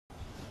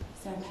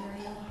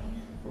Surgery.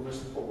 We're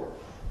missing 4.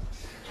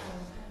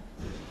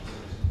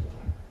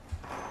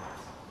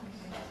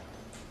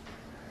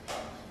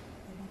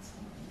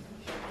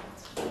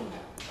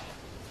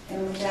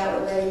 And with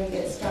that, we're ready to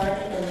get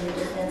started, and the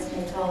defense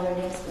may call their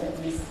next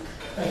witness.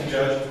 Thank you,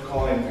 Judge, for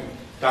calling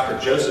Dr.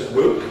 Joseph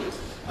Wu.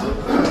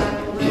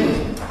 Dr. Wu.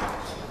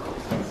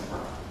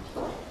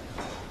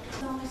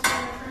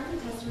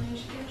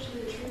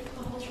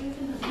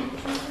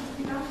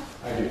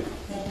 I do.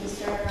 Thank you,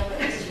 sir. Our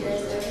witness chair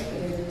is over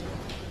here.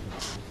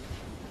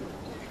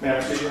 May I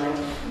proceed, Your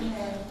Honor?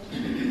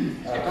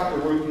 Okay. Dr.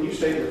 Wu, can you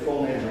state your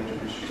full name and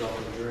introduce yourself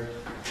to the jury?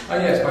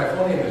 Yes, my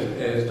full name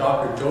is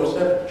Dr.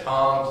 Joseph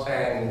Chong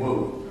Sang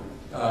Wu,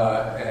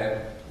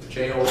 and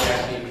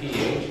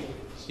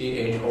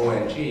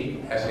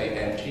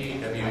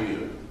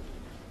JOSEPHCHONGSANGWU.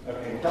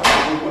 Okay, Dr.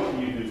 Wu, what do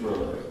you do for a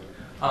living?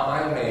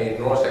 I'm a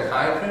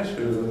neuropsychiatrist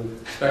who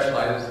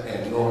specializes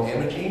in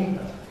neuroimaging.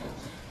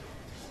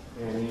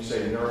 And when you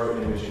say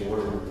neuroimaging, what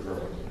are we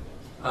referring to?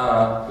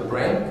 The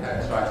brain,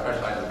 so I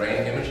specialize in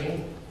brain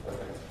imaging.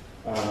 Okay.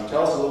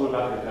 Tell us a little bit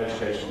about your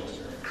educational experience.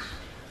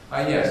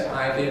 Yes,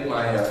 I did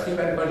my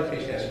pre-medical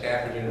education at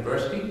Stanford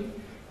University.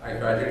 I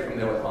graduated from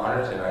there with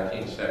honors in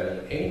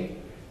 1978,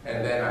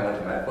 and then I went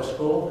to medical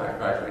school. I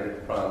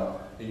graduated from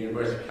the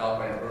University of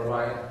California,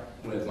 Irvine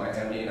with my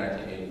MD in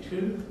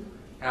 1982.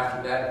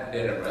 After that, I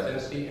did a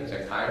residency in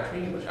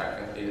psychiatry, which I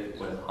completed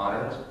with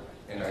honors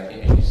in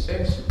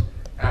 1986.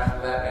 After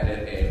that, I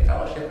did a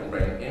fellowship in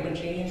brain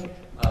imaging,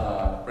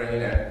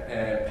 brain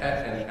and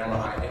PET and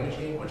MRI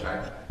imaging, which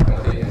I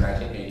completed in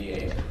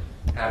 1988.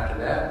 After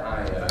that,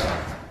 I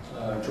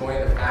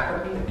joined the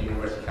faculty at the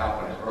University of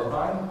California,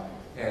 Irvine,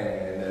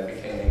 and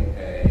became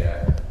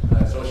an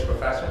associate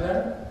professor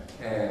there.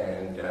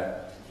 And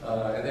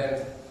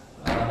then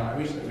I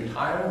recently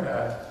retired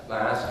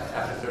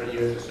after 30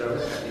 years of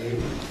service at the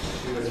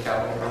University of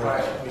California,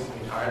 Irvine. I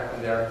recently retired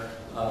from there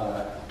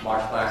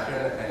March last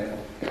year, and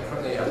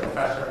currently a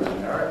professor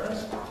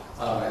emeritus,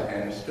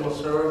 and still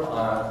serve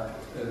on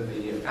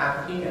the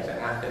faculty as an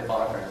active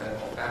voluntary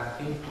clinical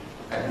faculty.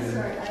 I'm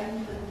sorry, I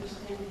didn't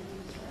understand you.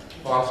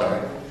 Oh, I'm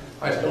sorry.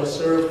 I still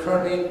serve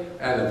currently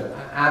as an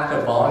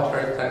active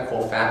voluntary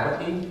clinical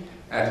faculty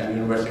at the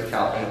University of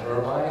California,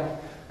 Irvine,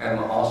 and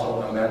I'm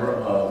also a member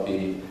of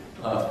the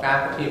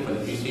faculty for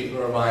the UC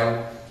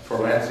Irvine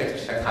Forensic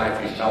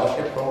Psychiatry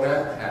Fellowship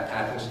Program at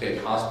Patton State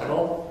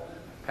Hospital.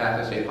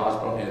 Patton State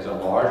Hospital is the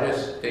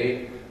largest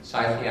state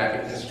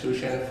psychiatric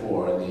institution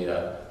for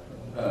the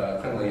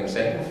criminally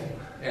insane,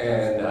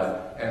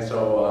 and so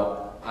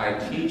I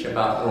teach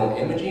about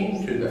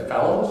neuroimaging to the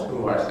fellows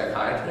who are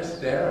psychiatrists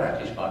there. I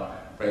teach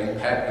about brain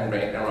PET and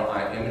brain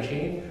MRI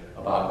imaging,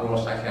 about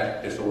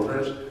neuropsychiatric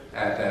disorders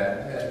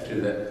to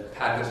the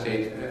Patton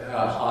State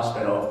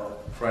Hospital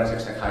Forensic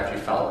Psychiatry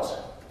Fellows.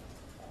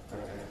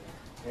 Okay.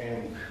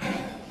 And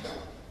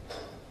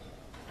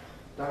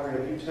Doctor,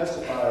 have you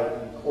testified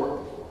in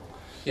court before?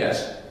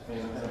 Yes.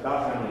 And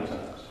about how many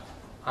times?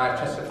 I've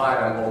testified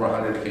on over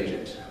 100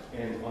 occasions.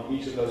 And on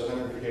each of those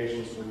 100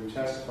 occasions, were you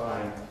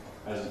testifying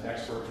as an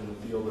expert in the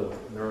field of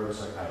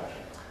neuropsychiatry?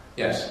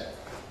 Yes.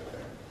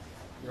 Okay.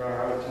 Your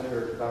Honor, I would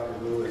tender Dr.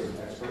 Wu as an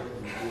expert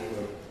in the field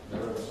of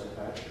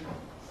neuropsychiatry.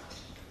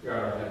 Your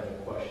Honor, I have no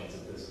questions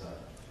at this time.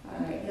 All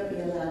right, he'll be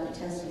allowed to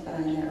testify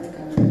in that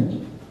regard.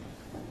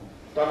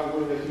 Dr.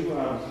 Wu, have you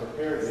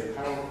prepared a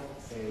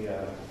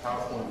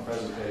PowerPoint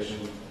presentation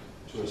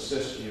to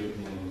assist you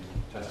in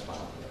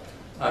testifying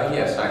today?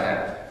 Yes, I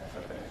have.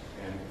 Okay.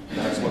 And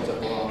that's what's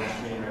up on the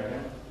screen right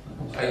now?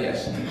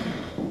 Yes.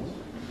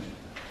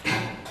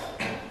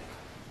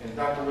 And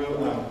Dr. Wu,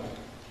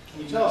 can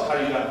you tell us how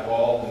you got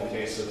involved in the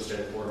case of the State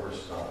of Florida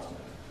versus Donaldson?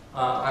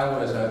 I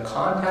was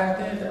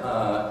contacted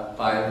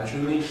by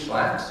Julie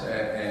Schlax,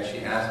 and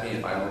she asked me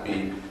if I would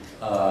be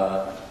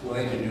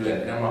willing to do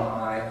an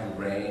MRI and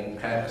brain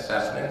PET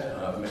assessment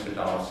of Mr.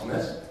 Donald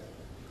Smith.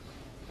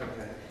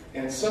 Okay.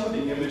 And some of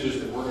the images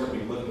that we're going to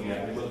be looking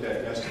at, we looked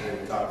at yesterday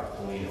with Dr.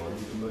 Colleen. Are you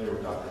familiar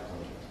with Dr.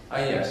 Colleen?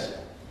 Yes.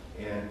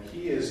 And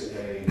he is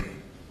a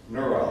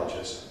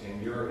neurologist,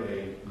 and you're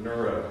a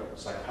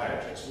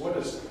neuropsychiatrist.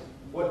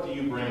 What do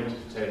you bring to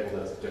the table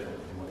that's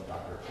different from what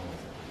Dr. Colleen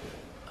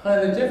did?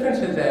 The difference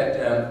is that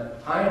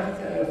I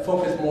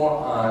focus more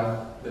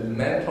on the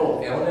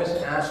mental illness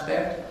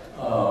aspect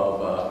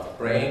of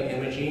brain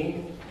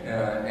imaging,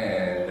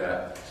 and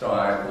so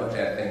I looked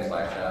at things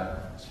like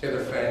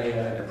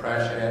schizophrenia,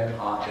 depression,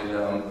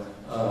 autism,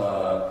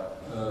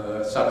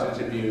 substance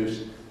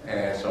abuse,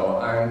 and so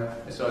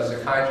as a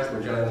psychiatrist,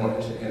 we're generally more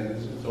interested in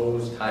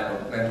those type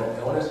of mental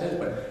illnesses,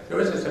 but there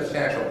is a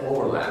substantial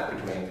overlap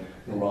between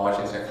neurology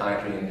and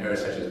psychiatry in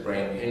areas such as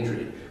brain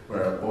injury,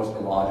 where both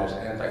neurologists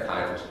and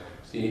psychiatrists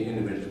see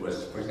individuals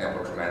with, for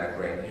example, traumatic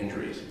brain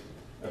injuries.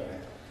 Okay.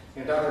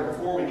 And Doctor,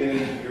 before we get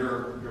into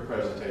your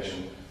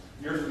presentation,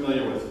 you're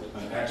familiar with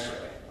an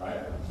X-ray, right?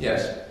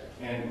 Yes.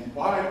 And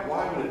why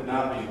would it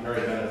not be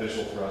very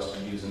beneficial for us to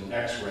use an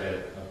X-ray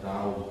of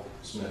Donald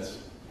Smith's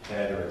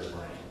head or his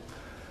brain?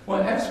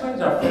 Well,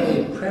 X-rays are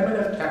fairly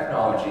primitive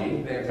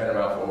technology. They've been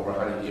around for over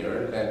 100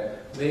 years, and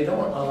they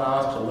don't allow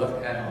us to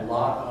look at a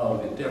lot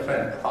of the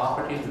different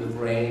properties of the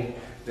brain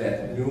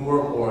that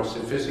newer, more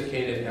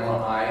sophisticated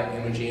MRI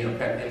imaging or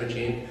PET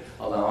imaging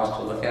allow us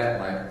to look at.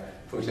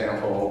 Like, for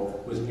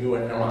example, with newer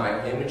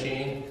MRI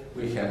imaging,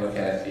 we can look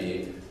at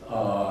the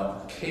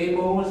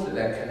cables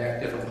that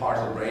connect different parts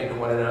of the brain to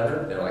one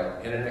another. They're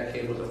like internet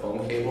cables or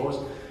phone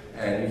cables,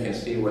 and you can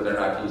see whether or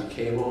not these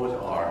cables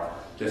are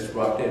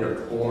disrupted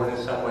or torn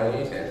in some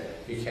ways, and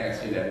you can't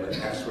see that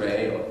with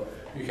X-ray. Or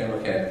you can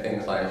look at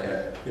things like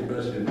the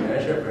ability to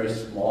measure very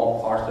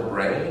small parts of the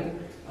brain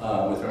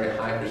with very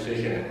high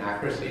precision and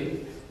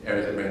accuracy.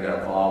 Areas of the brain that are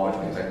involved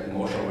with things like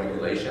emotional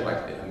regulation,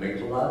 like the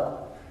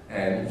amygdala,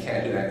 and you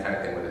can't do that kind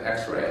of thing with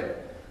X-ray.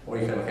 Or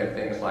you can look at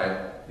things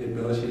like the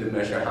ability to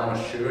measure how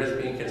much sugar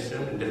is being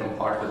consumed in different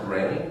parts of the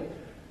brain.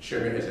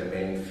 Sugar is the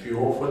main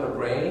fuel for the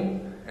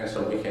brain, and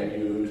so we can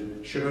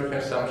use sugar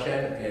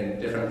consumption in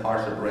different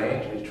parts of the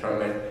brain to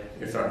determine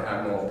if there are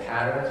abnormal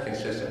patterns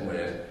consistent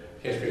with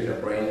histories of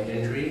brain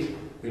injuries.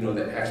 We know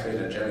that X-rays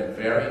are generally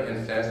very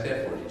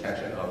insensitive for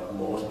detection of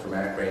most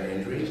traumatic brain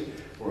injuries,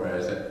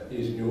 whereas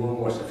these newer,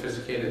 more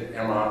sophisticated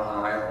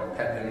MRI or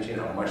PET imaging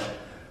are much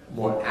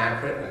more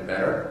accurate and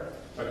better.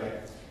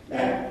 Okay.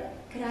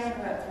 Could I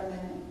interrupt for a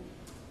minute?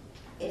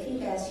 If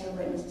you'd ask your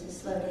witness to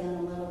slow down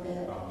a little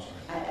bit. Oh,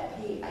 I'm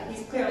sorry.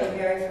 He's clearly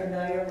very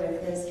familiar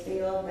with his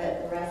field,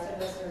 but the rest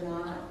of us are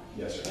not.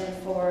 Yes, sir.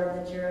 And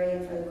for the jury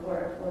and for the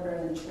court reporter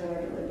and the court,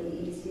 it would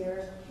be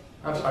easier.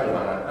 I'm sorry, Your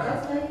Honor.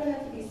 That's not, you don't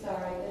have to be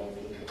sorry, but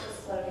if you could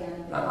just slow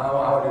down.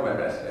 I'll do my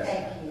best, yes.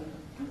 Thank you.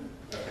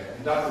 Okay.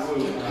 And Dr. Wu,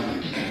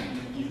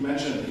 you've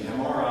mentioned the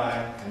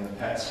MRI and the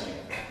PET scan.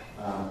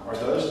 Are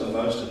those the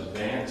most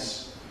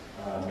advanced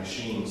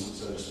machines,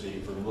 so to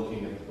speak, for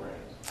looking at the brain?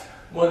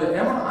 Well, the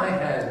MRI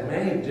has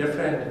many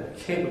different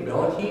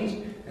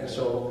capabilities, and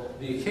so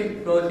the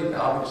capabilities that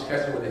I'll be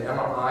discussing with the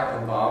MRI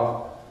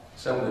involve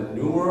some of the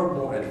newer,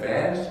 more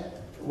advanced,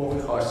 what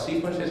we call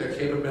sequences or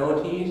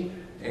capabilities,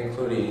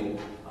 including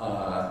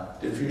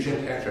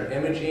diffusion tensor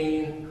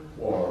imaging,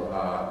 or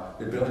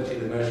the ability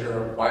to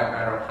measure white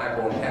matter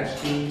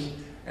hypointensities.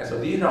 And so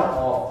these are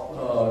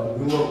all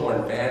newer, more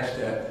advanced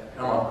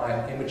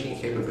MRI imaging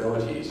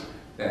capabilities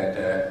that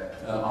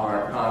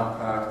are not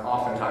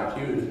oftentimes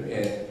used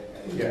in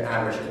your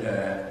average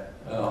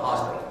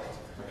hospital.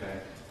 Okay.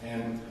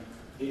 And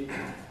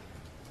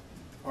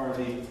are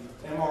the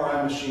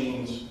MRI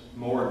machines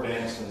more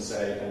advanced than,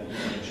 say, an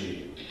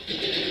EEG?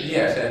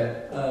 Yes,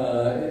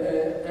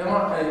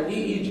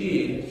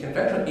 EEG,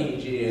 conventional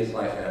EEG is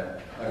like a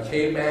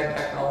caveman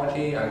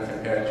technology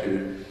compared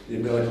to the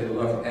ability to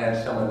look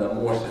at some of the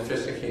more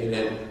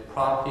sophisticated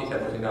properties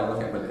that we can now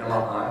look at with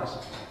MRIs.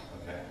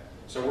 Okay.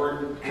 So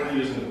we're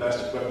using the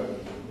best equipment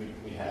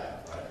we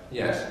have, right?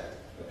 Yes.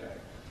 Okay.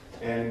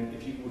 And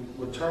if you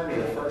would turn to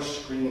the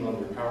first screen on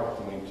your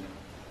PowerPoint,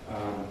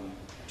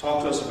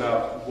 talk to us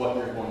about what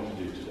you're going to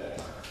do today.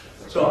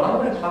 So I'm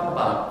going to talk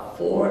about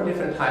 4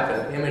 different types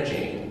of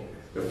imaging.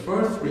 The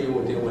first 3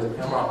 will deal with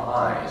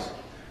MRIs.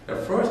 The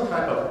first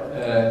type of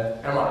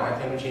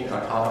MRI imaging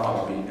I'll talk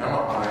about will be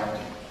MRI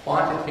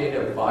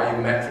quantitative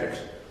volumetrics,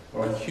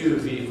 or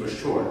QV for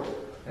short.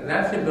 And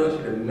that's the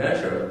ability to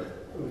measure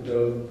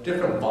the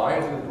different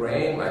volumes of the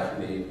brain, like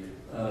the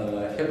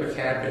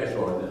hippocampus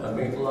or the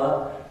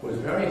amygdala, with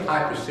very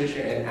high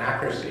precision and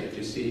accuracy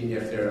to see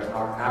if there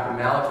are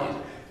abnormalities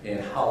in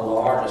how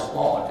large or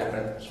small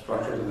different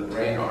structures of the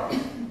brain are.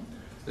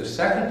 The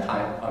second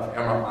type of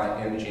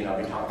MRI imaging I'll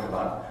be talking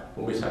about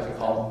will be something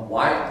called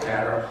white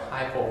matter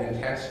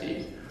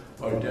hypointensity,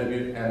 or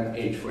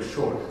WMH for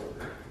short.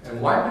 And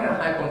white matter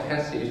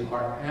hypointensities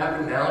are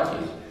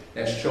abnormalities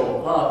that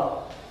show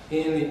up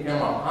in the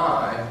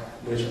MRI,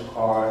 which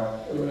are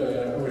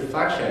a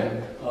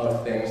reflection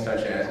of things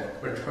such as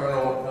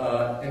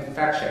maternal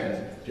infections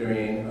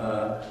during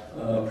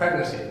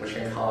pregnancy, which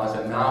can cause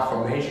a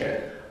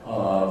malformation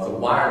of the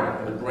wiring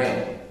of the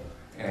brain.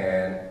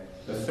 And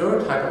the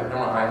third type of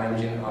MRI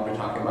imaging I'll be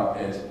talking about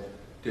is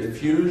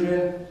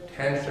diffusion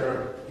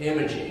tensor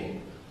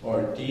imaging,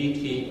 or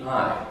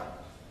DTI.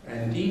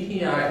 And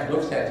DTI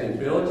looks at the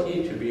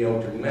ability to be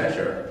able to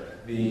measure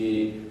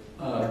the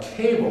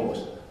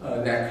cables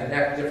that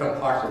connect different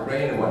parts of the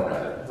brain to one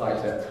another,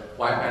 like the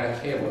white matter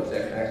cables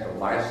that connect the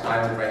right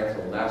side of the brain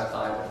to the left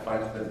side, the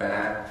front to the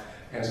back.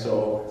 And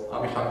so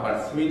I'll be talking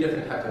about 3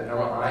 different types of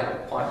MRI: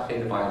 the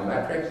quantitative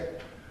volumetrics,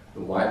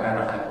 the white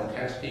matter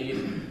hypointensities,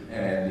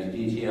 and the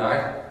DTI.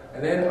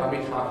 And then I'll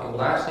be talking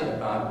lastly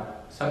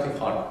about something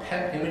called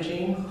PET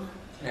imaging.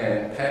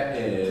 And PET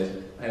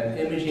is an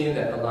imaging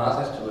that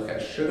allows us to look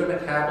at sugar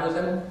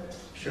metabolism.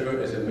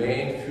 Sugar is the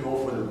main fuel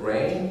for the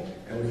brain,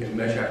 and we can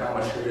measure how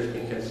much sugar is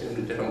being consumed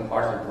in different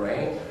parts of the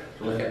brain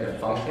to look at the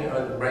function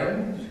of the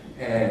brain.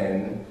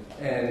 And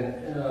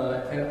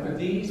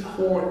these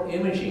 4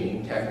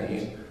 imaging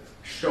techniques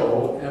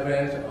show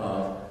evidence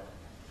of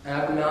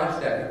abnormalities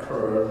that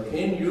occur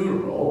in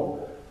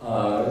utero,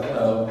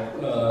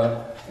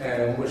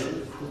 and which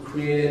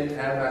created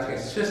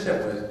abnormalities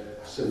consistent with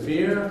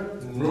severe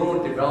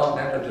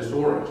neurodevelopmental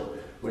disorders,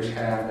 which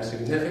have a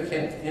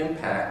significant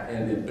impact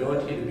in the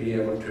ability to be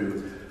able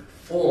to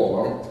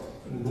form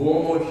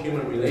normal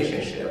human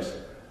relationships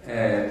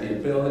and the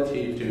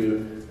ability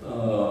to,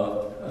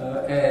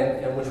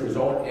 and which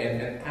result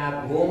in an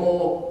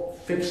abnormal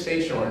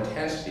fixation or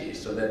intensity,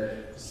 so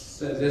that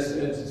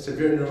this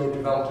severe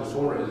neurodevelopmental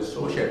disorder is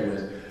associated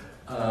with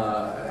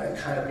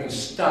kind of being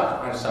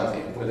stuck on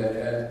something, with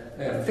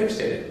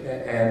fixated,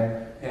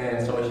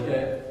 and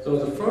so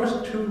the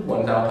first two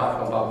ones I'll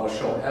talk about will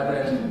show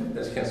evidence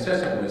that's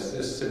consistent with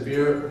this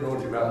severe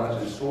neurodevelopmental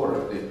disorder,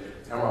 the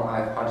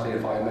MRI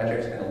quantitative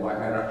volumetrics and the white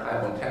matter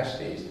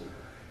hypointensities.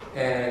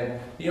 And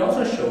he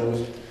also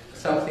shows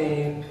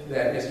something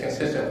that is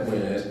consistent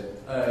with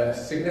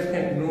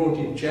significant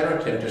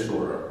neurodegenerative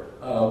disorder,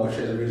 which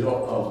is a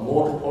result of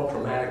multiple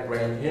traumatic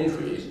brain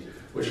injuries,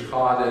 which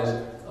causes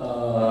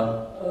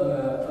a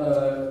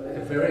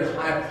very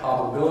high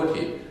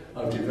probability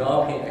of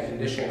developing a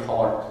condition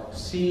called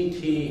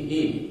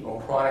CTE,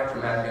 or chronic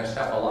traumatic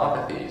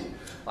encephalopathies,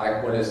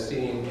 like what is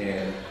seen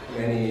in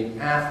many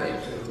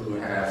athletes who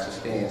have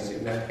sustained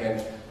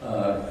significant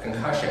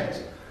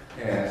concussions.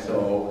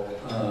 So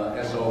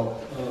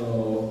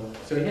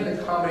you have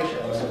a combination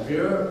of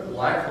severe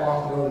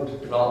lifelong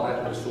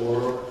neurodevelopmental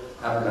disorder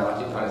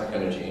abnormality on its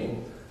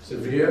imaging,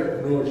 severe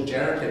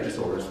neurodegenerative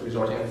disorders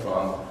resulting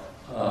from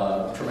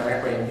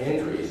traumatic brain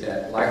injuries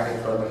that likely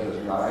occurred when he was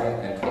 9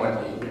 and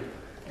 20.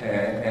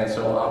 And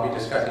so I'll be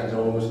discussing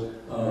those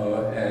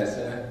as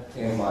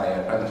in my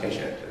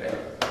presentation today.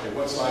 Okay,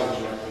 what slide would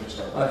you like me to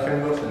start with?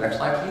 Can we go to the next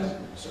slide, please?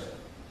 Sir.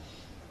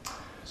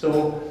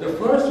 So the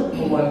first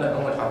one that I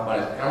want to talk about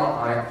is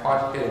MRI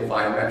quantitative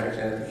volumetrics,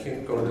 and if you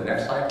can go to the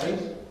next slide,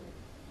 please.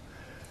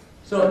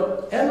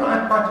 So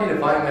MRI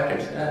quantitative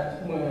volumetrics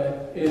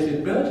is the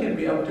ability to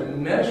be able to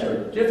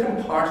measure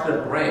different parts of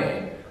the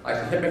brain, like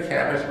the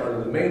hippocampus or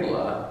the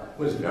amygdala,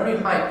 with very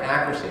high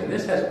accuracy. And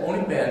this has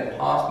only been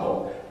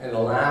possible in the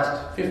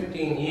last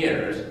 15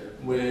 years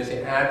with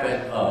the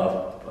advent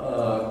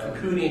of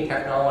computing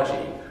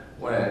technology.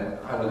 When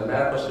I was a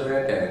medical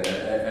student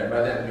and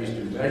rather than used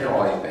to measure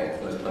all these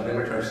things, was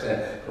planimetry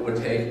said it would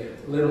take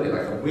literally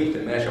like a week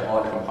to measure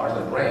all different parts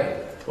of the brain.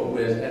 But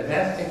with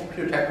advancing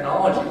computer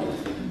technology,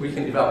 we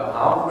can develop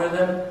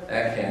algorithms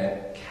that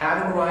can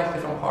categorize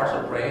different parts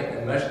of the brain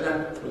and measure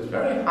them with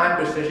very high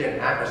precision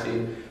and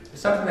accuracy.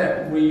 It's something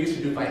that we used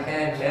to do by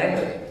hand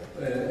manually.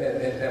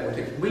 That would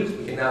take weeks,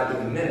 we can now do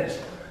in minutes.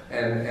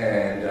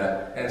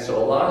 And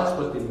so a lot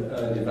of this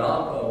was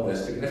developed with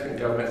significant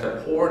government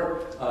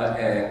support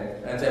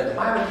and then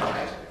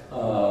privatized.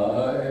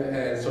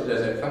 And so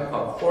there's a company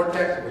called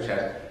Cortex, which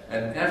has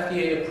an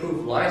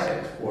FDA-approved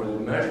license for the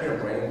measuring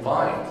of brain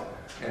volumes.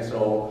 And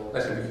so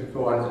let's see if we could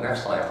go on to the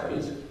next slide,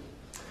 please.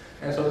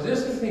 And so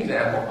this is an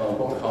example of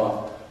what we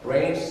call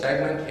brain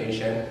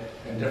segmentation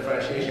and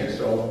differentiation,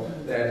 so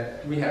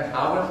that we have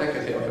algorithms that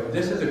can say, okay, well,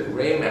 this is a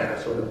gray matter,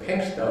 so the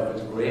pink stuff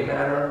is gray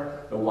matter,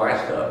 the white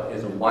stuff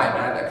is a white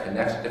matter that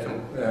connects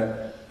different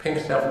pink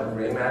stuff with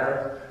gray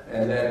matter,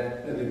 and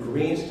then the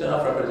green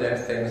stuff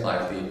represents things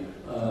like the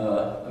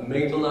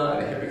amygdala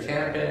and the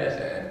hippocampus,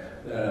 and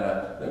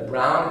the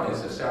brown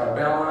is the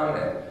cerebellum,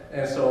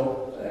 and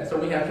so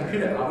we have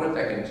computer algorithms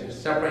that can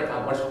separate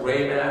out what's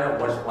gray matter,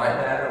 what's white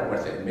matter,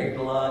 what's the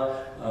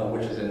amygdala,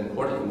 which is an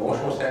important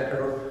emotional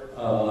center,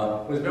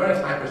 with very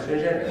high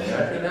precision and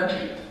measuring them.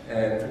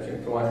 And if we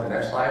can go on to the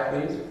next slide,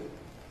 please.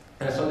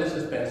 And so this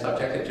has been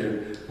subjected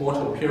to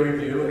multiple peer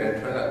review, and it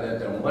turns out that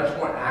they're much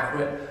more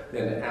accurate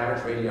than the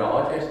average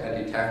radiologist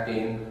at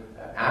detecting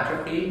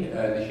atrophy.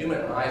 The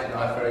human eye is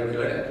not very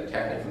good at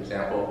detecting, for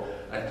example,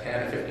 a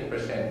 10 to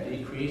 15%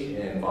 decrease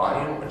in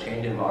volume or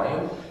change in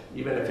volume,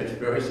 even if it's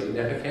very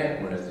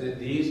significant. Whereas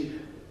these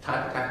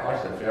type of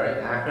technologies are very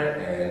accurate,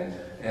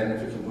 and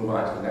if we can move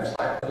on to the next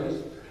slide,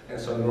 please. And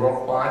so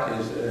NeuroQuant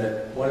is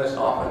one of the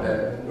software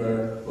that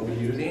we'll be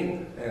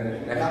using.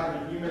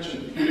 And you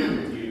mentioned peer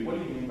reviewed. What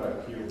do you mean by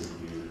peer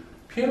reviewed?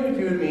 Peer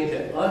reviewed means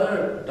that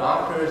other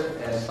doctors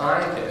and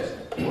scientists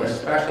who are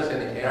specialists in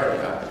the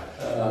area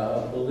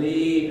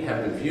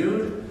have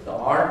reviewed the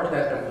article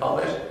that's been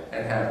published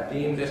and have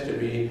deemed this to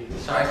be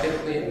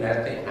scientifically and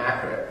medically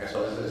accurate. And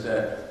so this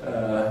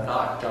is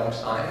not junk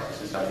science.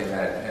 This is something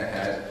that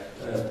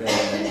has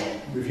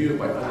been reviewed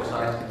by other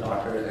scientific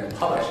doctors and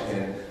published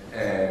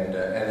and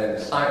then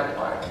cited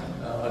by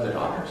other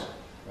doctors.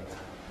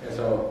 And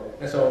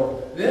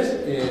so this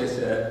is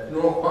a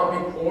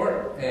NeuroQuant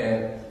report,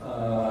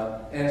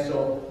 and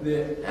so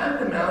the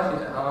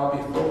abnormalities I'll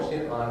be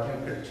focusing on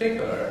in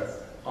particular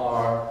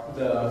are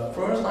the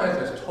first line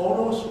is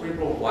total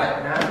cerebral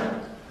white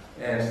matter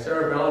and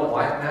cerebellar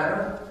white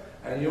matter,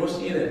 and you'll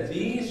see that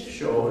these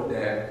show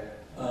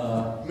that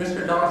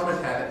Mr. Don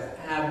Smith had an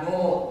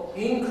abnormal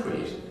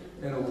increase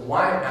in the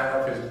white matter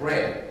of his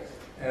brain.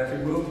 And if we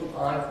move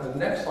on to the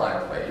next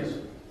slide, please.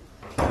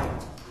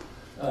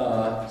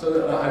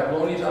 I've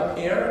blown these up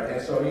here,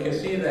 and so you can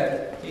see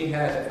that he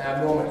has an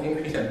abnormal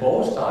increase in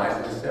both sides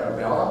of the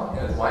cerebellum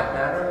in his white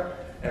matter,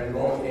 and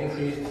abnormal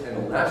increase in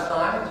the left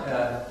side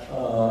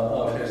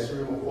of his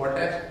cerebral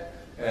cortex.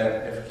 And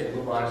if we can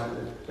move on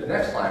to the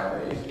next slide,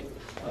 please.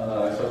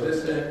 So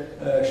this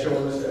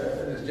shows,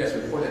 it's just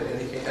reported to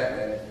indicate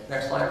that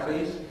Next slide,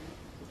 please.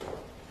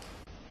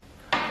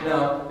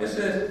 Now, this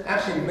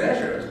actually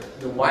measures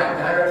the white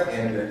matter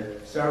in the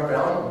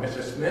cerebellum of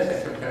Mr. Smith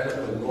and compares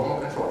it with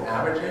normal control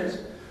averages.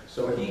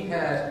 So he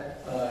has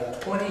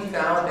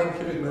 20,000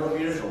 cubic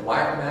millimeters of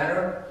white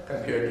matter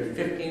compared to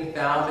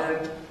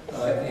 15,000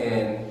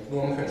 in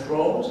normal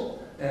controls.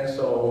 And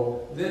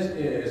so this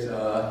is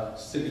a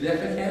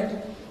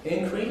significant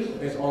increase.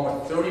 It's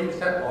almost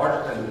 30%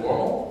 larger than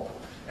normal.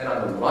 And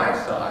on the right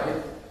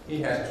side,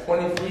 he has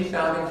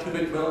 23,000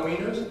 cubic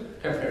millimeters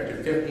compared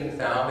to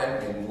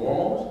 15,000 in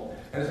normals.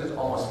 And this is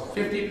almost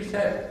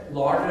 50%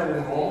 larger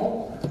than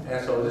normal.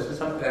 And so this is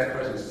something that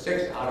occurs in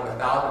 6 out of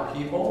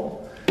 1,000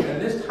 people. And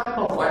this type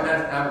of white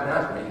matter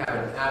abnormality, where you have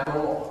an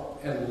abnormal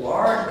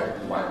enlargement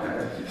of white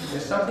matter,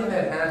 is something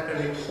that has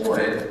been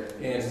reported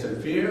in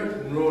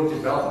severe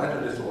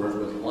neurodevelopmental disorders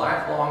with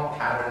lifelong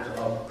patterns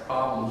of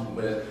problems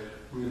with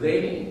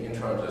relating in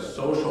terms of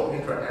social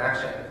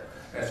interaction.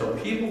 And so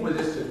people with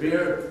this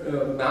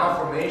severe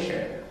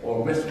malformation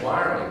or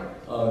miswiring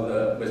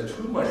with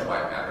too much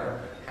white matter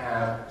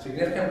have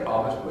significant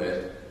problems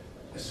with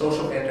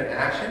social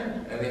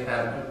interaction, and they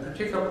have a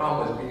particular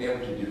problem with being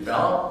able to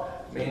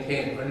develop,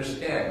 maintain, and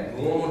understand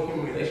normal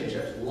human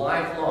relationships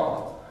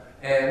lifelong.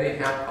 And they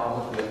have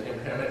problems with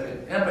impairment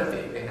in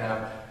empathy. They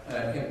have,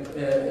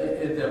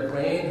 their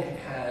brain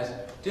has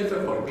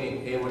difficulty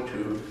being able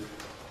to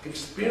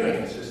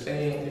experience the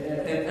same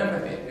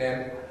empathy.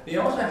 And they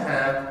also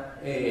have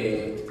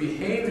a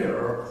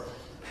behavior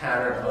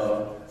pattern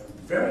of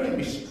very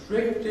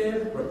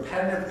restrictive,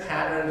 repetitive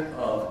patterns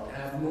of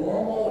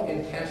abnormal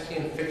intensity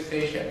and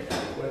fixation,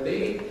 where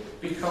they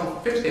become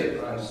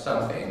fixated on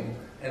something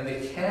and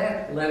they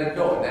can't let it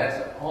go. And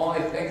that's all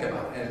they think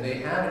about. And they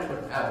have it to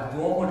an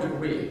abnormal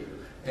degree.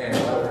 And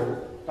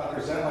Doctor,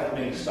 is that like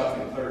being stuck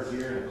in third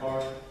gear in a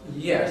car?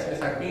 yes,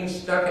 it's like being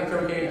stuck in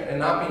third gear and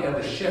not being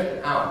able to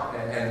shift out.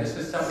 And this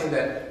is something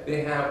that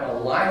they have a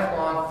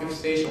lifelong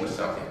fixation with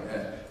something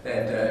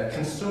that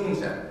consumes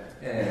them.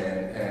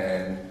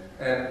 And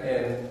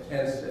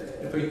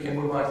if we can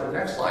move on to the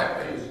next slide,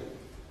 please.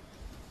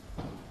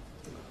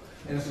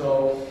 And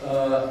so,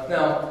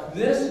 now,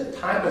 this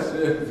type of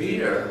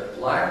severe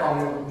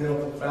lifelong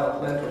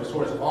neurodevelopmental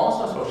disorder is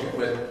also associated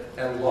with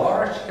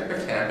enlarged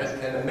hippocampus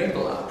and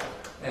amygdala.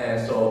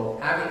 And so,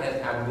 having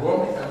an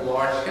abnormally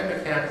enlarged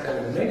hippocampus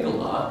and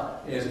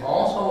amygdala is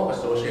also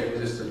associated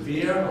with a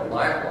severe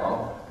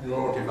lifelong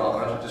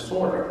neurodevelopmental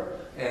disorder.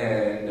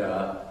 And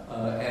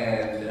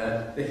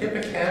the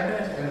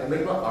hippocampus and the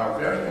amygdala are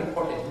very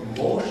important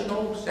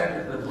emotional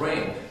centers of the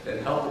brain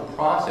that help to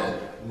process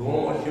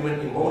normal human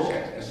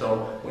emotions. And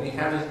so when you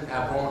have this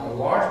abnormal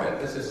enlargement,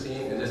 this is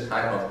seen in this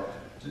type of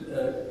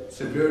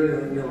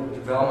severe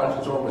neurodevelopmental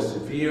disorder with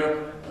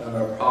severe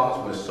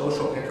problems with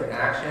social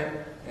interaction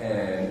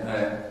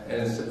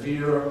and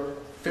severe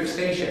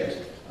fixations.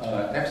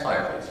 Next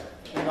slide, please.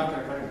 Hey,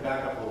 Doctor, if I can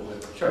back up a little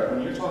bit. Sure.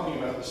 When you're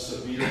talking about the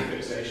severe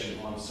fixation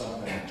on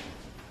something,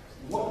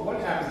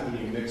 what happens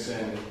when you mix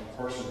in a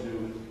person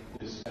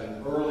who is at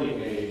an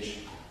early age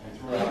and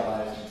throughout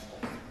life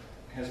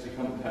has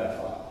become a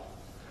pedophile?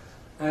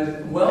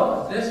 And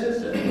well, this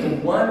is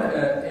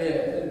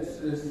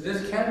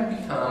this can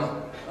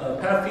become,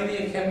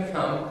 pedophilia can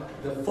become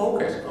the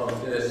focus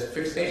of this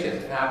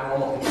fixation,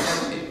 abnormal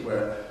intensity,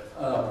 where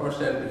a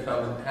person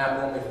becomes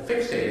abnormally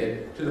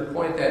fixated to the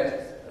point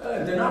that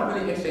they're not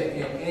really interested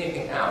in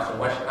anything else or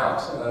much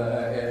else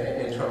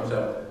in terms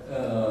of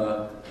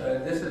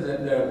this is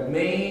their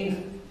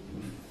main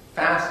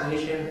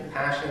fascination,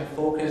 passion,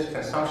 focus,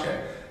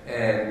 consumption,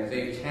 and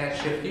they can't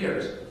shift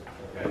gears.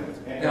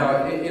 Okay.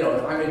 Now,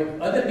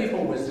 other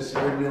people with this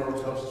severe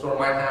neurodevelopmental disorder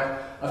might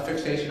have a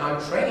fixation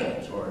on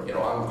trains or,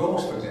 on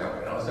ghosts, for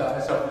example.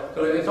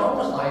 So it's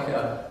almost like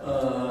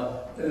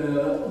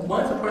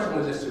once a person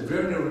with this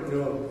severe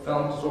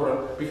neurodevelopmental disorder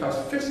becomes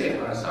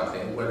fixated on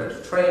something, whether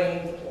it's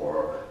trains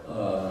or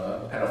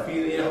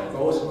pedophilia or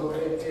ghosts,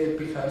 it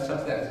becomes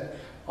something that's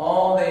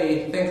all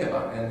they think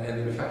about, and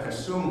they become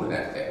consumed with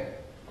that thing.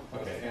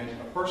 Okay, and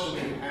a person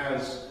who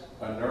has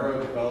a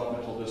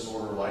neurodevelopmental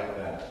disorder like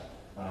that,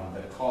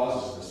 that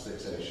causes this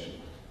fixation,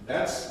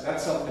 that's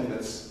something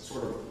that's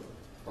sort of,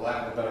 for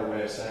lack of a better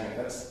way of saying it,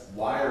 that's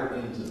wired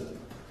into them.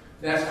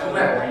 That's how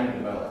correct. their brain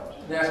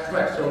developed. That's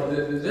correct. So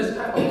this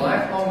type of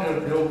lifelong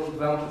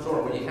neurodevelopmental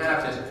disorder, when you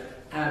have this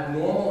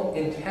abnormal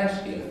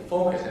intensity and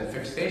focus and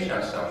fixation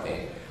on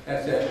something,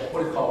 that's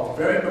what is called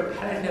very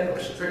repetitive or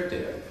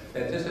restrictive.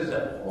 That this is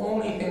the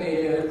only thing,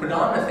 the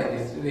predominant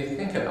thing they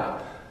think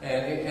about.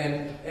 And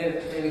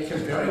it can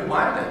vary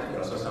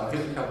widely. So some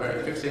people become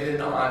very fixated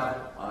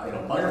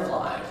on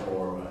butterflies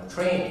or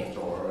trains,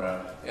 or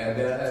and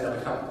they'll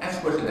become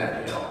experts in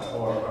that,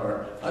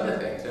 or other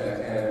things.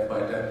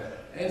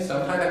 And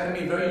sometimes that can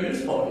be very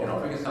useful,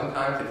 because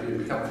sometimes if you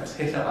become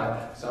fixated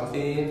on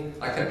something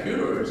like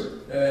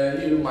computers,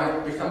 you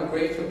might become a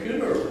great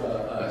computer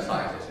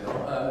scientist.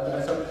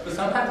 But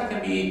sometimes it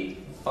can be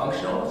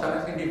functional,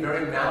 sometimes it can be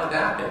very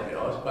maladaptive,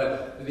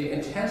 but the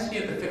intensity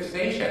of the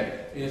fixation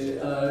is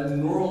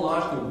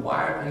neurologically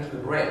wired into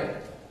the brain.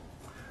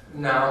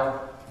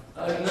 Now,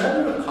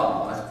 Another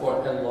cause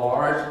for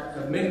enlarged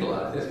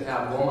amygdala, this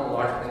abnormal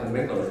enlargement in the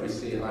amygdala, which we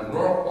see on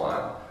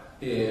Law&Crime,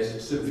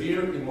 is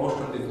severe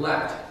emotional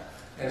neglect.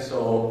 And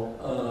so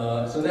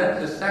that's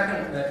the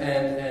second,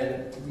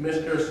 and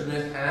Mr.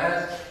 Smith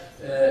has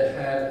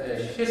had a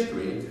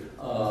history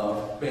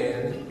of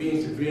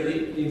being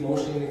severely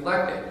emotionally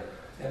neglected.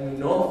 And we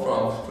know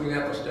from, for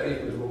example,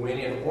 studies with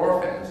Romanian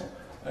orphans.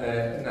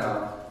 In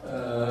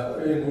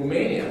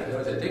Romania, there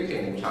was a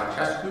dictator named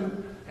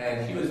Ceausescu,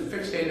 and he was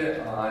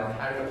fixated on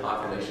having the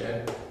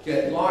population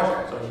get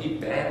larger. So he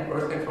banned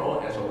birth control,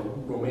 and so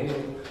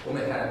Romanian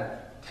women had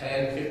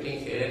 10,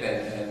 15 kids,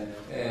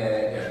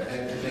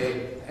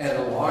 and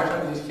a large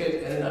number of these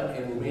kids ended up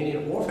in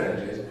Romanian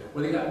orphanages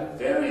where they got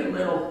very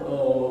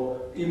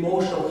little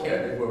emotional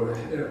care.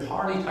 They were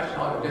hardly touched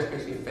on, they were just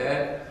basically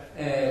fed.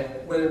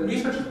 And when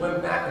researchers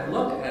went back and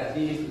looked at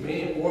these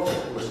Romanian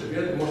orphans who were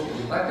severely emotionally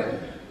neglected,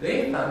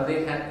 they found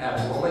they had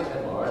abnormally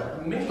enlarged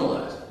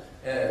amygdalas,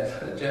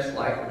 just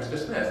like Mr.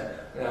 Smith.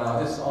 Now,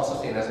 this is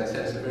also seen, as I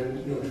said, as a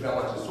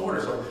neurodevelopmental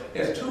disorder. So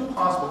it has two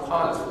possible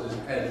causes.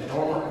 There's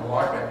abnormal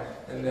enlargement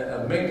in the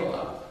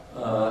amygdala.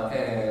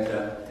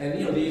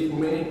 These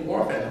Romanian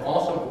orphans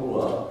also grew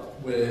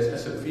up with a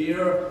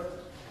severe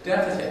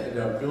deficit in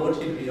their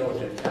ability to be able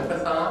to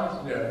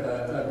empathize,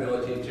 their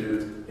ability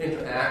to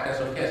interact. And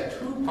so he has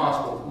two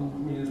possible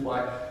reasons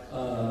why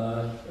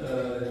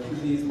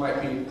these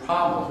might be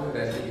problems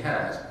that he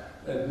has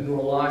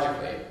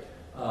neurologically.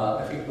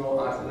 If you go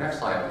on to the next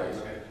slide, please.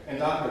 Okay. And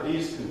doctor,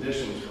 these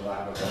conditions, for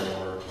lack of a better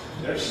word,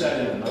 they're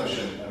set in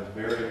motion at a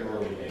very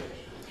early age.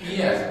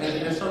 Yes,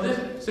 and so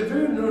this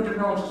severe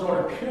neurodevelopmental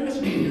disorder appears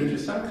to be due to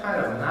some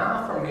kind of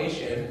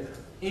malformation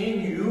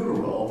in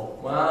utero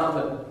while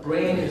the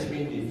brain is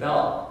being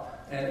developed.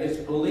 And it's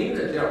believed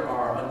that there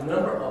are a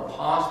number of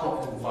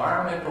possible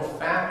environmental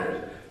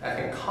factors that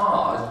can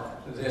cause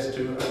this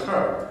to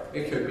occur.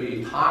 It could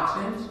be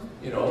toxins,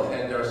 and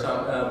there are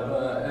some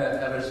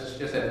evidence to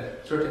suggest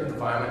that certain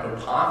environmental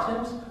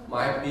toxins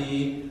might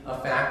be a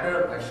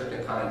factor, like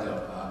certain kinds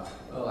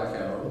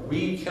of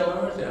weed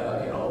killers,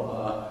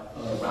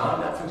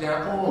 Roundup, for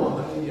example.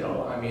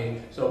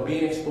 So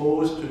being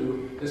exposed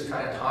to this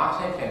kind of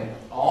toxin can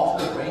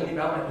alter the brain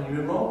development in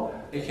utero.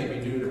 It can be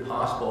due to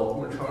possible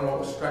maternal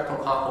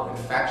streptococcal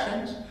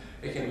infections.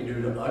 It can be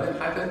due to other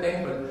types of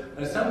things,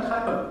 but some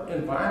type of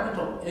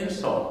environmental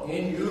insult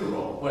in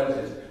utero, whether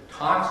it's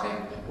toxic,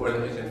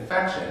 whether it's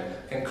infection,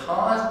 can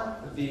cause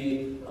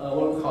the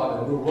what we call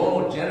the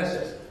neuronal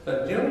genesis.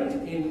 But during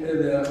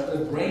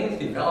the brain's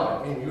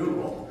development in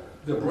utero,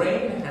 the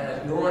brain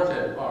has neurons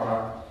that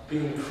are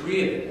being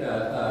created,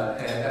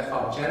 and that's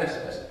called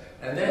genesis.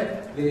 And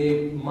then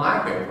they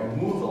migrate or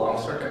move along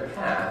a certain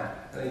path,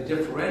 and they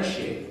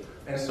differentiate.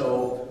 And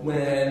so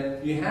when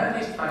you have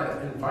these kind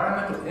of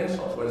environmental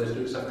insults, whether it's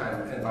due to some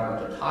kind of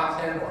environmental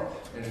toxin or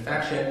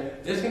infection,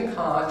 this can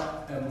cause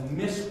a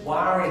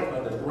miswiring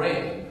of the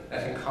brain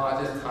that can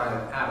cause this kind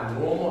of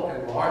abnormal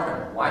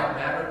enlargement of white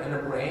matter in the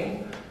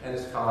brain, and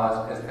this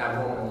causes an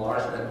abnormal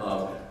enlargement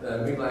of the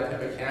amygdala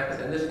hippocampus,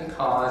 and this can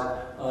cause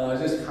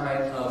this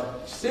kind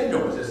of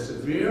syndrome, this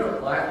severe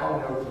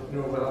lifelong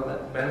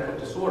neurodevelopmental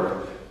disorder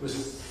with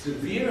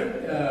severe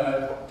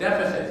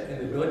deficits in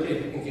the ability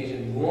to engage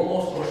in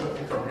normal social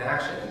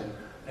interactions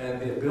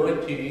and the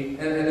ability,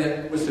 and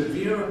then with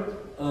severe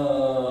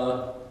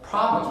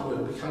problems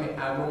with becoming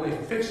abnormally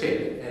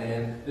fixated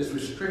and this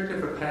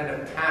restrictive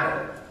repetitive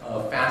pattern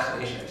of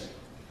fascinations.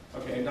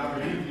 Okay, and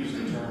doctor, you've used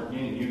the term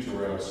in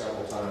utero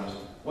several times.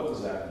 What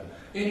does that mean?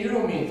 In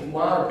utero means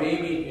while a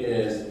baby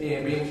is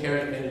being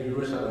carried in the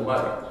uterus of the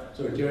mother.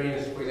 So during,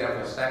 for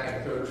example, the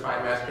second, third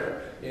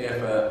trimester,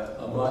 if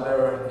a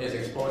mother is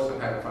exposed to some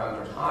kind of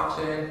environmental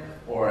toxin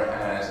or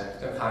has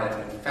some kind of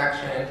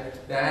infection,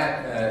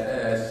 that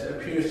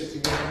appears to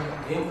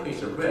significantly increase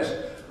the risk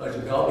of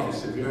developing a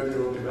severe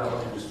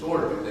neurodevelopmental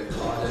disorder because it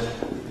causes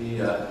the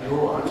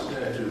neurons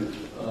to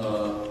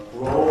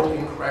grow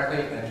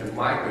incorrectly and to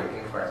migrate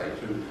incorrectly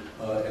to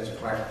its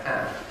correct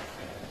path.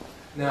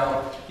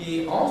 Now,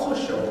 he also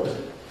shows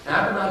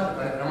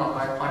abnormal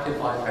MRI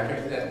quantified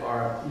metrics that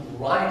are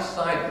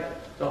right-sided.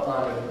 So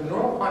on the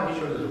neural quantity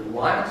shows a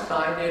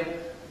right-sided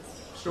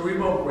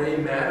cerebral gray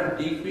matter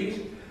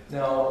decrease.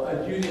 Now,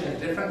 using a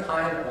different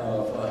kind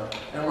of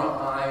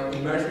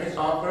MRI measuring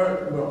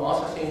software, we're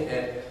also seeing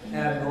an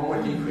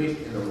abnormal decrease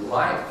in the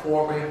right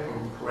forebrain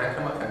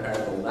parenchyma compared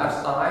to the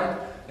left side.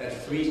 That's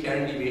 3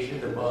 standard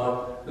deviations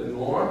above the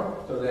norm,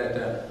 so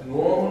that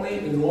normally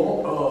the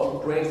normal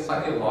brain is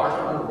slightly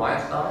larger on the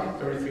right side,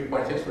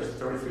 33.6 versus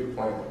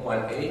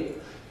 33.18.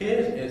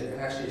 His is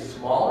actually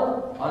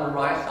smaller on the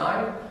right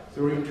side,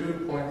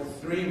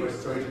 32.3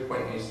 versus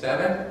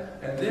 32.87.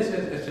 And this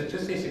is a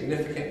statistically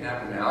significant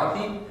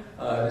abnormality.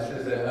 This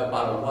is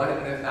about a 1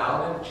 in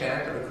 1,000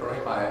 chance of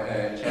occurring by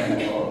a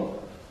chance alone.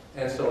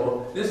 And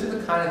so this is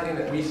the kind of thing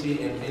that we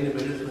see in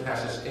individuals who have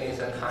sustained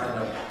some kind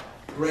of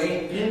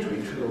brain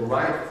injury to the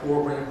right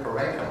forebrain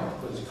parenchyma,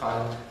 which is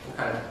causing some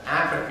kind of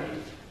atrophy.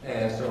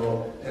 And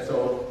so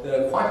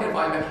the quantitative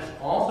metrics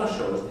also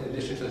shows, in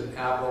addition to this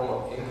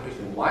abnormal increase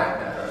in white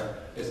matter,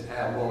 this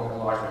abnormal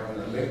enlargement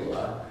in the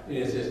amygdala,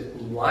 is this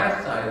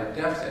right-sided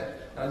deficit.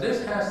 Now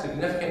this has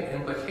significant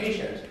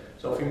implications.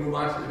 So if we move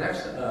on to the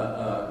next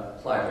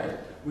slide, please.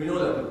 We know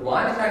that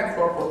right-sided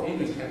corporal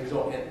injuries can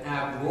result in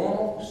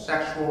abnormal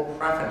sexual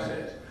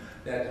preferences.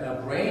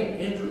 That brain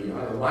injury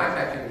on the right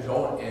side can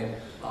result in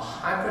a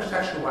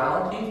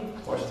hypersexuality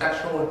or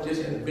sexual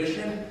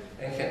disinhibition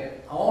and can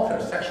alter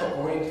sexual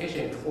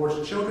orientation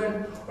towards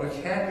children or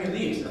can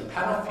release a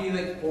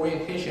pedophilic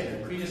orientation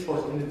in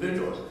predisposed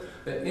individuals.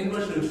 That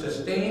individuals who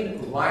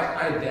sustain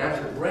right-sided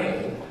damage to the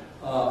brain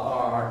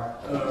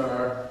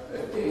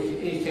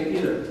it can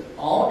either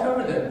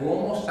alter their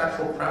normal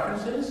sexual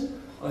preferences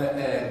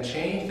and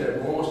change their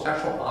normal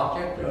sexual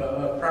object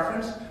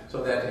preference,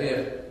 so that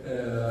if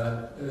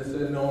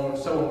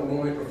someone would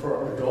normally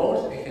prefer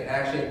adults, it can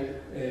actually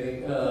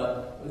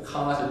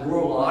cause a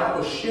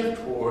neurological shift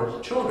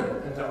towards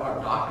children. And there are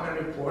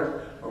documented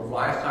reports of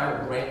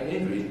right-sided brain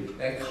injury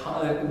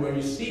where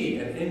you see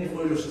an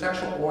individual's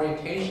sexual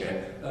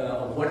orientation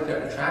of what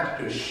they're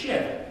attracted to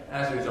shift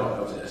as a result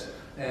of this.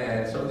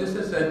 And so this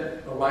is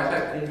a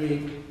right-sided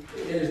injury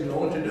is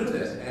known to do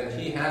this, and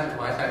he has a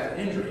right-sided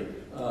injury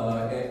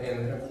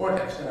in the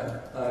cortex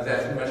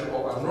that's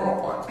measurable on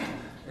neuroquant.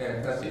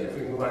 And let's see, if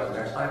we move on to the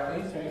next slide,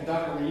 please. And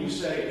doctor, when you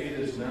say it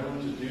is known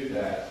to do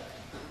that,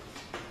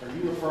 are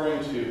you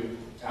referring to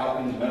out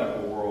in the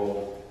medical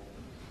world,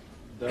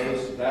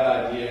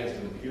 that idea has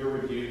been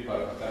peer-reviewed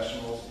by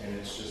professionals, and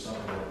it's just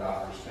something that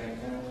doctors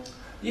think now?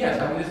 Yes,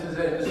 I mean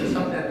this is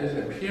something that is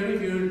a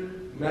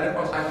peer-reviewed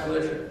medical science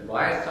literature.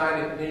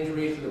 Right-sided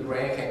injuries to the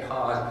brain can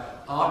cause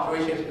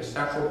alterations in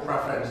sexual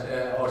preference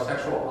or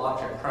sexual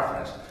object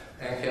preference,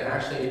 and can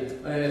actually,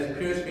 it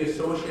appears to be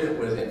associated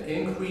with an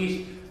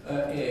increase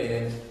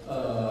in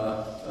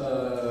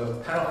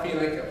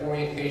pedophilic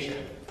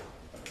orientation.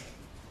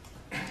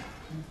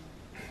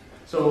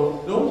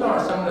 So those are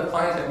some of the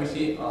findings that we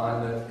see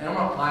on the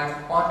MRI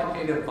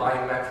quantitative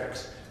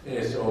volumetrics.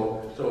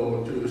 So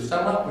to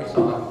sum up, we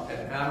saw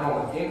an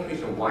abnormal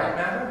increase in white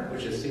matter,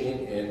 which is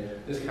seen in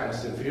this kind of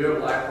severe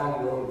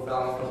lifelong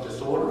neurodevelopmental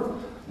disorder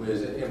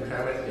with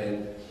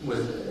impairment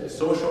with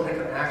social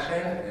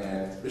interaction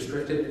and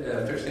restricted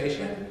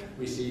fixation.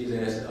 We see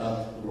this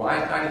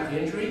right-sided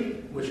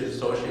injury, which is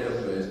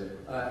associated with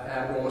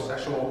abnormal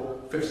sexual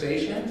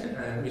fixation,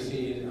 and we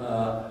see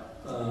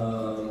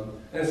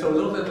and so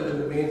those are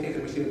the main things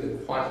that we see with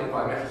the quantitative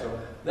volumetrics. So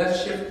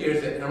let's shift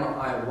gears to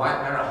MRI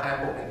white matter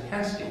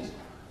hypointensities.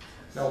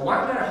 Now,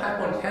 white matter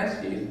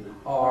hypointensities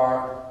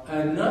are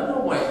another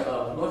way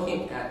of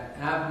looking at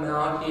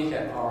abnormalities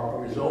that are a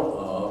result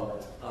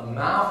of a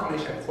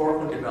malformation of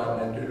cortical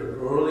development due to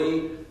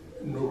early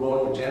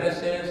neuronal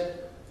genesis,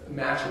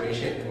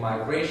 maturation, and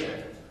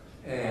migration.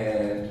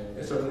 And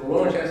so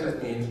neuronal genesis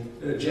means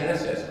the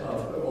genesis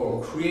of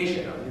or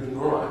creation of new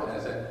neurons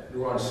as a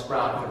neuron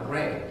sprout in the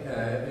brain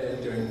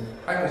during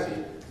pregnancy.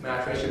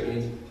 Maturation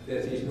means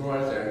that these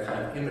neurons are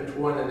kind of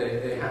immature and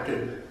they have to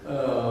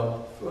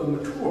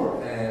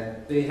mature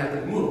and they have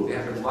to move, they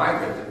have to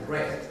migrate to the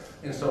brain.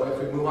 And so if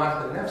we move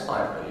on to the next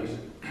slide, please.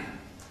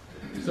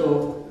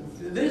 So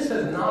this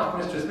is not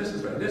Mr.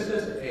 Smith's brain. This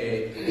is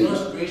an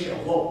illustration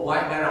of what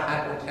white matter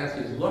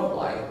hypointensities look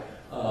like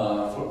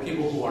for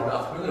people who are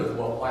not familiar with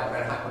what white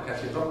matter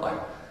hypointensities look like.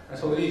 And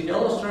so these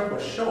yellow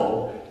circles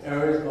show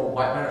areas of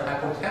white matter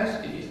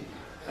hypointensities.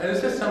 And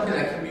this is something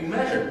that can be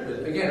measured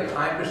with, again,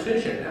 high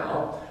precision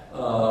now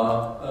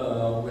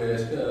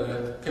with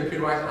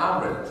computerized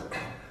algorithms.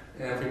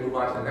 And if we move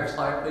on to the next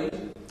slide, please.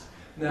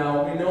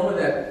 Now, we know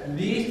that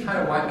these kind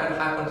of white matter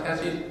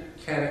hypointensities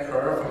can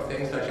occur from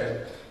things such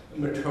as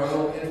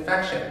maternal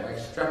infection, like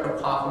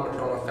streptococcal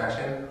maternal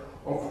infection,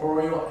 or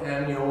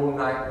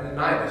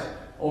chorioamnionitis,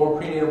 or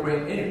prenatal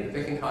brain injury.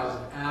 They can cause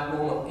an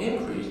abnormal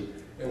increase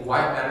in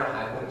white matter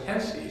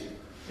hypointensities.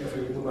 If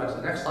we move on to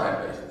the next slide,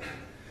 please.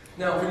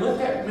 Now, if we look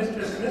at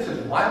Mr. Smith's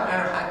white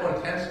matter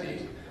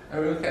hypointensities,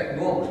 and we look at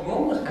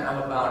normals have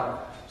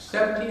about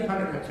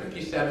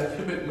 1,757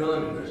 cubic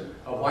millimeters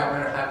of white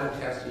matter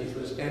hypointensities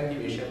with a standard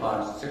deviation of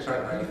about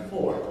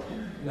 694.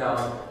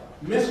 Now,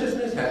 Mr.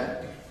 Smith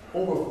has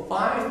over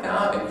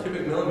 5,000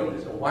 cubic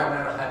millimeters of white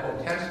matter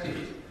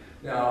hypointensities.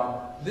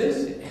 Now,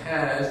 this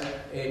has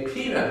a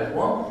p-value of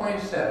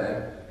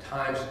 1.7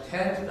 times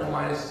 10 to the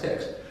minus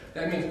 6.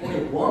 That means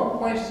only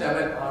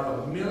 1.7 out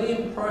of a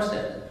million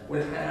persons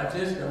would have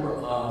this number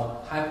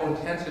of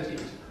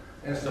hypointensities.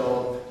 And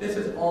so this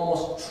is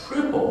almost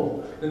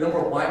triple the number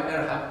of white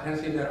matter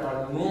hypointensities that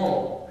are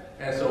normal.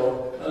 And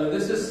so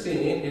this is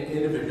seen in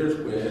individuals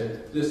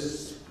with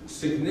this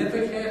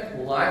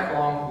significant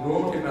lifelong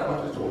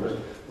neurodevelopmental disorders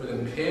with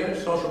impaired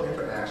social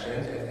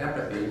interactions and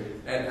empathy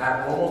and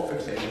abnormal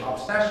fixation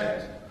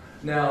obsessions.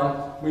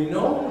 Now, we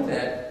know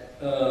that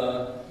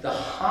the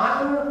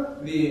higher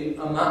the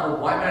amount of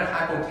white matter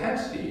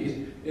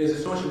hypointensities is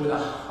associated with a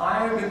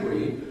higher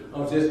degree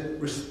of this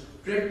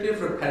restrictive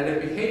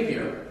repetitive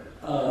behavior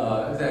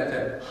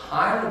that that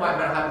higher white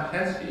matter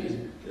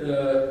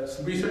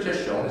hypertensities, research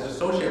has shown is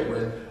associated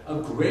with a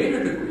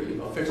greater degree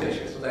of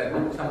fixation, so that you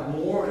become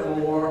more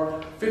and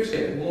more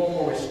fixated, more and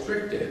more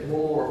restricted,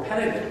 more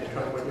repetitive in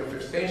terms of your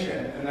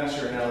fixation. And that's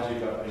your analogy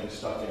about being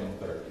stuck in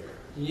third gear.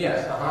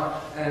 Yes,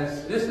 and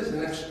this is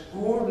an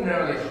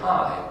extraordinarily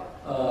high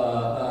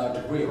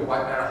degree of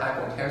white matter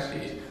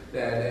hypointensities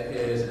that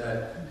is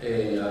a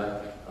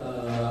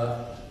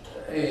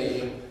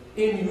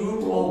in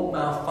utero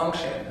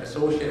malfunction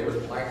associated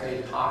with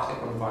likely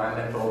toxic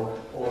environmental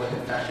or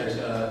infectious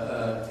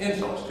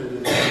insults to the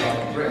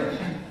developing brain.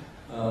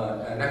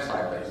 Next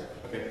slide, please.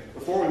 Okay,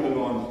 before we move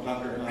on,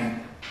 Dr.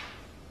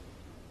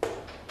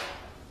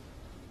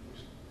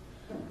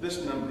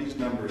 these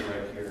numbers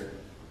right here,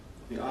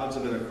 the odds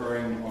of it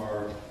occurring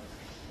are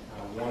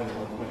 1 in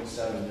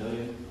 1.7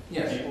 million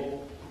Yes.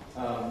 people.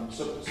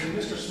 So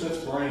Mr.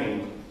 Smith's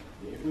brain,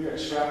 if we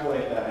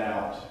extrapolate that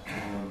out,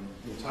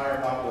 the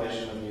entire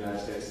population of the United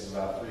States is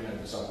about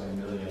 300-something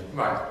million.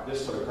 Right.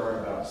 This would occur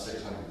in about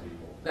 600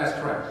 people. That's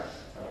correct.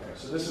 Okay,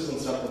 so this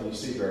isn't something you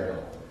see very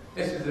often.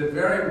 This is a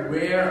very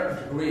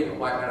rare degree of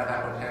white matter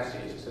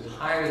hypointensities. It's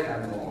highly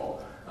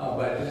abnormal,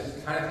 but it's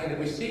the kind of thing that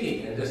we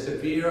see in this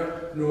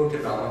severe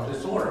neurodevelopmental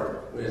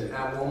disorder with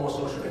abnormal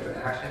social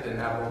interactions and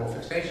abnormal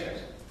fixations.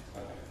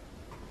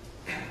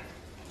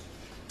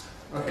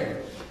 Okay,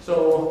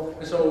 so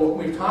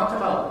we've talked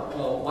about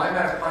white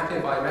matter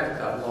quantitative volumetrics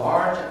of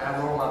large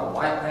abnormal amount of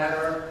white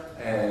matter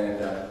and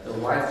the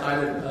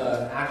right-sided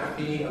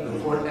atrophy of the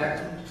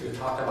cortex. We've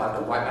talked about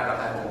the white matter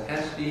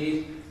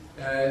hypointensities.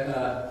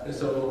 And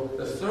so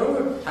the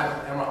third type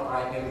of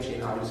MRI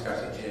imaging I'll be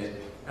discussing is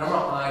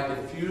MRI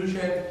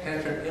diffusion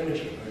tensor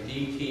imaging, or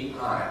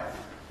DTI.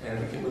 And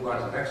we can move on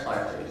to the next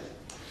slide, please.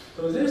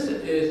 So this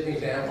is an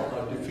example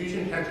of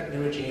diffusion tensor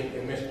imaging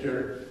in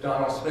Mr.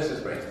 Donald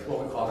Smith's brain. It's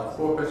what we call the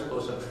corpus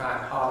callosum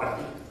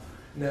tractography.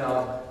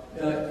 Now,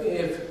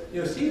 if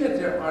you'll see that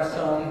there are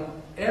some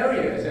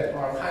areas that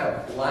are kind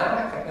of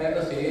black, and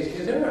let's see,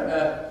 is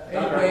there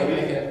any way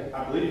we can...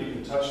 I believe you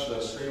can touch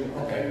the screen with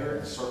your finger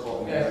and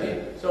circle in the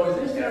area. See, so is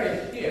this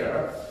area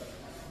here,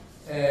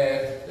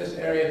 and this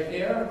area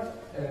here,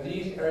 and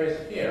these areas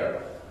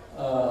here,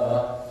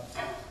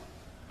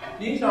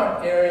 these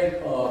are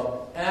areas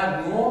of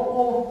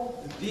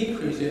abnormal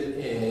decreases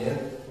in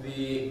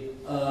the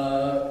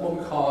what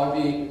we call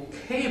the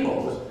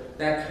cables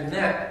that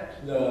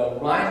connect the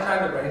right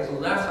side of the brain to the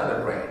left side of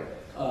the brain.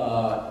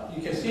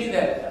 You can see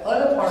that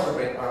other parts of the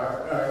brain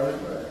are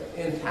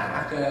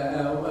intact,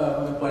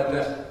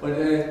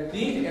 but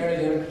these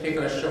areas in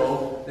particular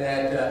show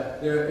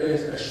that there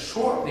is a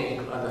shortening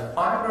of the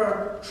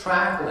fiber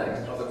tract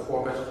length of the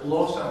corpus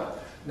callosum.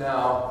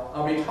 Now,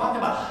 I'll be talking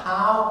about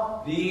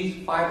how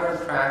these fiber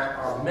tracts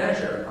are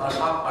measured. I'll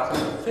talk about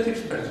some of the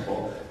physics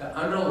principles that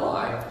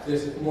underlie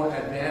this more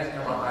advanced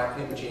MRI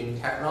imaging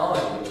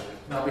technology.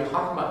 Now, we'll be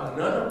talking about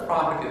another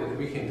property that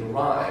we can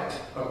derive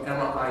from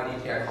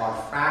MRI DTI called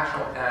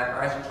fractional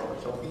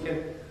anisotropy. So if we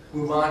can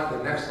move on to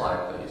the next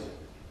slide, please.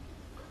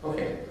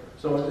 Okay,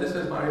 so this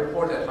is my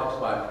report that talks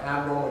about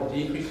abnormal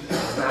decreases in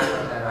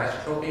fractional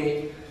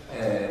anisotropy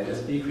and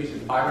this decrease in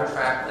fiber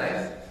tract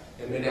length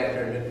in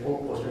mid-anterior and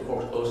mid-posterior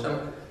corpus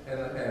callosum.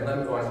 And let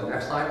me go on to the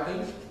next slide,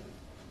 please.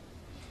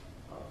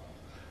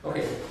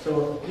 Okay,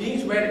 so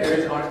these red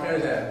areas are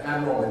areas that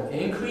have abnormal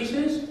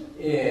increases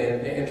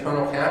in the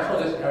internal capsule.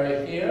 This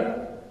area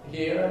here,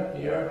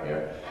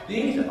 here.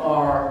 These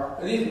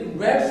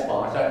red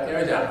spots are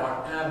areas that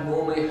are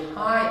abnormally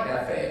high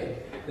FA.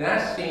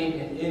 That's seen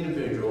in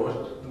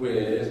individuals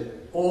with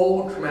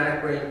old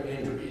traumatic brain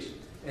injuries.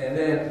 And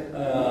then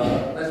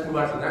let's move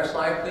on to the next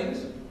slide,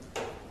 please.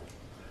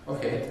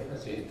 Okay,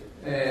 let's see.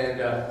 And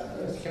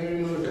can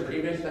we move to the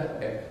previous slide?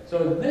 Okay.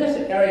 So this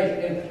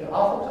area,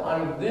 I'll focus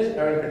on this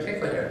area in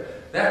particular here.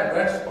 That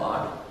red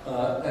spot,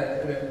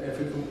 if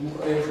we can,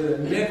 is the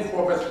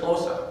mid-corpus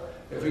callosum.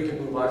 If we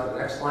can move on to the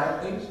next slide,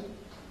 please.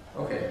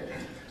 Okay.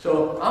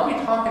 So I'll be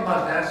talking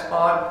about that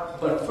spot,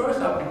 but first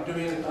I'll be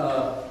doing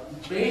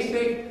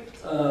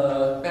basic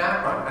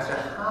background as to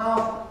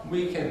how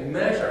we can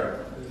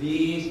measure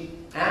these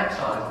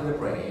axons in the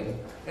brain.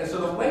 And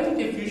so the way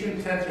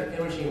diffusion tensor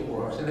imaging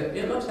works is that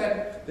it looks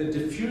at the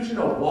diffusion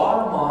of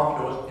water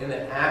molecules in the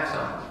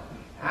axons.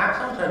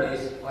 Axons are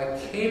these like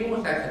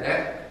cables that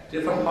connect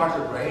different parts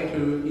of the brain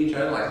to each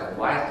other, like the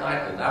right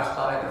side, the left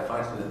side, the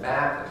front to the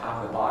back, the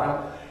top and the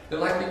bottom. They're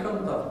like the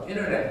equivalent of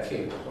internet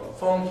cables or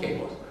phone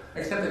cables,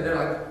 except that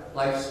they're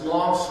like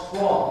long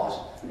straws.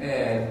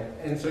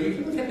 And so you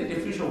can look at the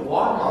diffusion of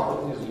water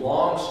molecules in these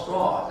long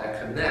straws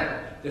that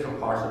connect different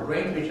parts of the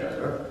brain to each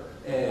other.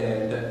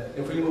 And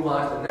if we move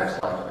on to the next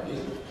slide,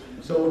 please.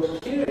 So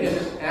here is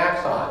this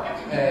axon,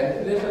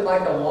 and this is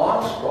like a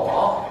long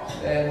straw,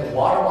 and the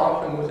water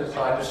molecule moves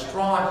inside the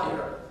straw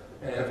here.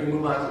 And if we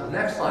move on to the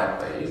next slide,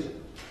 please.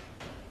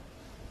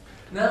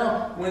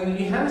 Now, when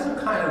you have some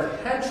kind of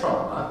head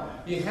trauma,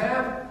 you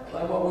have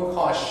what we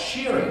call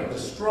shearing of the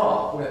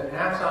straw, where the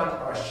axons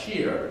are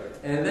sheared.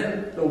 And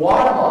then the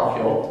water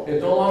molecule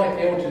is no longer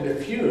able to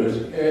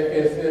diffuse.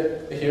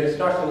 Here it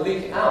starts to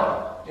leak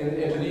out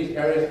into these these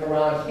areas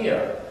around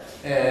here.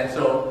 And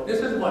so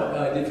this is what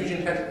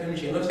diffusion tensor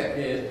imaging looks at,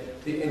 is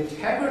the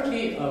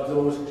integrity of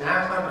those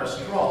axons or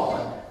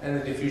straw and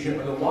the diffusion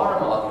of the water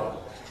molecules.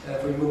 And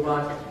if we move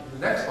on to the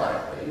next slide,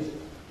 please.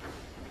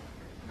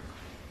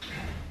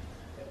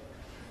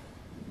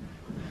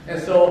 And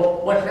so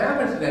what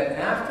happens is that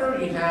after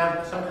you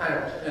have some kind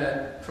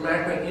of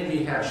traumatic brain injury,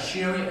 you have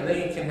shearing, and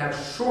then you can have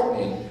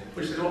shortening,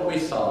 which is what we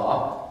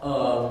saw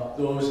of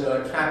those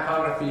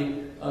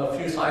tractography a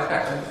few slides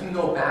back. So you can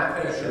go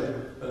back to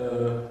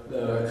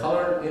the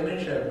colored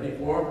image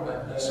before.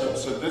 So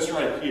this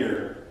right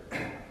here.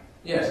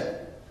 Yes.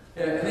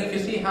 And then you can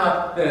see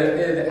how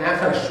the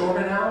axon is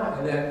shortened out,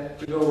 and then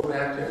we go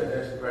back to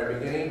the very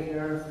beginning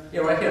here.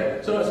 Yeah, right here.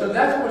 So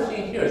that's what we're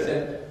seeing here. Is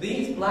that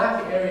these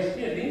black areas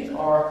here, these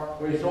are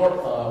a result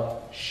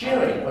of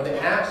shearing of the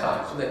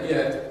axon. So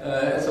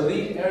that so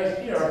these areas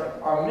here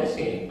are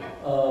missing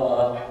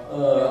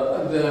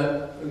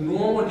the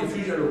normal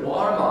diffusion of the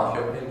water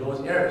molecule in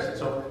those areas. And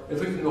so if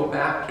we can go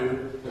back to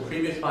the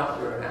previous spot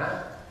we were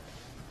at.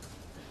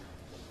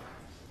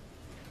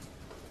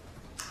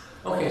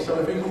 Okay, so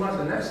if we move on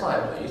to the next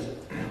slide, please.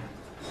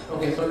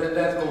 Okay, so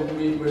that's what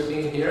we're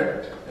seeing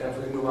here. And if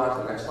we move on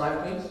to the next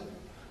slide, please.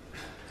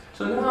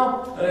 So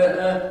now,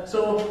 a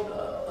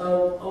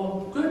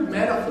good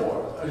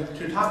metaphor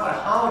to talk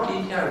about how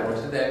DTI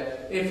works is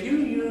that if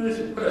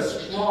you put a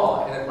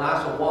straw in a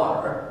glass of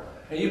water,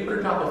 and you put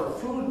a drop of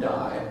food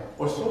dye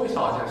or soy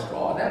sauce in a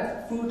straw,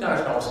 that food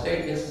dye straw will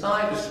stay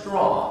inside the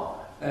straw.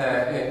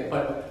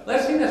 But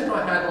let's say that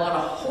straw had a lot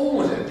of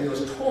holes in it, it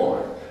was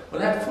torn. Well,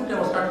 that food dye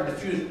will start to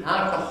diffuse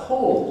out of the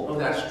holes of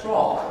that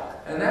straw.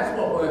 And that's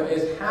what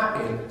is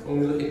happening when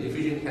we look at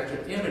diffusion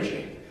tensor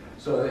imaging.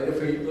 So if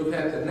we look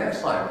at the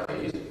next slide,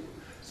 please.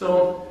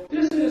 So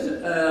this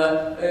is,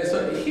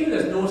 so here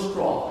there's no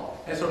straw.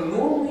 And so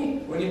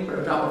normally when you put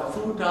a drop of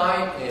food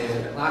dye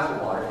in a glass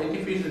of water, it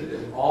diffuses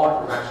in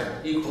all directions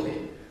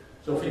equally.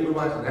 So if we move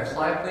on to the next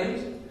slide,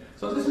 please.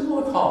 So this is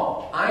what we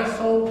call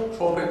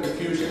isotropic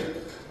diffusion.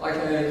 Like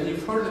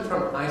you've heard the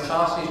term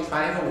isosceles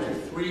triangle, which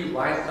is 3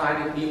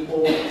 right-sided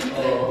equal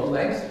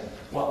lengths.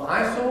 Well,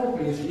 iso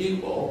means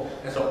equal,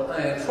 and so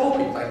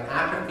tropy, like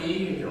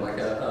atrophy, it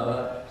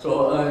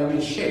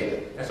means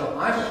shape. And so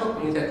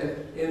isotropic means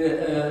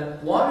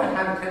that water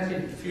has a tendency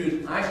to diffuse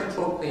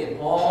isotropically in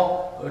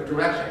all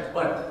directions.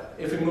 But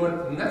if we move on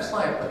to the next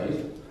slide, please.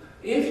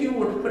 If you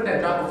were to put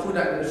that drop of food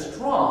dye in a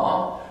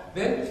straw,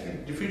 then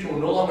diffusion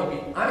will no longer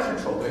be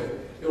isotropic,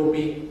 it will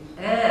be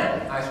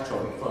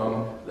anisotropic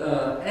from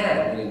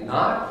meaning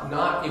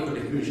not equal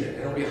diffusion.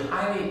 And it will be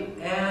highly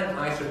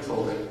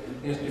anisotropic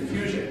in its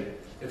diffusion.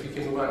 If you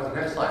can move on to the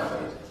next slide,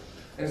 please.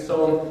 And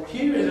so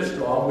here is a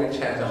straw which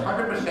has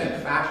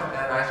 100% fractional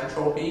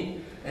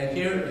anisotropy, and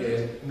here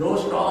is no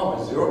straw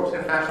with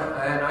 0% fractional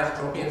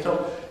anisotropy. And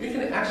so you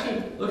can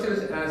actually look at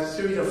this as a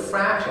series of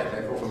fractions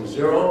that go from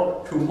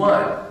 0 to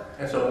 1.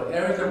 And so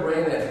areas of the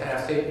brain that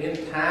have, say,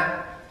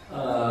 intact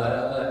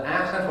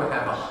axons will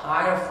have a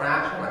higher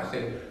fraction, like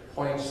say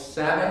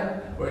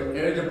 0.7, whereas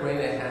areas of the brain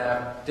that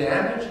have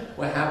damage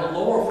will have a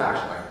lower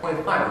fraction, like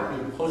 0.5, which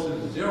would be closer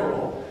to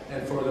 0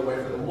 and further away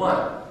from the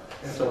 1.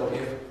 And so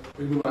if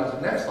we move on to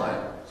the next slide.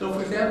 So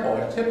for example,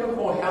 a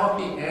typical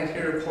healthy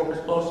anterior corpus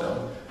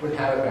callosum would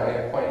have a value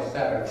of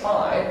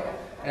 0.75,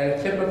 and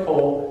a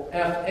typical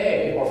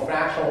FA, or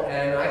fractional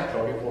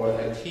anisotropy, for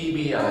a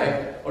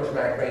TBI, or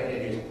traumatic brain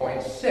injury, is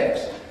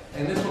 0.6.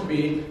 And this would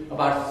be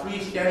about 3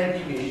 standard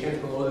deviations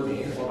below the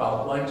mean, or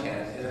about 1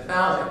 chance in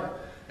 1,000.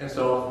 And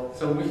so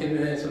we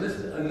can. So this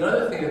is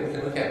another thing that we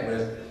can look at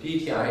with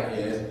DTI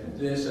is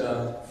this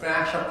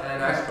fractional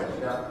anisotropy.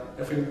 Now,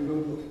 if we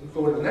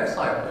go to the next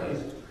slide,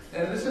 please.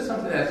 And this is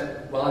something that's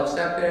well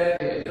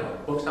accepted.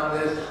 Books on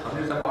this,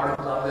 hundreds of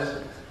articles on this.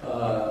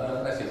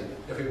 Let's see.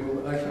 If we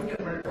move, can we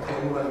get rid? Okay,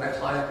 move on to the next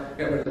slide.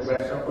 Get rid of the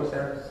red circles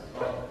there.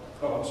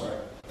 Oh, I'm sorry.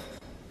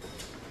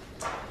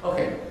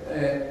 Okay,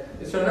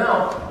 so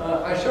now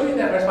I show you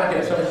that red spot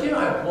here. So here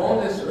I've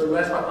blown this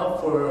red spot up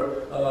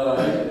for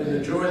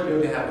the jurors to be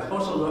able to have a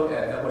closer look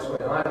at what's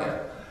going on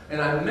here.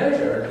 And I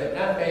measured the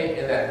FA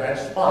in that red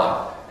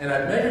spot, and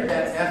I measured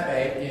that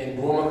FA in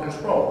normal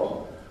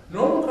control.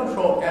 Normal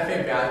control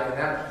FA value in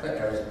that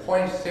particular area is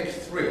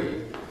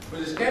 0.63, with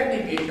a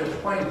standard deviation of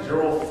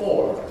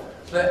 0.04.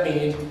 So that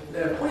means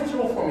that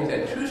 0.04 means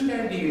that 2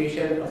 standard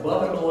deviations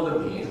above and below the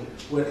mean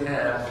would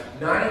have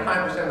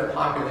 95% of the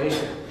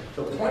population.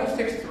 So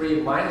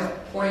 0.63 minus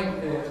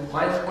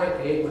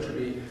 0.8, which would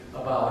be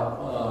about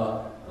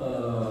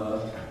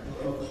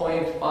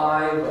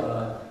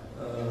 0.5.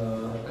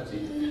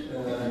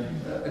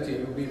 Let's see,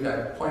 it would be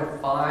like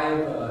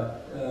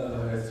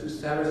 0.5 through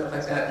 7, something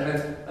like that, and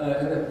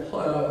then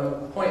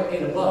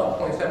 0.8 above,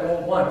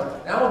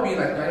 0.701. That would be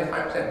like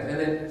 95%. And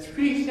then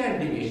 3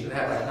 standard deviations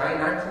have like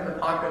 99% of the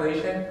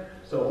population.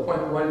 So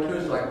 0.12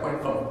 is like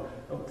from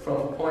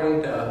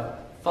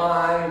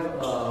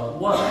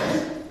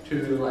 0.51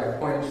 to like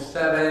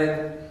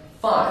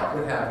 0.75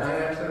 would have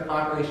 99% of the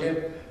population.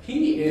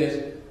 He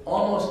is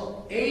almost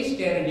 8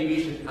 standard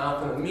deviations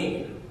out from the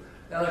mean.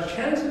 Now the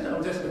chances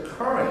of this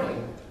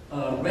occurring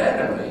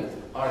randomly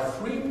are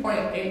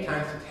 3.8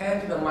 times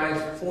 10 to the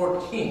minus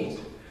 14th.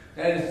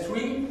 That is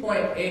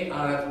 3.8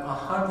 out of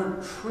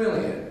 100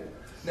 trillion.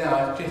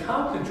 Now, to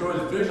help the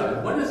jurors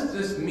visualize, what does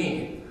this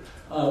mean?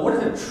 What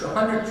does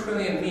 100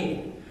 trillion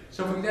mean?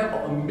 So, for example,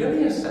 a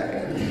million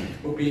seconds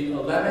would be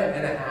 11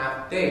 and a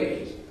half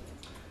days.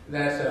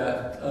 That's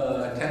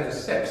 10 to the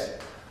 6.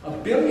 A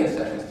billion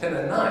seconds, 10 to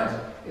the 9,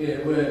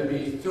 it would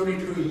be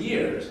 32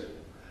 years.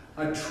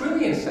 A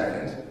trillion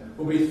seconds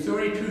will be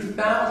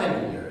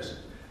 32,000 years.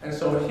 And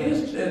so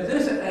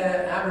this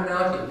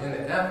abnormality in the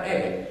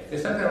FA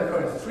is something I'm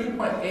calling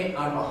 3.8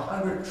 out of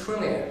 100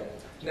 trillion.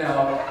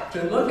 Now,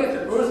 to look at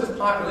the Earth's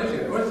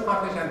population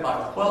has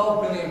about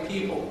 12 billion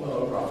people,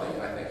 roughly,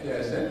 I think,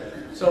 yes.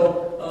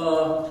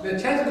 So the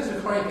chance of this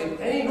occurring in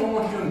any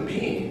normal human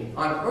being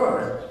on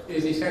Earth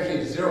is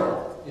essentially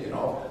 0,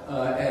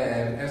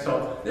 and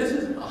so this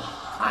is a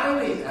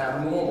highly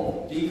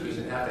abnormal decrease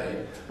in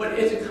FA, but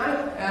it's a kind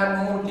of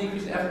abnormal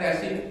decrease in FA that I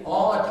see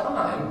all the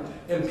time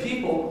in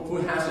people who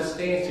have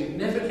sustained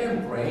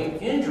significant brain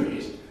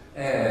injuries,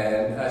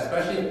 and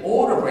especially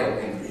older brain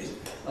injuries.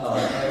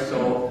 And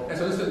so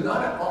this is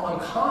not at all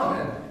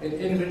uncommon in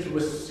individuals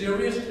with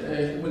serious,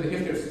 with a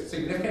history of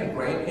significant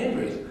brain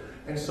injuries.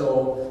 And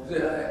so,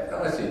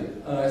 let's see.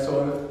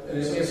 So,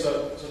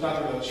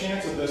 Doctor, the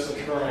chance of this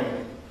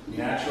occurring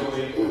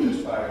naturally or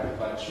just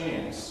by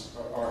chance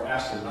are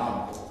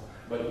astronomical,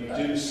 but you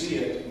do see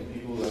it in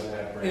people who have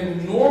had brain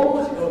injuries. In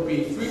normals, it would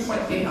be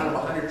 3.8 out of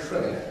 100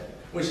 trillion,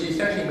 which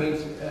essentially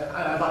means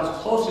about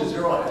as close to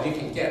 0 as you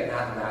can get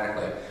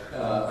mathematically.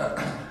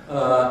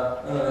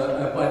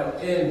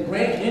 But in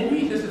brain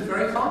injuries, this is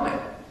very common.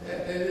 I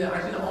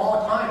see it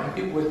all the time in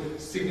people with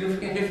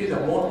significant histories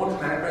of multiple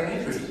traumatic brain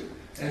injuries.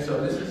 And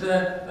so this is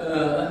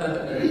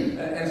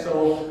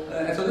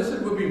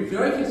would be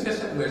very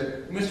consistent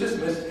with Mr.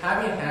 Smith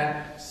having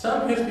had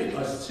some history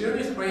of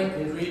serious brain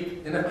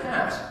injury in the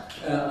past.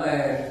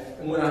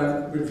 And when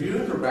I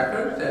reviewed the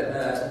records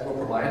that were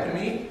provided to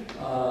me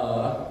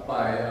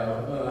by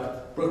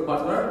Brooke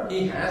Butler,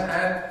 he has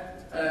had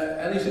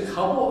at least a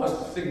couple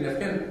of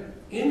significant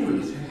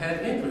injuries,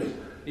 head injuries.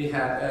 He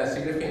had a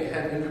significant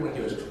head injury when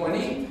he was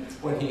 20,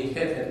 when he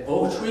hit an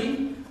oak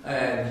tree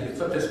and he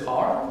flipped his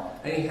car,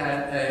 and he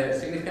had a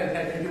significant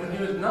head injury when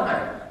he was 9,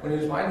 when he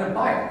was riding a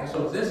bike. And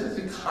so this is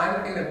the kind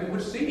of thing that we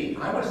would see,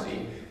 I would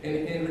see, in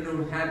an individual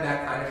who had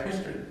that kind of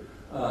history.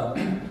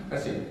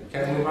 Let's see,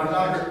 can we move on,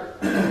 Doctor?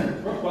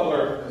 Brooke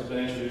Butler has been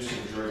introduced to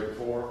the jury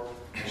before,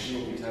 and she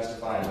will be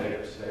testifying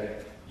later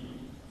today.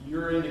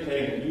 You're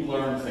indicating that you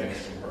learned things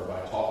from her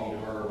by talking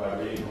to her, by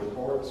reading her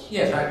reports?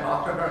 Yes, I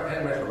talked to her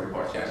and read her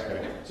reports, yes.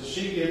 Okay. So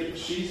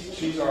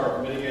she's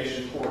our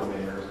mitigation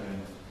coordinator,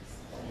 and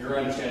your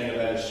understanding of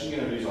that is she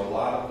interviews a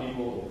lot of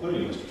people,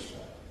 including Mr.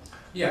 Smith.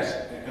 Yes.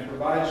 And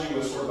provides you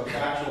with sort of a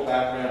factual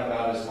background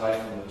about his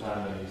life from the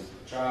time that he's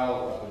a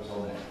child up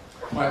until now.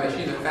 Well,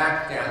 she's a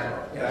fact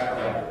gatherer. Yes. Fact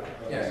gatherer.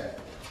 Okay. Yes.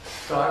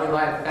 So I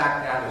rely on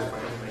fact gatherers for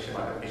information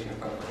about the patient's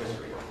clinical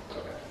history.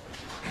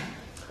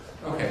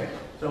 Okay.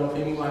 So if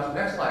we move on to the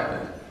next slide,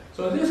 then.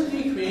 So this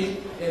decrease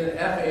in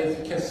FA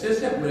is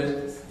consistent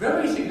with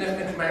very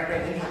significant traumatic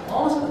brain injury,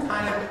 almost the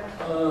kind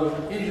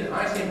of injury that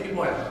I see in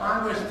people at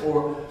Congress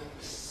or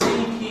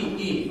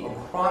CTE, or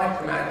chronic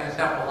traumatic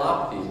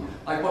encephalopathies,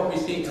 like what we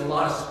see in a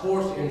lot of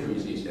sports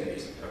injuries these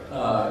days.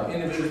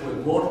 Individuals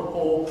with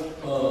multiple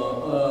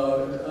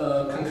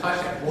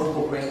concussion,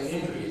 multiple brain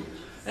injuries.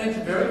 And it's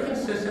very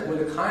consistent with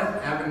the kind of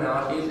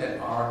abnormalities that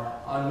are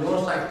on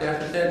neuropsych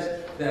deficits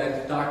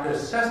that Dr.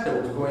 Sesta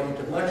was going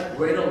into much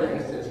greater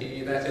lengths, since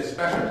that's his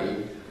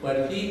specialty.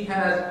 But he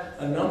has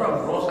a number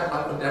of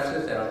neuropsychological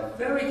deficits that are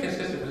very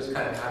consistent with this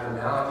kind of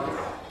abnormality,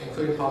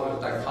 including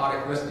problems with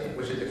dichotic listening,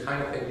 which is the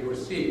kind of thing you would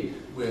see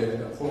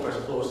with corpus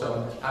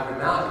callosum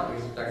abnormality,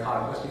 because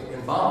dichotic listening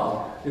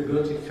involves the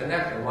ability to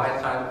connect the right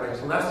side of the brain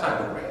to the left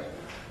side of the brain.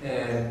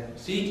 And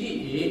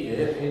CTE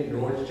is a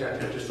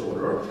neurodegenerative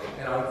disorder,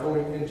 and I'm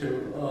going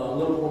into a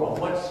little more about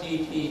what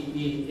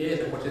CTE is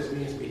and what this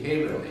means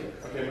behaviorally.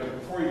 Okay, but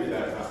before you do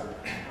that,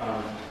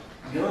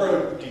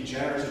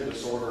 neurodegenerative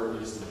disorder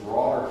is the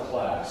broader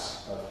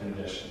class of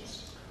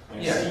conditions.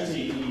 And yes.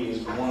 CTE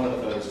is one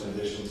of those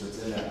conditions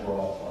that's in that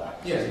broad class.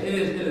 Yes, it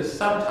is a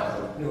subtype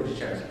of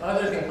neurodegenerative.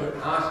 Others include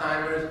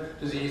Alzheimer's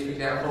disease, for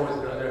example, is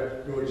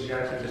another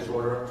neurodegenerative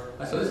disorder.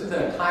 So this is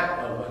a type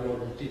of a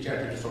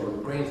neurodegenerative disorder. The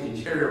brain's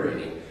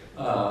deteriorating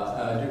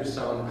due to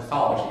some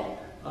pathology.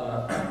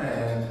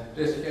 And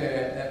this,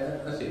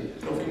 let's see.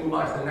 So if we move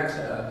on to the next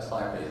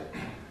slide, please.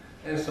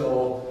 And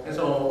so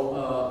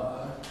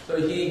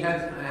he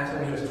had an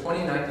accident when he was 20,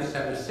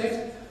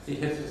 1976. He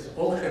hit this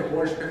oak tree and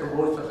orange picker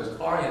road with his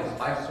car. He had this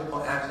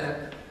bicycle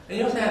accident. And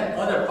he also had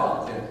other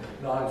problems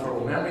in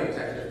non-verbal memory,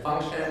 executive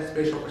function,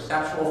 spatial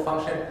perceptual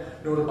function,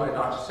 noted by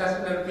Dr.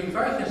 Sessa, that would be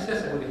very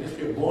consistent with the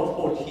history of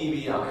multiple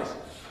TBIs.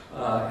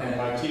 And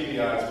by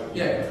TBIs?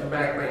 Yeah,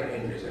 traumatic brain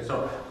injuries. And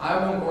so I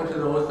won't go into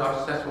those.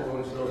 Dr. Sessa will go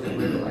into those in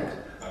greater length.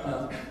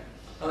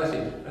 Let's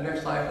see.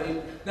 Next slide, please.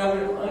 Now, we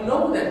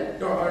know that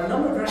there are a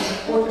number of very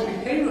important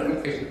behavioral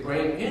implications of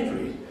brain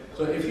injuries.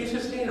 So if you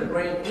sustain a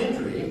brain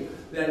injury,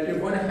 then you're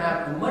going to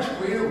have a much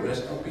greater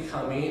risk of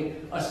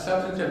becoming a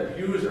substance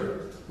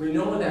abuser. We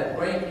know that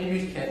brain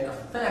injuries can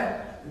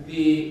affect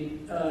the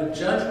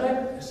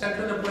judgment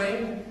center of the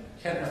brain,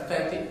 can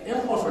affect the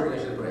impulse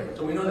regulation of the brain.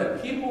 So we know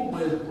that people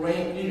with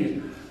brain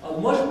injuries are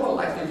much more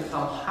likely to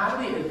become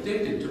highly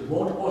addicted to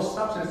multiple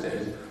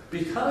substances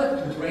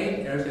because the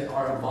brain areas that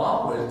are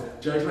involved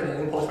with judgment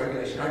and impulse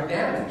regulation are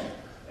damaged.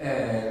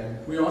 And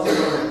we also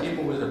know that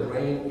people with a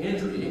brain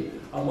injury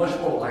are much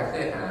more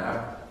likely to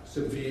have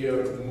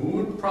severe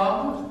mood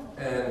problems.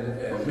 And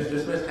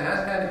Mr. Smith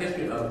has had a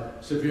history of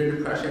severe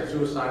depression and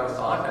suicidal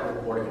thoughts that were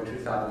reported in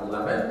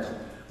 2011.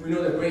 We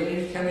know that brain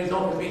injuries can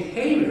result in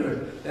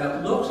behavior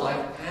that looks like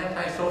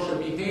antisocial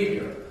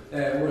behavior,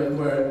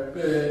 where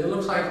it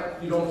looks like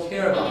you don't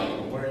care about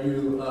people, where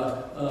you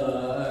are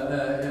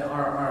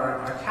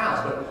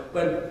callous.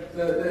 But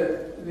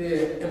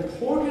the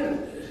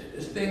important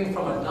thing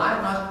from a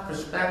diagnostic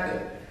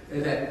perspective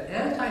is that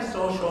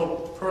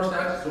antisocial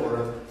personality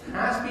disorder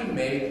has to be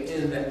made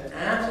in the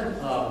absence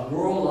of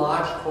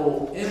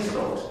neurological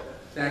insults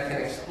that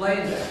can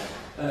explain that.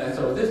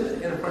 So this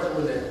is in a person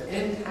with an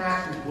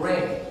intact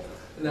brain.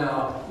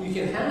 Now, you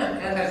can have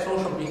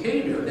antisocial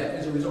behavior that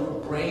is a result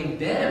of brain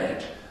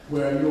damage,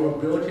 where your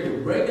ability to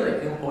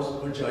regulate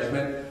impulses or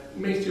judgment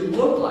makes you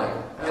look like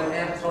an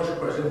antisocial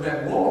person who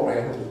has normal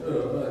brain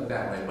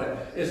that way.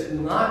 But it's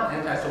not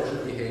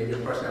antisocial behavior,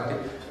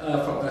 personality,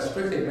 from a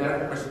strictly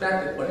medical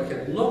perspective, but it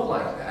can look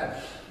like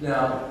that.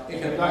 Now,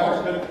 it can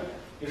also...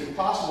 It's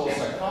possible a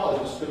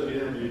psychologist could have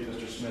interviewed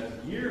Mr. Smith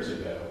years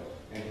ago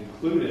and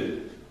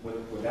concluded,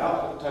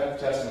 without the type of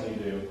testing you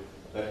do,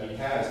 that he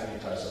has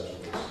antisocial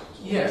disorder.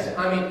 Yes,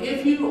 I mean,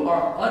 if you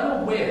are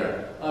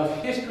unaware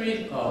of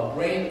histories of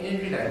brain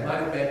injury that might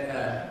have been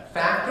a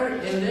factor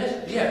in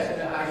this, yes,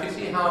 I can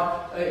see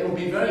how it would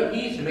be very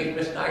easy to make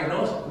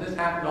misdiagnosis. This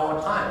happens all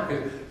the time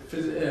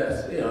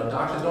because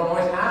doctors don't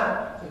always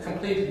have a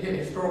complete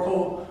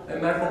historical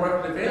and medical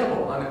record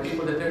available on the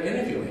people that they're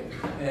interviewing.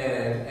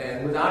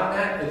 And without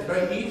that, it's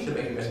very easy to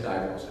make a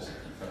misdiagnosis.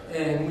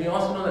 And we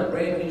also know that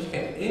brain injuries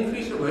can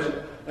increase the risk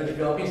of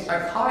developing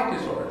psychotic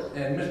disorders.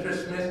 And Mr.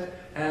 Smith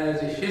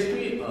has a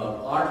history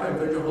of auditory and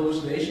visual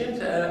hallucinations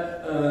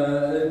that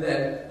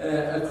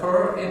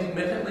occur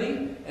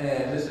intermittently,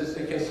 and this is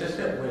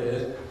consistent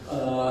with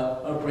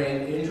a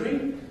brain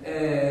injury.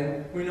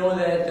 And we know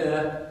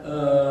that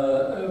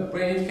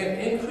brain injury can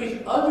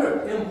increase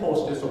other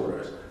impulse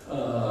disorders,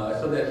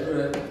 so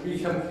that we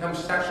can become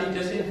sexually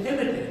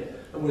disinhibited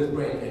with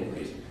brain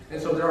injuries.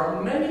 And so there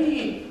are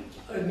many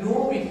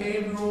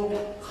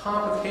neurobehavioral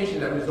complications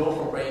that result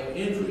from brain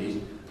injuries,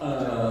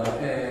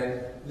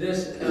 and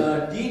this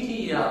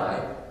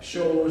DTI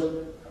shows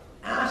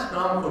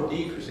astronomical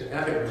decrease in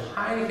effort,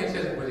 highly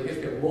consistent with the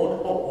history of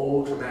multiple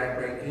old traumatic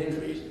brain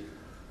injuries.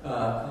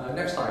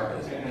 Next slide,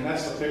 please. And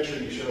that's the picture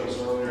you showed us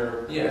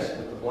earlier. Yes.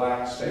 With the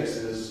black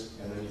spaces,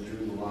 and then you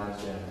drew the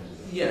lines down.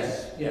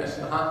 Yes, yes,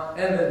 and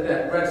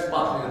that red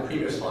spot in the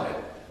previous slide.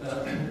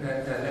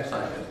 Next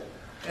slide, please.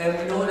 And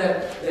we know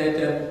that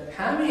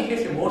having a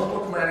history of multiple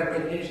traumatic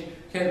brain injuries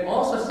can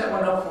also set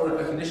one up for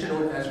a condition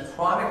known as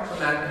chronic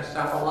traumatic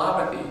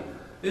encephalopathy.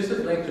 This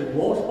is linked to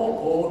multiple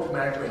old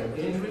traumatic brain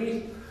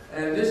injuries,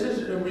 and this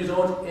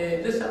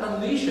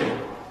unleashes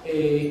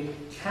a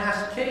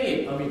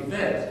cascade of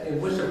events in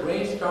which the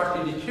brain starts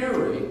to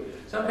deteriorate,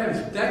 sometimes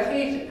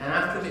decades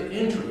after the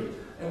injury,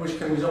 and which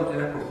can result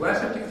in a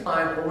progressive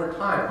decline over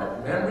time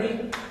of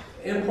memory,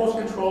 impulse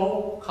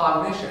control,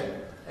 cognition.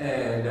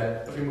 And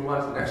if we move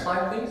on to the next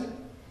slide, please.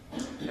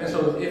 And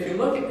so if you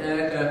look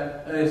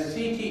at a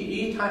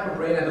CTE type of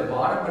brain at the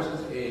bottom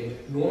versus a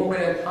normal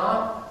brain at the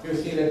top, you'll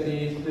see that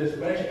this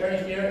reddish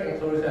area here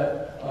includes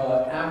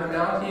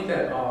abnormalities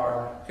that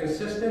are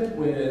consistent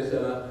with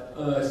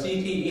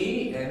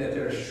CTE, and that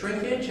there's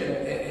shrinkage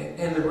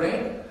in the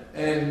brain.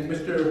 And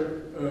Mr.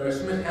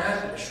 Smith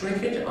has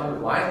shrinkage on the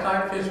right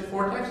side of his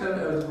cortex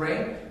of the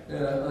brain.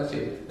 Let's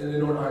see, in the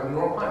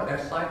neuron.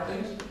 Next slide,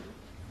 please.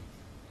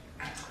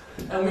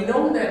 And we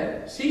know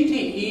that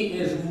CTE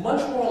is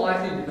much more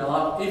likely to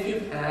develop if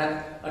you've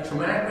had a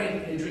traumatic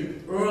brain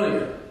injury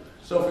earlier.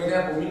 So, for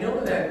example, we know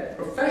that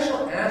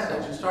professional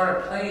athletes who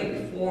started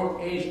playing before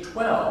age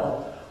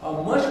 12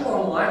 are much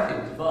more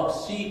likely to develop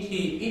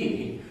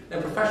CTE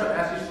than professional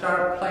athletes who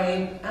started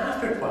playing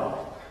after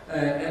 12.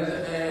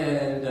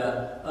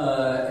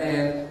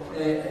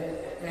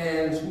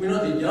 And we know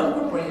the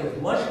younger brain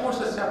is much more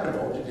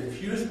susceptible to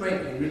diffuse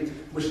brain injuries,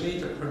 which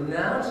lead to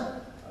pronounced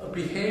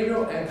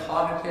behavioral and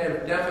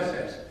cognitive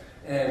deficits.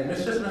 And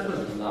Mr. Smith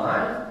was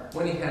 9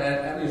 when he had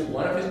at least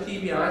one of his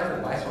TBIs for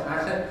a bicycle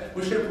accident,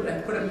 which should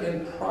have put him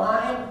in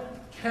prime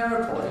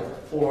territory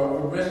for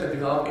a risk of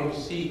developing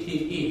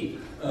CTE,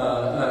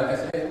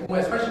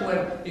 especially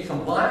when he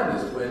combined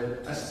this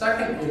with a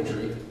second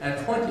injury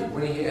at 20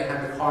 when he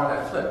had the car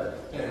that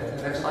flipped.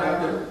 Next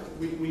slide.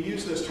 We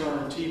use this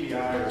term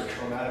TBI, or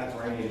traumatic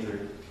brain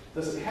injury.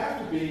 Does it have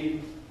to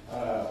be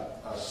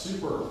a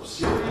super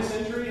serious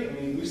injury? I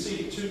mean, we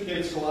see two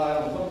kids collide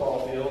on the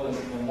football field,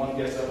 and one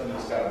gets up and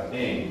he's got a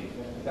ding.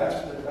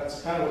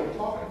 That's kind of what you're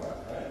talking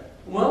about, right?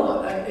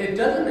 Well, it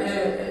doesn't.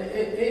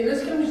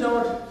 This can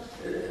result.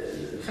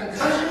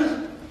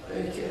 Concussions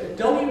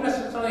don't even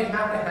necessarily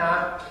have to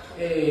have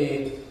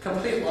a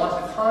complete loss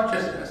of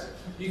consciousness.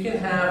 You can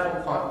have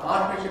what's called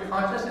alteration of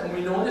consciousness, and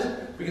we know this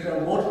because there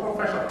are multiple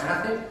professional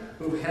athletes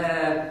who've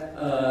had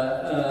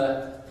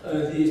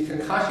these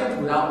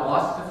concussions without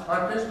loss of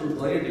consciousness, who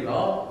later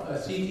develop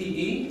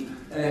CTE,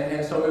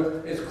 and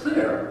so it's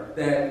clear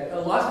that a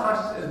loss of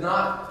consciousness is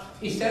not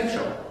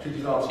essential to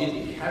develop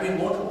CTE. Having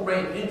multiple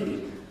brain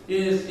injuries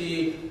is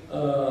the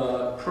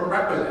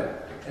prerequisite,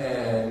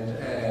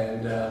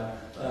 and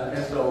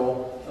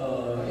so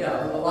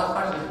a loss of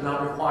consciousness is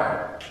not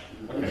required.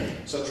 Okay.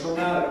 So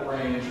traumatic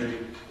brain injury,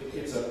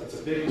 it's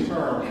a big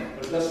term,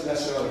 but it doesn't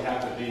necessarily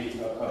have to be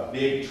a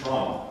big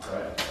trauma,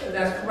 right?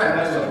 That's correct.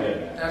 That's what I'm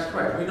getting at. That's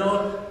correct. We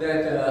know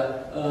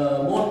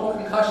that multiple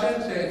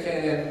concussions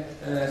can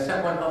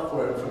set one up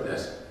for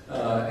this,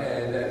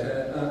 and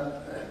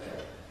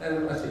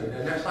let's see.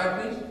 The next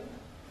slide, please.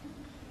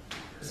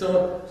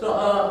 So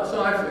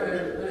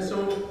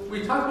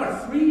we talked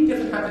about 3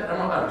 different types of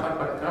MRI. We talked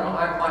about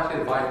MRI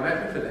quantitative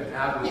volumetric for the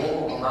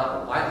abnormal amount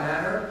of white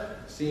matter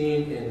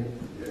seen in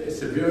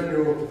severe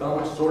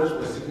neurodevelopmental disorders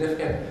with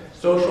significant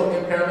social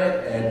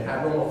impairment and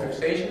abnormal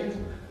fixations.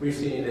 We've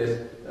seen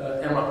this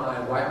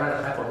MRI white matter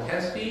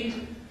hypotensities,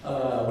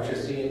 which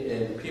is seen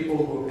in people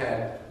who've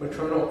had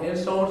maternal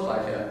insults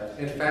like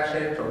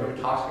infections or maybe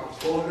toxic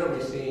exposure.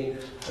 We've seen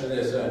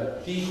this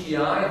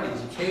DTI,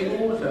 these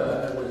cables,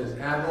 with this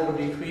abnormal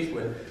decrease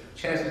with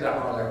chances that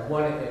are like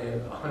 1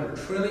 in 100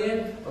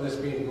 trillion of this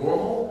being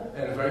normal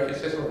and very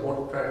consistent with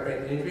multiple traumatic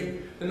brain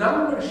injury. So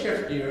now we're going to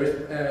shift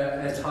gears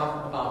and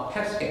talk about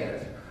PET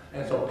scans.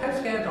 And so PET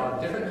scans are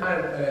a different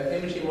kind of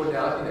imaging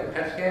modality than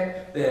PET scan,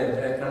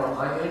 than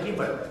MRI imaging,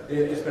 but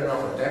it's been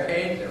around for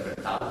decades. There have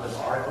been thousands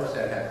of articles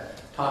that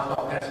have talked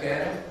about PET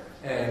scans.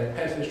 And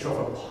PET scans show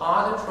for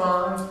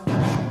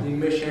positron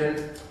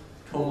emission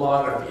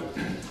tomography.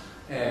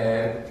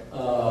 And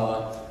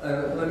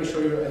let me show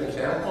you an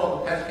example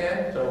of a PET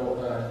scan.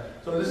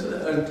 So this is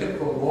a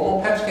typical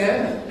normal PET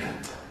scan.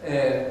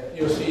 And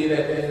you'll see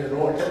that in a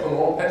typical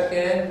normal PET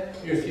scan,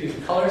 you see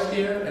these colors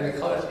here, and the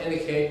colors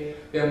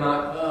indicate the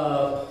amount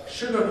of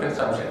sugar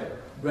consumption.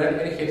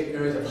 Red indicates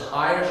areas of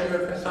higher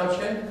sugar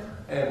consumption,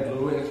 and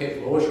blue indicates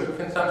lower sugar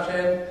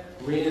consumption.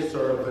 Green is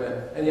sort of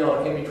and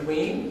yellow in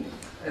between.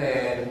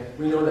 And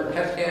we know that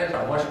PET scans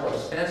are much more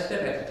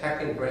sensitive at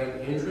detecting brain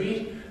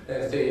injuries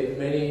than, say,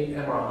 many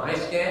MRI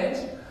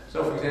scans.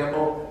 So, for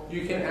example,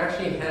 you can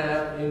actually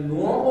have a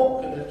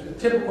normal,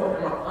 typical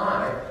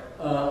MRI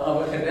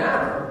of a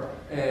cadaver,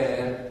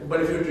 but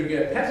if you were to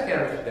get a PET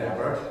scan of a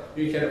cadaver,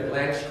 you get a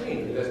blank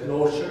screen. There's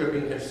no sugar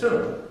being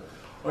consumed.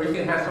 Or you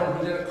can have someone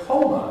who's in a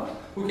coma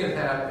who can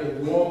have a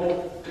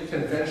normal,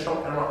 conventional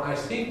MRI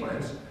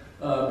sequence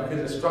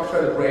because the structure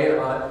of the brain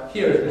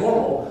here is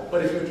normal.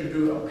 But if you were to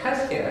do a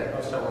PET scan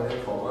of someone in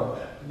a coma,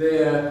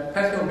 the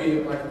PET scan will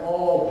be like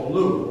all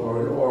blue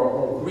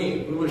or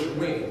green, bluish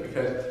green,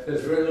 because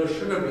there's very little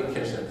sugar being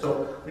consumed.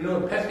 So we know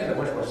the PET scans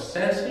are much more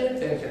sensitive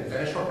than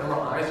conventional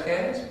MRI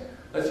scans.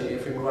 Let's see,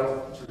 if we move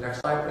on to the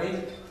next slide, please.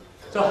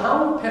 So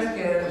how PET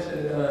scans,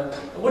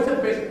 what's the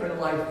basic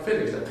underlying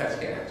physics of PET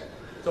scans?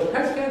 So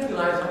PET scans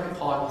rely on something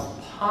called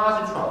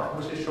positron,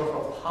 which is short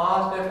for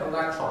positive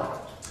electron.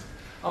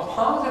 A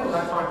positive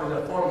electron is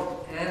a form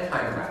of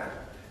antimatter.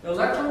 The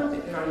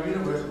electrons in our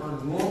universe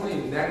are normally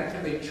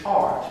negatively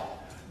charged.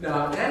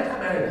 Now,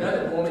 antimatter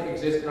doesn't normally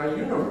exist in our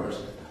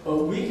universe,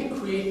 but we can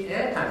create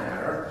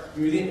antimatter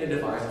using a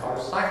device called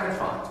a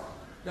cyclotron.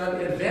 Now,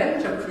 the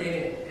advantage of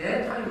creating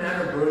an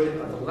antimatter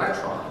version of the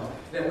electron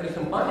is that when you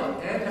combine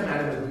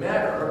antimatter with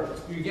matter,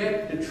 you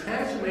get the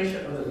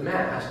transformation of the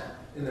mass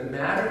in the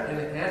matter and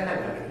the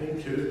antimatter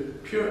into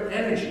pure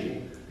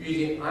energy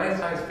using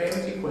Einstein's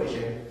famous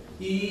equation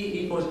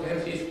E equals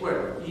mc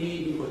squared.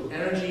 E equals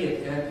energy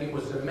and m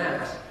equals the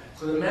mass.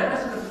 So the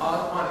mass of the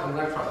positron and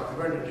electron are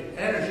converted into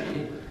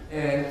energy,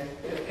 and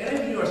if any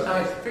of you are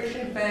science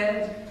fiction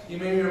fans, you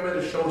may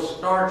remember the show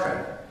Star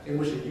Trek, in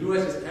which the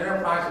USS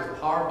Enterprise is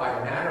powered by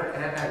a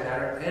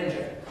matter-antimatter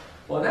engine.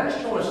 While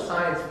that show is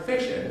science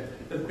fiction,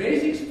 the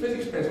basic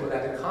physics principle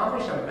that the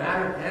combination of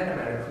matter and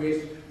antimatter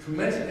creates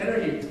tremendous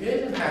energy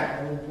is in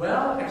fact a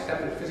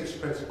well-accepted physics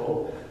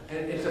principle,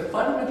 and it's a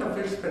fundamental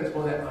physics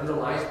principle that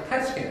underlies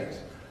PET scans.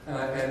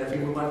 And if we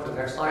move on to the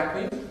next slide,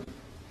 please.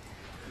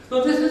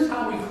 So this is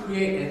how we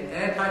create an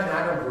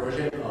antimatter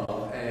version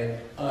of an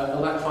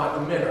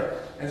electron emitter.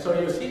 And so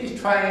you'll see these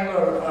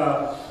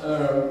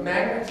triangular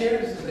magnets here.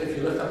 This is if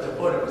you lift up the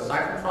hood of a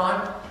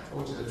cyclotron,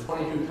 which is a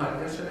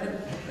 22-ton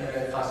instrument.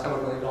 It costs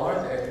several $1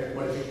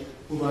 million. If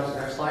you move on to the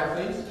next slide,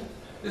 please.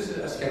 This is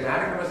a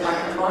schematic of a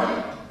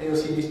cyclotron, and you'll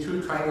see these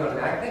 2 triangular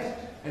magnets.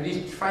 And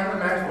these triangular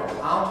magnets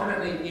will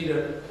alternately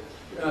either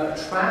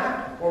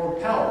attract or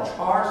repel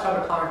charged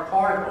subatomic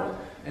particles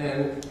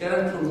and get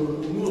them to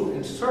move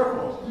in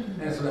circles.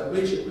 And so that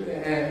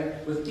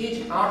with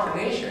each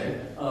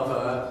alternation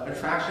of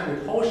attraction and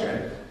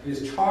repulsion,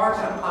 these charged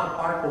subatomic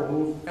particles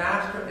move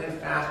faster and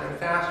faster and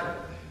faster.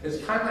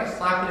 It's kind of like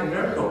slapping a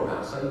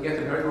merry-go-round, so you get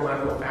the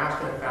merry-go-round to go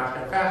faster and faster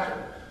and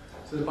faster.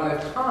 So that by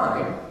the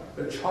time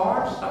the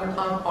charged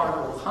subatomic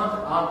particle comes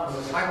up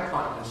from the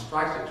cyclotron and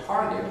strikes the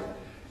target,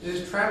 it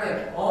is traveling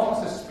at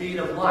almost the speed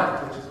of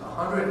light, which is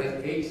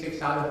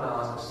 186,000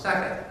 miles a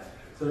second.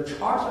 So the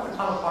charged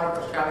subatomic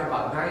particle is traveling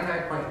about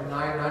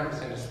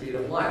 99.99% the speed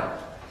of light.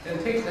 And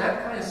it takes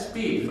that kind of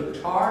speed for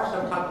the charged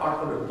subatomic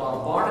particle to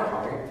bombard the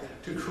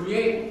target to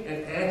create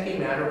an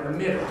antimatter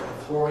emitter,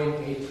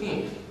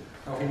 fluorine-18.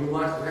 Now, if we move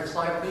on to the next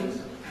slide,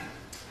 please.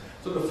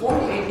 So the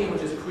fluorine-18,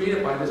 which is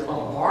created by this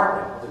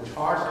bombardment of the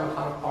charged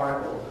subatomic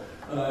particle,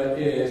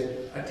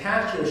 is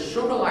attached to a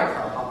sugar-like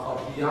compound called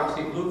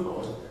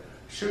deoxyglucose.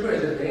 Sugar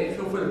is a main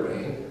fuel for the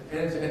brain, and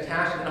it's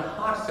attached in a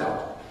hot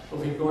cell. So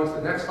if we go on to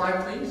the next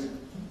slide, please.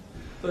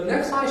 So the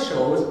next slide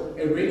shows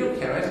a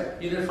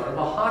radiochemist either in front of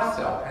a hot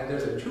cell, and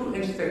there's a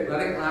 2-inch thick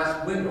leaded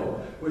glass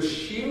window which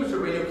shields the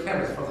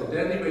radiochemist from the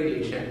deadly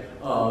radiation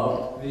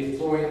of the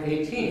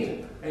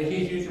fluorine-18. And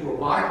he's using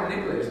robotic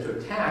manipulators to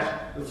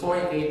attach the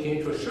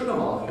fluorine-18 to a sugar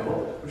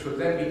molecule, which will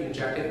then be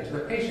injected into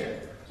the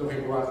patient. So if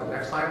we move on to the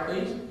next slide,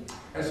 please.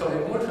 And so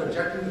in order to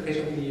inject into the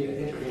patient, we need an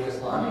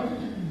intravenous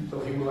line. So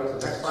if we move on to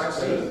the next slide,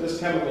 please. So this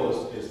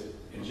chemical is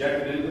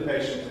injected into the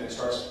patient and it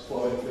starts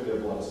flowing through their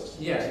blood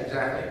system. Yes,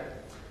 exactly.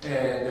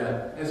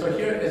 And so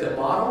here is a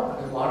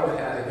model. The model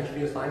has an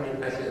intravenous line being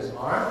placed in his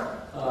arm.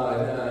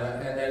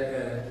 And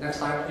then next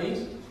slide,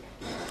 please.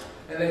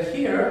 And then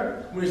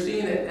here, we're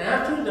seeing that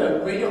after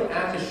the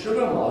radioactive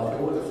sugar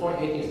molecule with the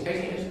fluorine-18 is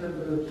taken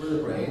into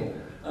the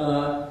brain,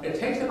 it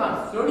takes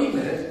about 30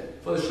 minutes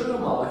for the sugar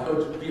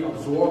molecule to be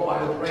absorbed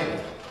by the brain.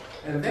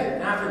 And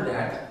then after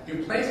that,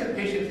 you place the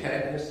patient's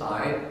head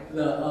inside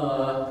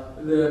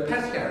the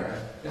PET scanner.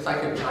 It's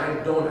like a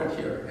giant donut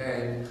here.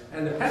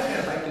 And the PET scanner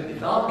is like the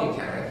developing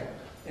tank.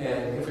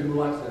 And if we move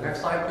on to the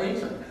next slide,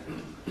 please.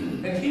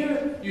 And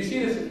here you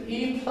see this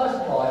E+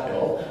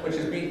 molecule, which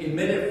is being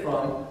emitted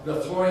from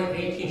the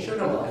fluorine-18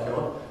 sugar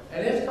molecule,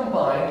 and it's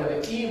combined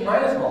with the E-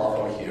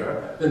 molecule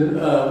here,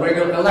 the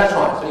regular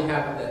electron. So you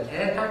have the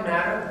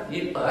antimatter, the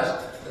E+,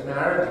 the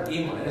matter, the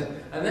E-,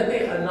 and then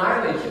they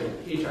annihilate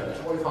each other.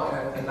 So what we call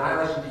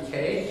annihilation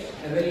decay,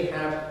 and then you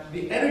have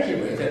the energy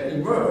rays that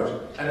emerge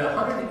at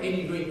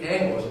 180-degree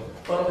angles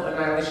from the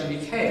annihilation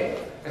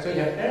decay. And so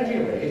you have energy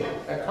rays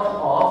that come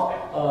off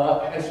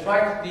and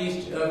strike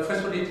these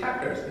crystal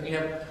detectors. And you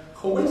have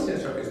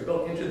coincidence circuits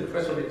built into the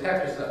crystal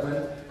detectors that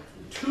when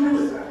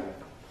two...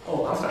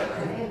 Oh, I'm sorry. I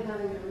am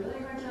having a really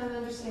hard time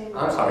understanding.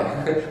 I'm sorry.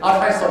 I'll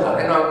try to slow down.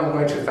 I know I'm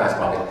going too fast,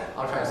 probably.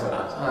 I'll try to slow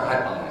down. I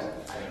apologize.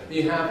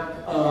 You have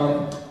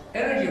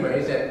energy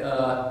rays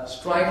that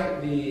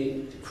strike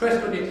the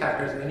crystal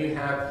detectors, and you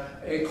have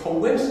a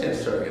coincidence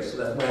circuit, so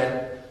that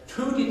when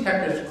two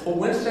detectors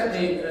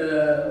coincidentally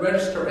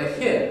register a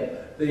hit,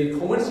 the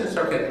coincidence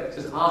circuit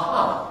says,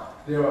 aha,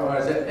 there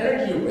is an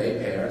energy ray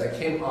pair that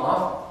came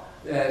off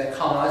that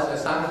caused a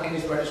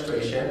simultaneous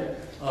registration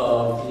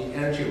of the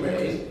energy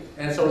rays,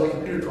 and so the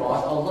computer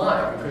draws a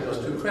line between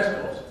those two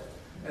crystals.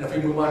 And if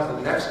we move on to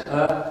the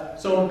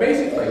next, so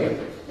basically...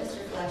 Mr.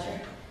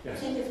 Fletcher, Yes. I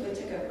think if we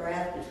took a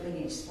breath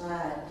between each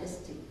slide,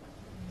 just to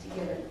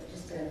give it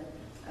just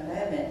a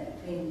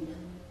moment between,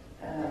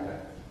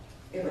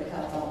 it would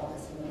help all of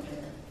us a little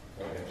bit.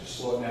 Okay, just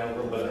slow it down a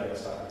little bit, I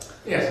guess.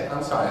 Yes,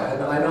 I'm sorry.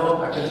 I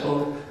know I've been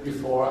told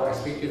before I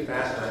speak too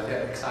fast and I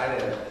get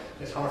excited.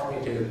 It's hard for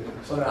me to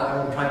slow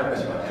down. I'm trying to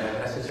miss one, and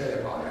I sincerely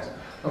apologize.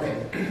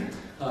 Okay.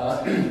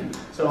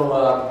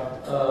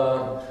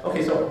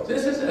 So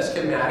this is a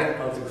schematic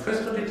of the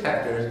crystal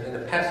detectors in the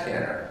PET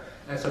scanner.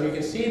 And so you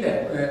can see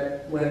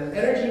that when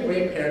energy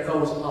ray pair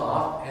goes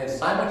off and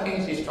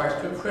simultaneously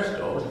strikes two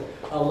crystals,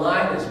 a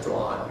line is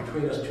drawn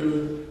between those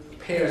two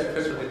pairs of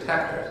crystal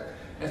detectors.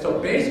 And so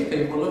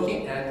basically we're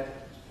looking at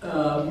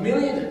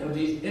millions of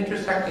these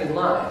intersecting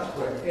lines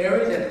where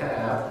areas that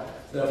have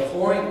the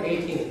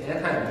fluorine-18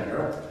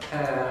 antimatter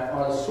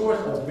are the source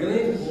of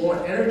millions more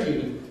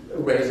energy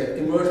rays that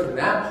emerge from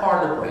that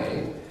part of the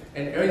brain,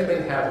 and areas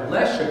that have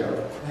less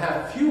sugar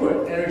have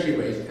fewer energy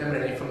rays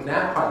emanating from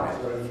that part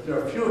of it. There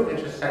are fewer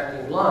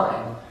intersecting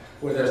lines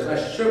where there's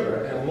less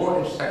sugar and more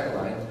intersecting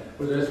lines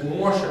where there's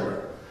more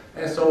sugar.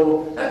 And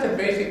so that's the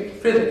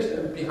basic physics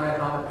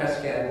behind how the PET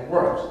scan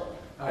works.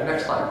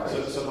 Next slide,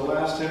 please. So the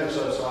last 10 or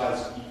so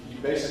slides, you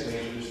basically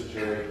introduced the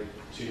jury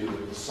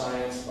to the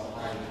science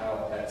behind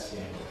how PET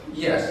scan works.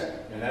 Yes.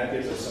 And that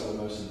gives us some of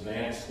the most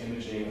advanced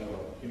imaging of a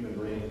human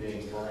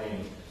being's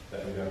brain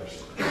that we've ever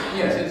seen.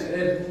 Yes,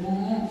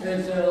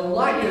 it's a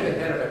light years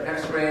ahead of an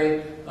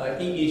X-ray,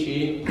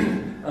 EEG.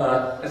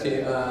 Let's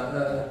see.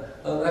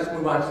 Let's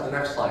move on to the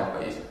next slide,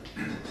 please.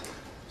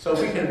 So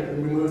we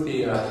can remove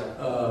the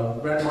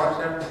red marks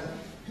there.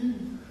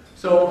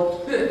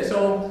 So PET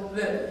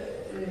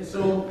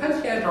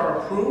scans are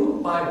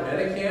approved by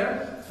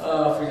Medicare,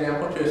 for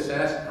example, to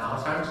assess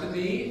Alzheimer's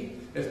disease.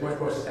 It's much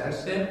more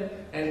sensitive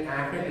and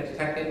accurate at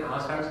detecting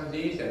Alzheimer's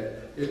disease than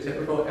your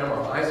typical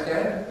MRI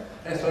scan.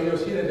 And so you'll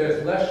see that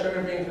there's less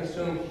sugar being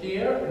consumed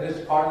here in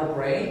this part of the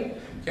brain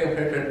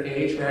compared to an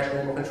age-matched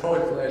normal control.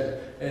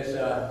 It's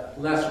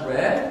less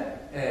red,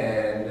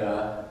 And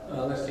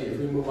let's see, if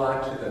we move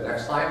on to the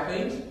next slide,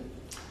 please.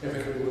 If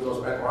we can remove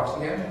those red marks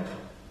again.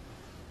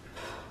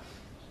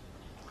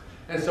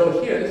 And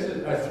so here, this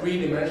is a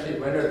three-dimensionally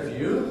rendered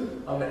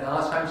view of an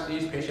Alzheimer's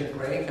disease patient's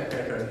brain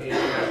compared to an age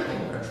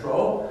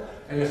control.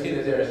 And you'll see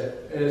that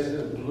there's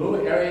a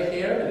blue area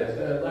here.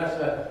 There's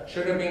less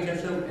sugar being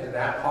consumed in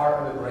that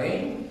part of the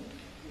brain.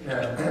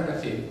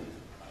 Let's see.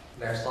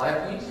 Next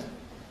slide, please.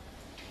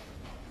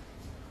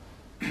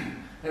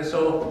 And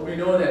so we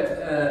know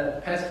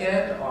that PET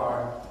scans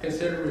are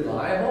considered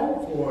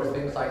reliable for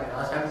things like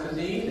Alzheimer's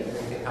disease, and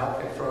they can help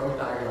confirm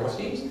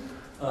diagnoses.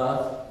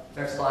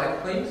 Next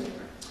slide, please.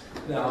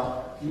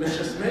 Now,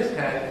 Mr. Smith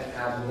had an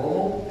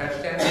abnormal PET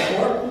scan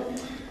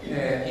report,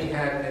 and he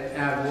had an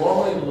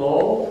abnormally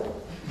low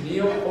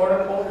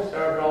neocortical to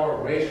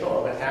cerebellar ratio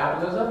of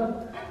metabolism,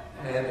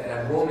 and an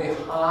abnormally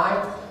high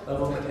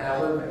level of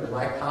metabolism in the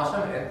right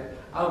calcium. And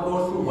I'll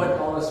go through what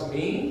all this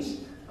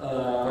means.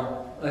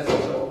 Let's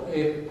see, so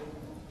if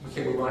we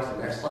can move on to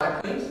the next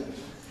slide, please.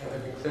 And we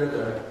can clear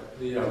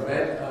the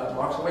red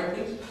marks away,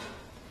 please.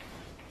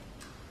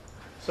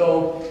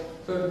 So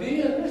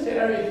this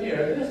area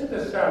here, this is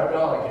the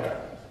cerebellum here.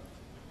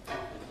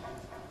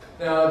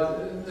 Now,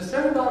 the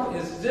cerebellum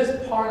is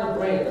this part of the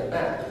brain, the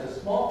back. It's a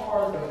small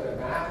part of the brain, the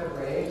back of the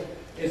brain.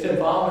 It's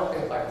involved with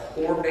things like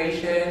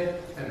coordination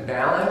and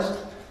balance,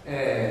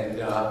 and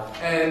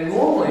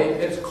normally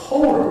it's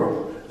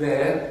colder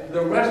than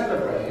the rest of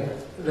the brain,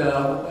 the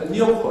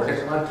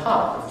neocortex on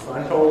top, the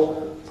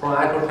frontal,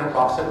 parietal, temporal,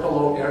 occipital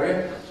lobe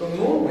area. So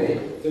normally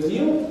the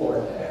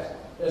neocortex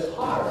is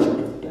hotter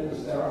than the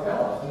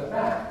cerebellum in the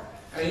back.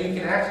 And you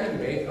can actually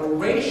make a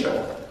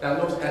ratio that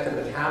looks at the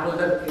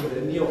metabolism in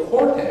the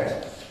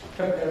neocortex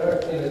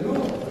compared in the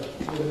nucleus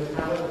to the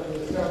metabolism in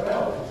the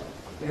cerebellum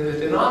in the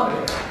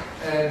denominator.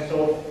 And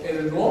so in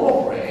the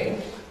normal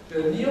brain, the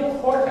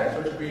neocortex,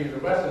 which would be the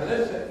rest of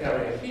this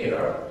area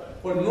here,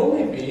 would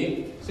normally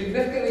be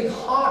significantly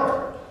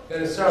hotter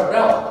than the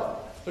cerebellum.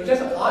 So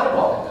just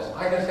eyeballing this,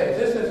 I can say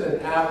this is an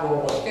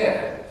abnormal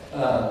scan.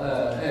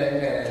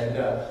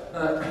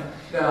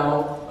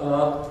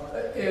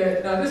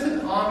 Now this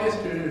is obvious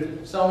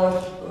to someone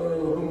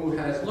who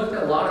has looked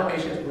at a lot of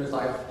patients with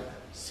like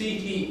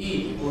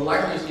CTE, or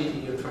likely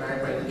CTE of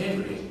traumatic brain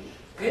injuries.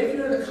 If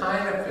you're the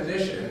kind of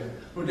physician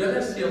who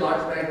doesn't see a lot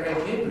of traumatic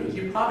brain injuries,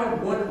 you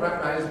probably wouldn't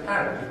recognize the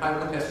pattern. You probably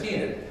wouldn't have seen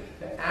it.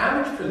 The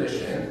average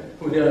physician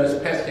who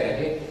does PET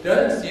scanning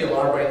doesn't see a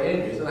lot of brain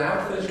injuries. And the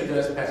average physician who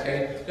does PET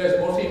scanning does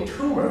mostly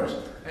tumors.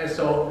 And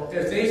so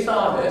if they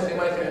saw this, they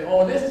might say,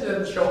 oh, this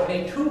doesn't show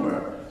any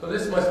tumor. So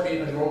this must be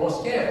a normal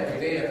scan.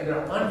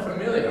 They're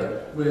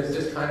unfamiliar with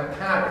this kind of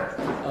pattern.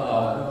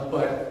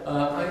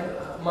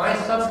 My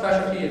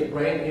subspecialty is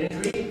brain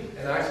injury,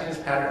 and I've seen this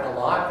pattern a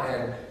lot.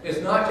 And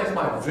it's not just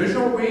my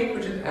visual read,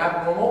 which is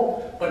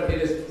abnormal, but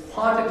it is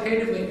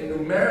quantitatively and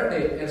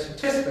numerically and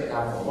statistically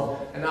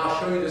abnormal. And I'll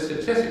show you the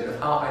statistics of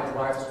how I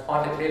derive this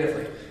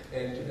quantitatively.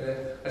 And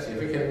let's see if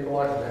we can go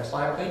on to the next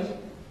slide, please.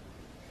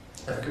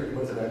 If we could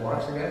remove the red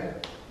marks again.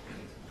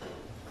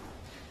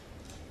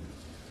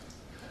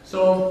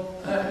 So,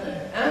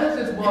 as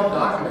is well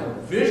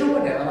documented, visual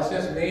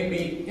analysis may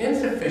be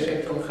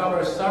insufficient to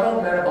uncover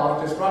subtle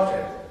metabolic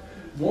disruption.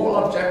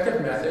 More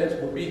objective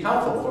methods would be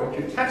helpful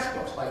according to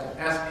textbooks like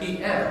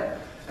SPM.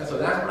 And so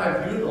that's what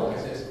I've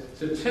utilized is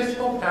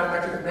statistical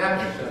parametric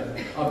mapping,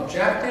 an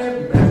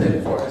objective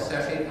method for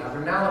assessing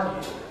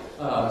abnormalities.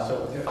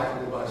 So if I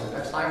can move on to the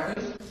next slide,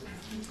 please.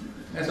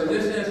 And so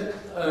this is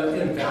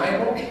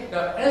invaluable.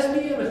 Now,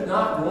 SPM is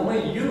not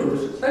normally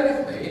used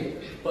clinically,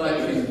 but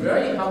it's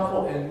very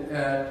helpful in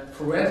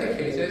forensic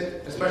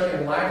cases, especially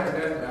in life or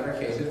death matter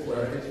cases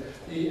where it's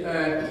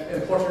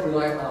important to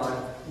rely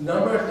on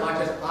numbers, not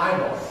just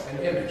eyeballs and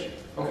image.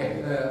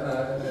 Okay,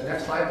 the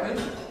next slide,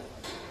 please.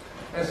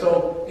 And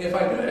so if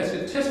I do a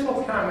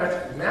statistical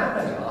parametric map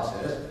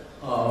analysis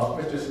of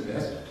Mr.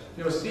 Smith,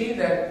 you'll see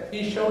that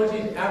he shows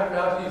these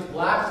abnormalities,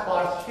 black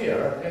spots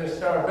here in the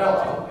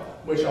cerebellum,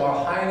 which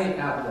are highly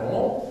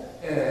abnormal.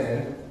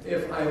 And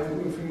if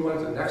we move on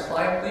to the next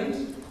slide,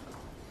 please.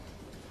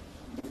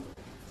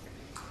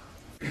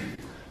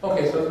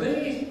 Okay, so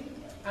these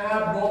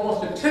abnormal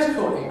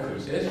statistical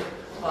increases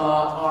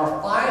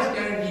are 5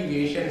 standard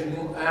deviations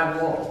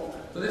abnormal.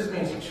 So this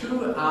means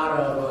 2 out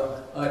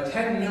of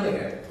 10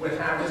 million would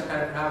have this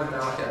kind of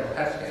abnormality on a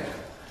PET scan.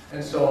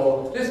 And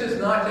so this is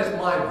not just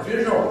my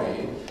visual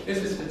read, this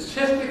is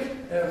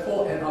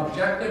statistical and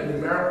objective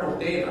numerical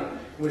data,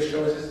 which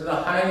shows this is a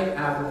highly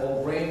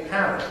abnormal brain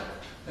pattern.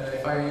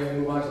 If I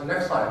move on to the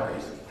next slide,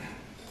 please.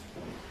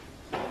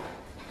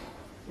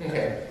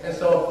 Okay, and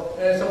so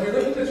we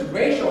look at this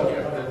ratio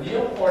here of the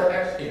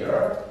neocortex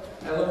here,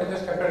 and look at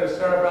this compared to the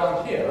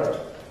cerebellum here.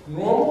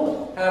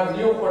 Normals have a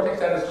neocortex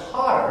that is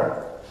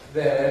hotter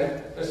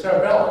than the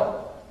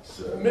cerebellum.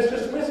 So Mr.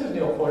 Smith's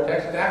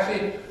neocortex is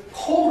actually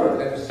colder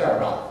than the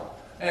cerebellum.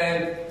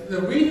 And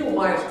the reason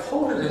why it's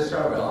colder than the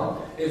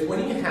cerebellum is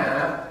when you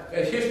have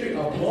a history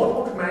of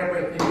multiple traumatic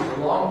brain injuries a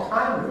long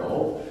time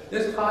ago,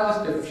 this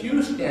causes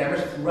diffuse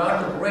damage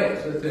throughout the brain.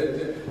 So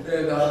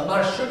the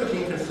amount of sugar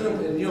being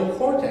consumed in the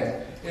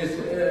neocortex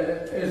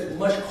is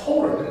much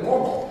colder than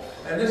normal.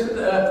 And this is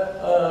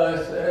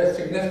a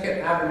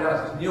significant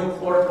abnormality.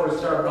 Neocortical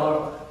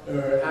cerebral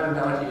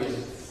abnormality is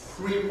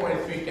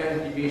 3.3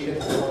 standard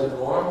deviations below the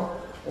norm,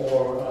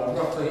 or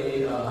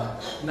roughly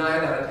 9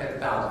 out of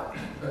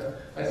 10,000.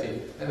 I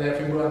see. And then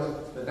if we move on to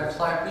the next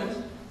slide, please.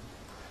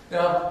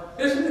 Now,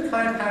 this is the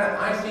kind of pattern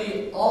I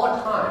see all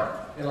the time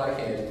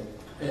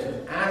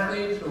in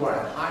athletes who are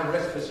at high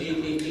risk for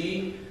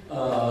CTE.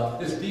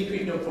 This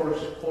decrease in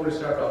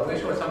corticosteroid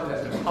ratio is something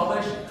that's been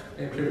published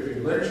in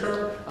peer-reviewed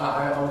literature.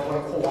 I was one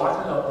of the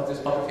co-authors of this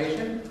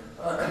publication.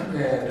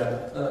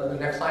 The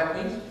next slide,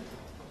 please.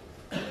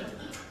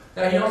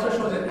 Now, he also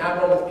shows an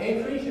abnormal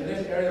increase in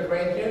this area of the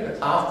brain here, the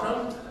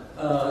colostrum.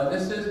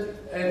 This is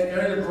an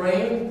area of the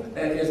brain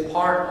that is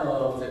part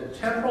of the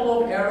temporal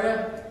lobe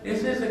area.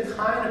 This is the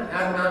kind of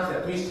abnormality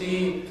that we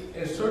see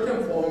in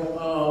certain forms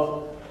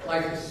of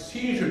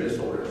seizure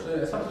disorders,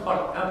 something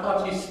called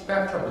epilepsy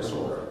spectrum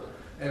disorder.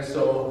 And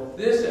so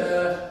this,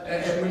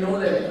 and we know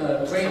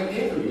that brain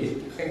injuries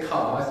can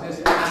cause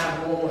this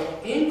abnormal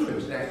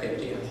increase in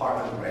activity in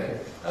part of the brain.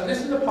 Now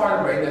this is the part of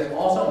the brain that's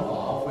also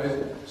involved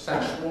with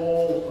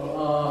sexual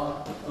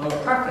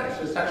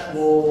preference,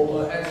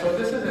 sexual, and so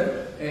this is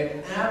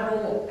an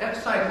abnormal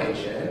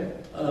excitation,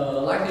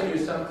 likely due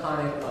to some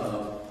kind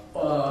of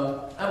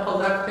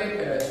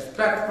epileptic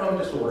spectrum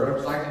disorder,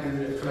 likely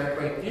due to traumatic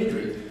brain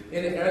injury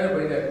in an area of the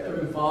brain that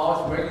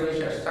involves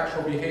regulation of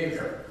sexual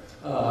behavior.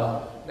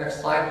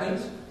 Next slide,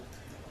 please.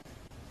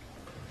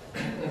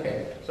 Okay,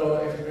 so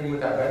if you can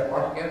move that red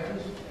mark again,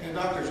 please. And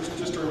doctor,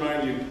 just to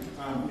remind you,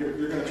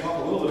 you're going to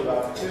talk a little bit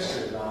about the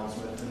history of Down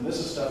syndrome, and this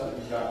is stuff that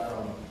you got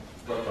from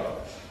Brokaw.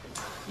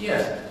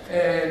 Yes,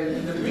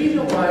 and the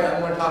reason why I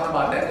want to talk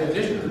about that, in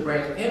addition to the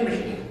brain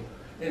imaging,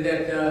 is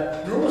that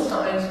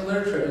neuroscience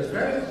literature is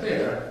very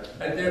clear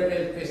that there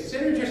is a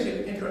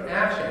synergistic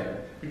interaction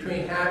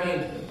between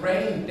having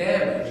brain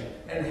damage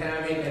and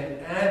having an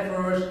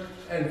adverse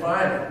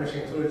environment, which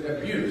includes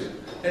abuse.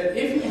 That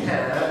if you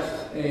have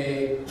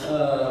a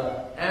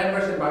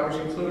adverse environment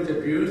which includes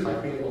abuse,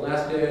 like being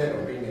molested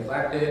or being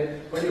neglected,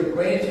 when your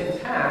brain is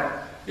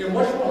intact, you're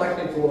much more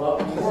likely to grow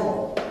up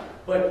normal.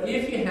 But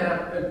if you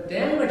have a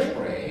damaged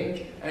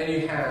brain and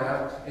you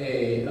have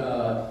a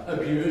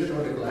abuse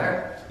or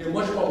neglect, you're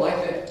much more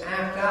likely to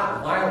act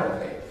out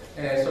violently.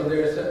 And so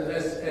there's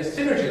a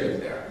synergy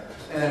there.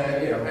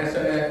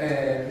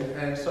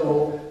 And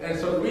so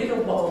the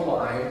reason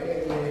why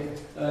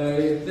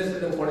this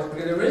is important is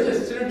because there is a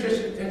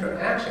synergistic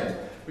interaction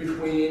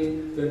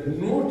between the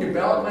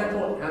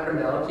neurodevelopmental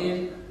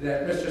abnormalities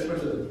that Mr.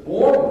 Smith was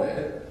born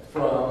with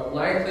from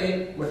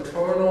likely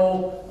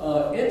maternal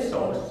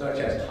insults such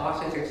as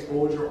toxic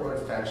exposure or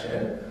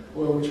infection,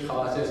 which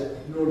causes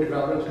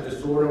neurodevelopmental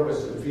disorder with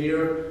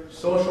severe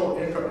social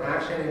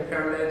interaction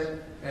impairments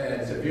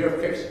and severe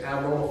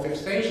abnormal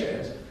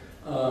fixations.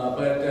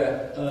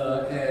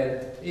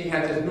 And he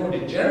had this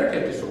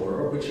neurodegenerative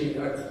disorder, which he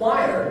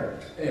acquired,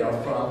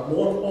 from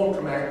multiple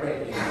traumatic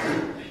brain injury,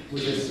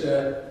 which is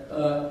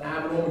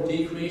abnormal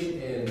decrease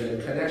in the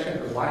connection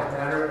to white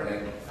matter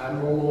and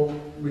abnormal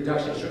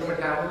reduction in sugar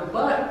metabolism.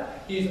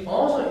 But he's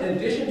also, in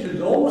addition to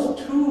those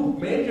two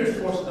major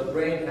sources of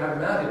brain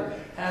abnormality,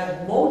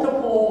 had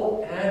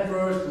multiple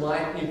adverse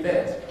life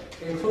events,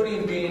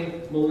 including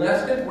being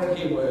molested when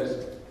he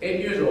was 8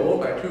 years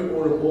old by 2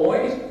 older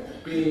boys,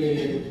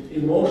 being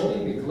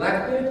emotionally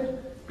neglected,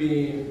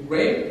 being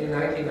raped in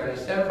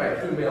 1997 by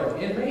 2 male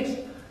inmates.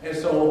 And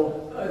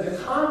so the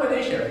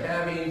combination of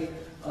having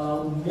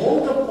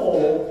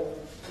multiple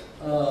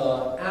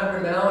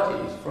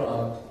abnormalities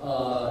from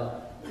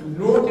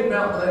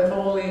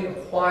neurodevelopmentally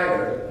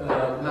acquired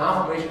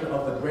malformation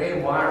of the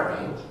brain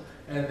wiring,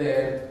 and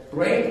then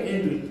brain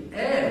injury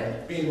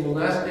and being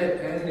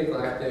molested and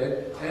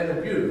neglected and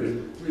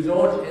abused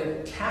results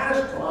in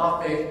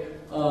catastrophic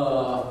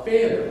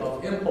failure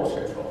of impulse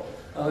control.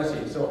 Let's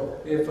see, so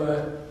if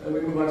we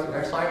move on to the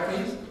next slide,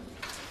 please.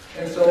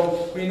 And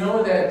so we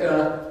know that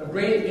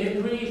brain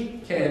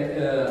injury can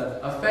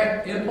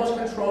affect impulse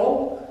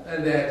control,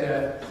 and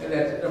that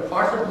the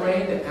parts of the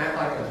brain that act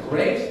like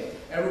brakes.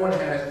 Everyone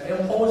has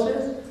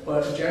impulses,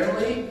 but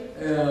generally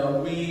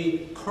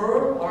we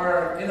curb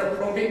our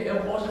inappropriate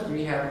impulses.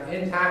 We have an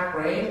intact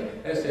brain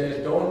that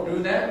says don't do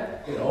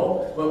that,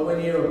 But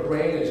when your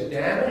brain is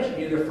damaged,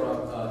 either from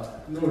a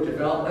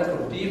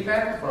neurodevelopmental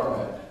defect, from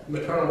a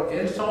maternal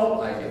insult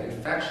like an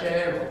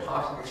infection or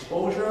toxic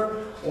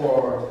exposure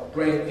or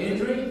brain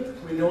injury,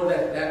 we know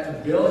that that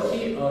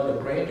ability of the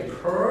brain to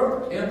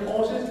curb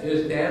impulses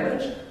is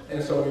damaged,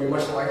 and so you're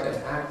much likely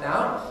to act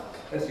out.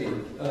 Let's see,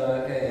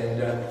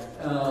 and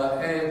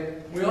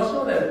we also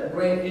know that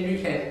brain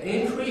injury can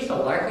increase the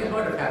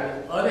likelihood of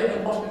having other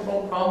impulse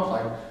control problems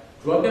like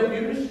drug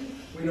abuse.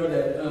 We know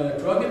that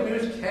drug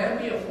abuse can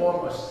be a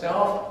form of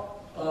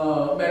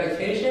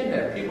self-medication,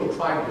 that people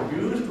try to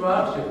use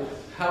drugs to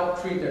help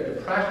treat their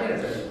depression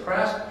if they're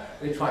depressed.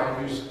 They try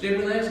to use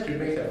stimulants to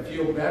make them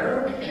feel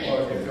better,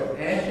 or if they feel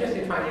anxious,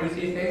 they try to use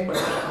these things. But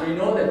we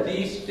know that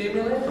these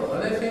stimulants or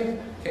other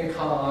things can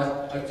cause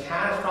a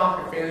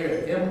catastrophic failure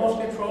of impulse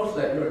control, so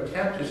that your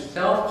attempt to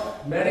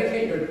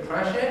self-medicate your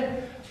depression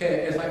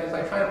it's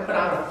like trying to put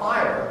out a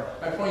fire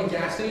by pouring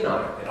gasoline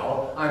on it.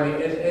 I mean,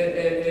 it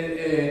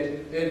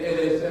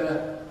is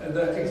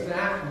the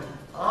exact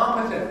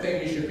opposite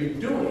thing you should be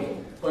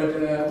doing. But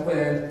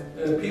when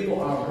people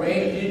are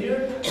brain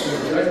injured,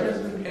 their judgment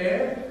is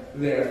impaired,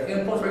 their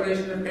impulse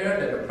regulation is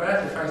impaired, they're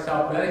depressed, they're trying to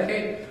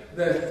self-medicate,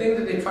 the things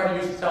that they try to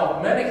use to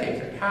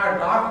self-medicate can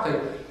paradoxically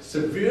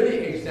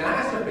severely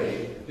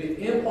exacerbate the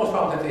impulse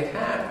problem that they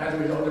have as a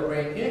result of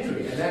brain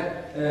injury.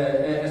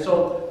 And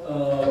so,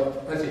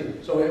 let's see.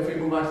 So if we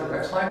move on to the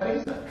next slide,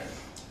 please.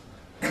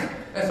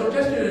 And so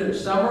just to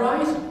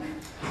summarize,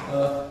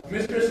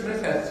 Mr.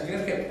 Smith has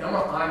significant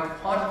MRI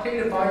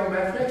quantitative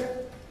volumetric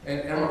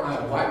and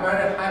MRI wide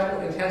matter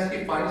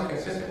hypointensity findings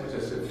consistent with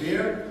a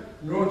severe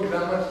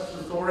neurodevelopmental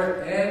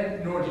disorder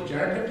and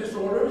neurodegenerative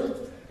disorders.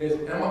 His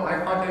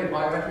MRI quantitative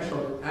volumetric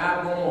shows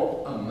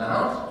abnormal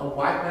amounts of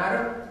white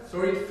matter,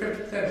 30 to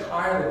 50%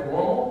 higher than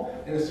normal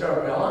in the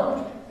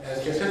cerebellum, and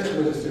is consistent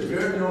with a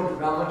severe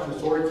neurodevelopmental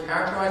disorder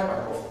characterized by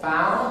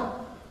profound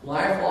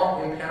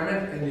lifelong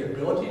impairment in the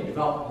ability to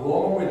develop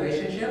normal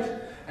relationships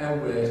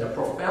and with a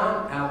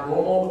profound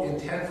abnormal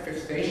intense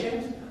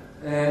fixations.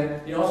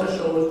 And he also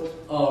shows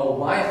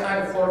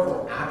right-sided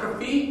cortical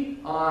atrophy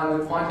on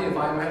the quantitative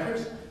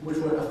volumetrics, which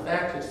would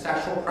affect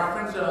sexual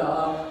preference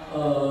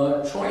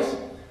choice.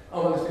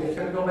 Oh, let's see.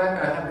 Can we go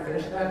back? I haven't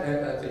finished that.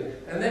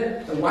 And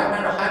then the white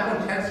matter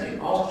hypointensity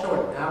also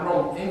showed an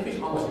abnormal increase,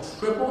 almost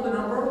triple the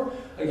number.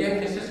 Again,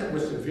 consistent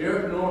with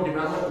severe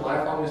neurodevelopmental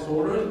lifelong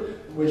disorders,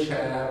 which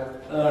have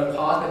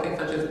caused, I think,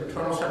 such as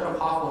maternal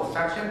streptococcal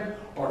infection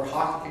or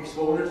toxic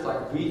exposures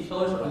like weed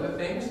killers or other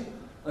things.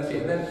 Let's see.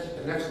 And then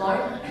the next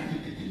slide.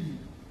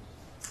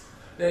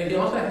 Then he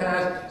also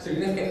has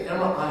significant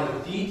MRI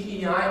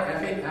DTI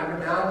FA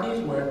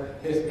abnormalities, where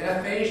his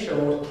FA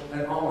shows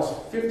an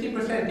almost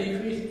 50%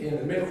 decrease in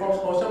the mid-corpus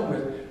callosum,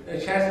 with a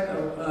chance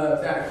of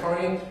that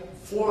occurring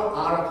 4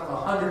 out of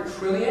 100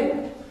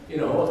 trillion.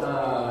 It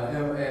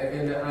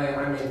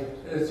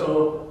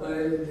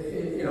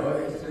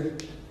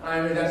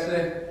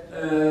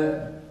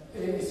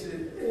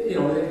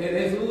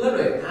is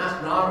literally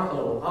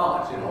astronomical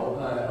odds,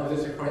 of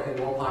this occurring in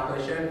the normal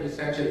population.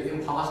 Essentially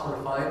impossible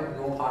to find in the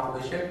normal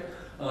population,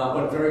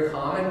 but very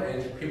common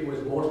in people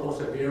with multiple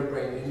severe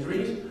brain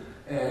injuries,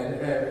 and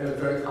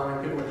very common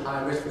in people with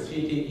high risk for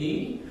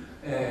CTE.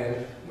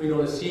 And we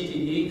know that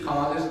CTE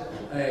causes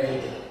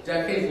a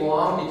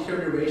decades-long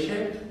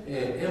deterioration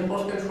in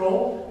impulse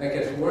control that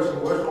gets worse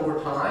and worse over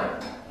time.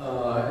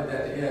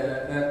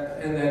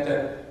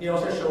 He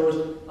also shows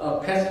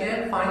PET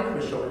scan findings,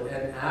 which show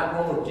an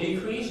abnormal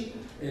decrease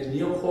in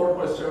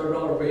neocortical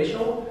cerebellar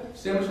ratio,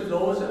 similar to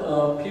those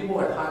of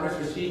people at high risk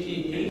for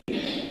CTE.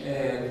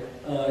 And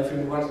if you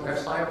move on to the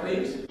next slide,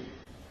 please.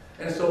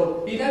 And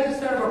so he has a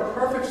set of a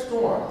perfect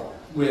storm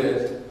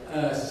with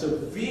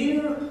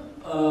severe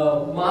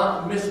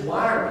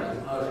miswiring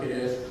of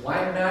his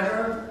white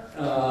matter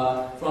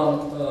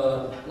from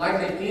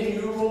likely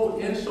ineural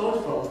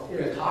insults from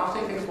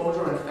toxic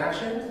exposure or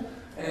infection,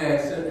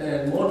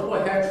 and multiple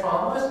head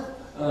traumas,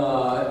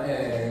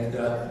 and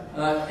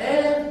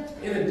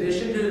in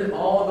addition to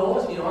all of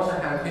those, he also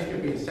has a history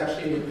of being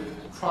sexually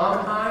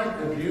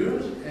traumatized,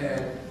 abused,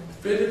 and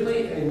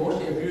physically and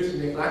emotionally abused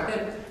and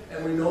neglected.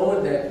 And we know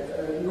that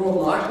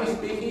neurologically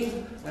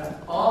speaking,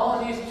 all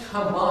these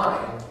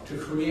combine to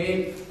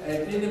create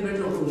an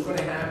individual who's going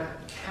to have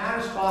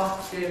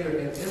catastrophic failure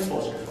in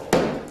impulse control.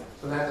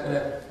 So that's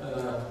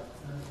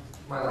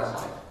my last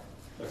slide.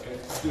 Okay, I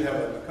do have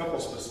a couple,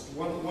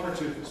 one or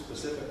two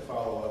specific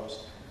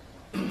follow-ups,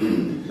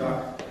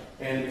 Doc.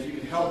 And if you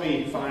can help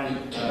me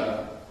find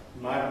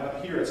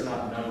up here, it's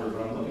not numbered,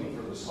 but I'm looking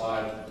for the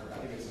slide. I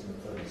think it's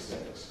number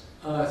 36.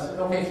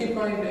 Okay, keep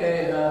going.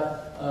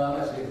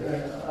 Let's see.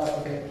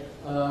 Okay.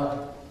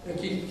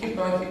 Keep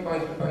going.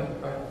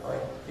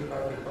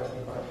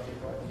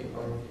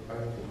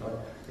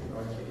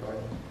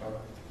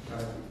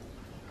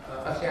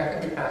 Actually, I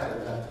think we passed it.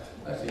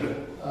 Let's see.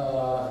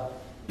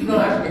 No,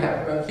 actually, we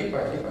have. Keep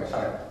going.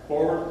 Sorry.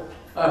 Forward.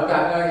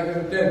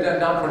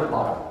 Down toward the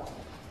bottom.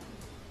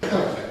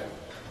 Okay.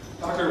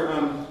 Doctor,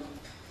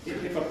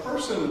 if a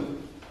person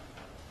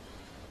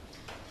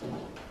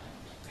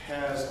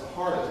has a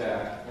heart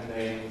attack and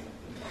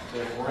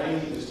their brain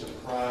is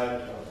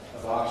deprived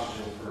of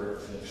oxygen for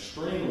an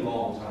extremely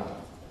long time,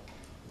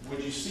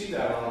 would you see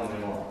that on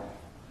an MRI?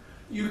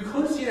 You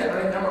could see that on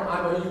an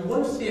MRI, but you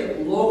wouldn't see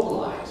it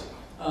localized.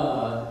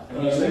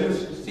 And you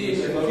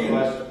say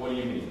localized, what do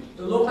you mean?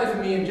 Localized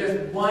means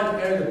just one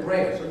area of the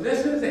brain. So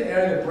this is the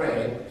area of the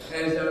brain,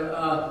 and it's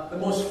the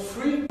most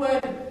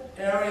frequent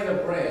area of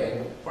the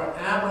brain for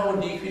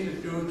abnormal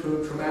decreases due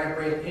to traumatic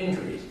brain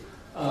injuries.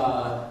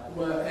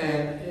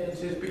 And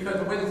it's just because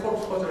the way the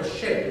corpus callosum is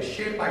shaped, it's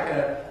shaped like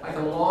a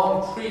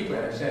long tree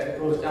branch that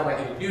goes down like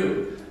a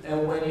U.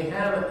 And when you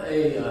have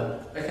a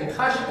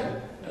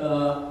concussion,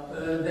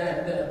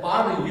 that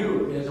bother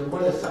you is the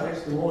one that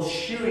subjects the most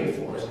shearing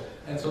force,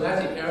 and so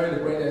that's the area of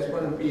the brain that's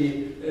going to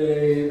be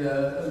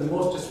the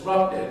most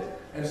disrupted.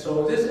 And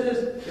so this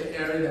is the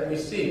area that we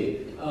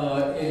see.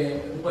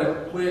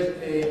 But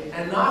with an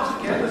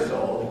anoxic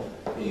episode,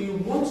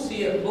 you wouldn't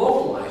see it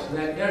localized in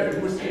that area.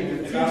 You would see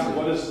it diffusely.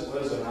 What is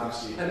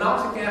anoxia?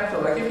 Anoxic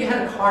episode, like if you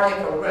had a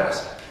cardiac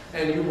arrest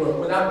and you were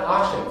without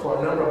oxygen for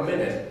a number of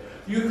minutes,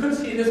 you could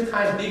see this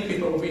kind of decrease,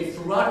 but it would be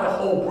throughout the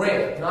whole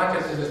brain, not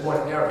just in this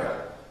one area.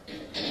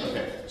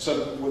 Okay,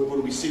 so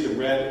would we see the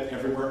red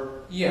everywhere?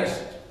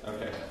 Yes.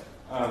 Okay.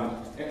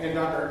 And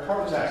Doctor,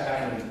 heart attacks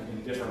happen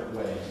in different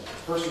ways.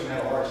 A person can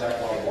have a heart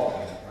attack while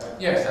walking, right?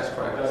 Yes, that's It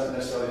correct. doesn't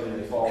necessarily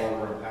mean they fall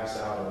over and pass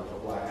out or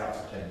black out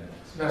for 10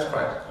 minutes. That's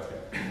correct.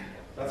 Okay.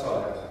 That's all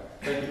I have.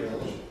 Thank you very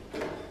much.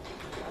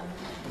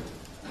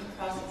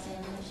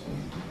 Cross-examination.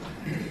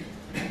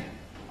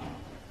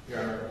 Your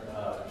Honor,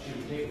 should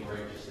we take a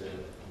break just to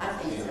I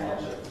think see a so.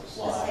 bunch of Let's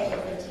slides? take a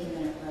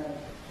 15-minute break.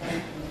 Thank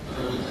you.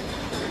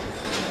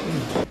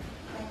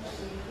 Thank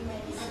you. You may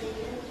be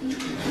seated.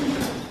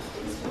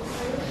 Please feel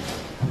free.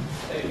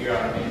 Thank you, Your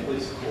Honor. May it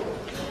please the court.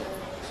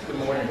 Good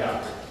morning,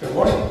 Doctor. Good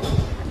morning.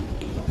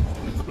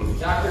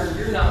 Doctor,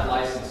 you're not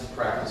licensed to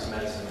practice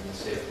medicine in the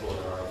state of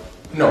Florida, are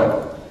you?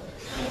 No.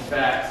 In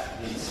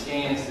fact, the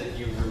scans that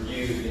you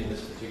reviewed in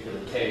this particular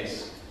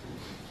case,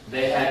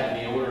 they had to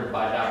be ordered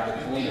by Dr.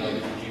 Polino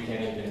because you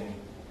can't even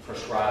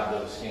prescribe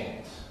those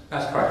scans.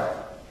 That's correct.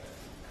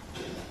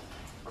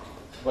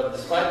 But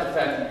despite the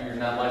fact that you're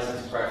not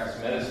licensed to practice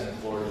medicine in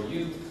Florida,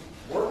 you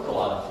worked a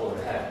lot in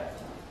Florida, haven't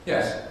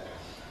Yes.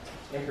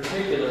 you? In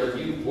particular,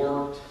 you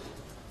worked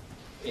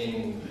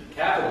in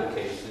capital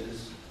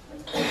cases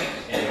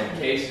and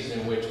cases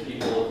in which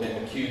people have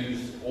been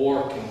accused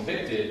or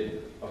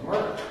convicted of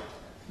murder.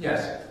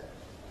 Yes.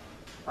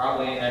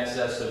 Probably in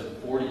excess of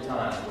 40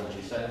 times, wouldn't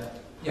you say?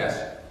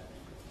 Yes.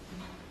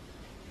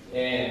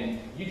 And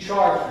you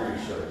charge for your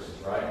services,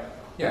 right?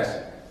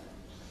 Yes.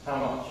 How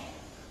much?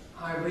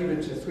 I believe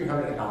it's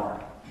 $300 an hour.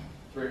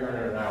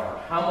 $300 an hour.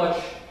 How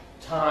much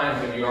time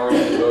have you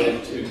already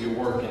devoted to your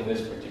work in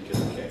this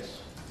particular case?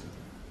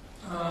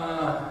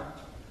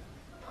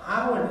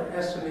 I would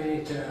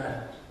estimate,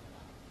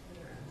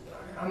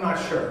 I'm not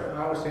sure.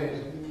 I would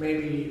say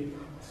maybe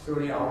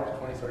 30 hours,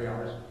 20, 30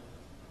 hours.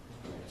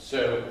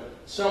 So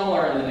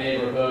somewhere in the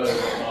neighborhood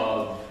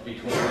of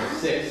between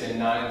 $6,000 and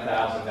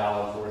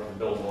 $9,000 worth of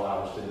billable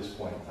hours to this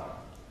point in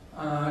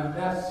time.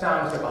 That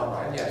sounds about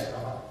right, yes.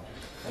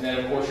 And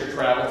then, of course, your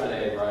travel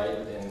today, right?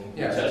 And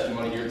your Yes.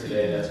 testimony here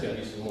today, that's going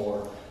to be some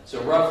more.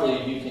 So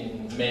roughly, you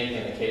can make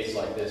in a case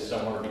like this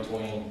somewhere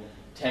between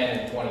 $10,000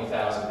 and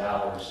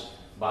 $20,000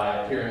 by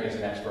appearing as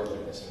an expert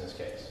witness in this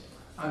case.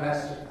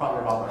 That's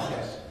probably about right,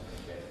 yes.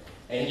 Okay.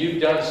 And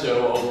you've done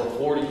so over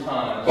 40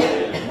 times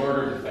with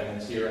murder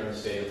defendants here in the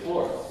state of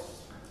Florida.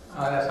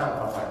 That sounds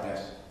about right,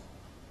 yes.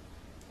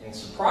 And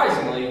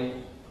surprisingly,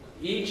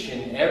 each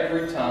and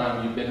every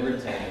time you've been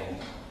retained,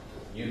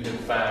 you've been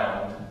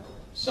found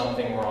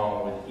something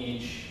wrong with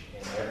each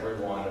and every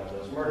one of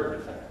those murder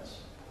defendants.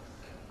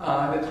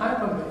 The type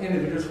of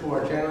individuals who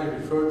are generally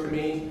referred to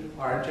me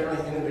are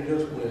generally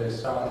individuals with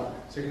some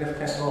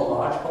significant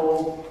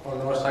neurological or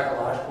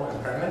neuropsychological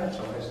impairment,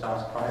 so it's not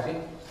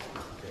surprising.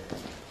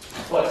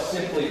 But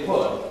simply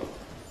put,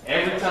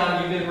 every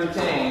time you've been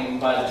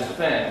retained by the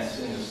defense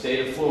in the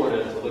state of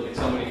Florida to look at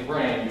somebody's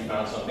brain, you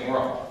found something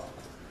wrong.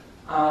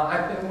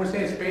 I would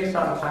say it's based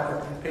on the type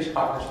of patient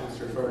population that's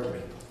referred to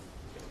me.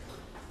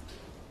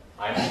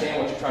 I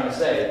understand what you're trying to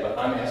say, but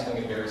I'm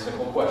asking a very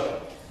simple question.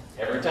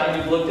 Every time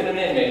you've looked at an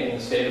inmate in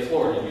the state of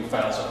Florida, you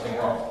found something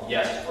wrong.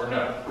 Yes or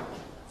no?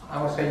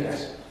 I would say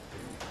yes.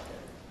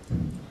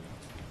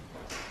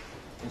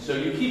 And so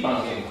you keep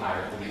on getting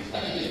hired for these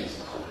types of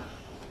cases.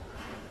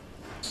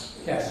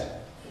 Yes.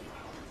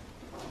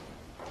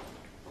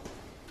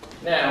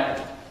 Now,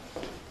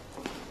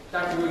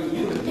 Dr. Wu,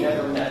 you have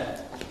never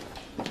met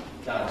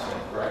Donald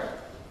Smith, correct?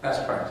 That's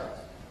correct.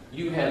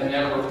 You have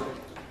never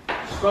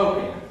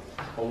spoken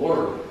a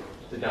word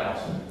to Donald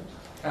Smith.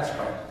 That's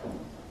correct.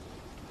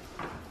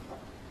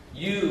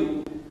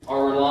 You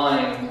are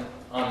relying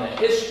on the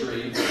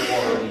history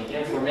or the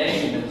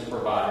information that was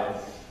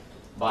provided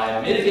by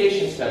a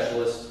mitigation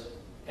specialist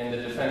and the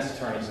defense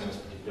attorneys in this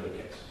particular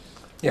case.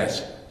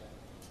 Yes.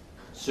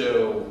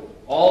 So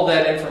all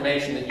that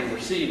information that you're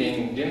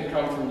receiving didn't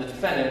come from the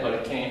defendant, but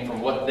it came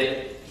from what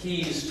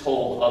he's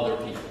told other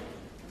people.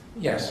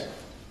 Yes.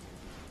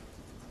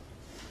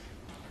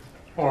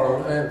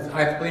 Or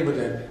I believe with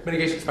the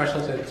mitigation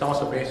specialist, it's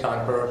also based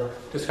on her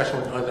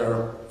discussion with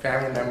other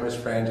family members,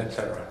 friends,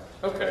 etc.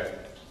 Okay.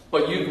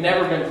 But you've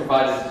never been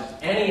provided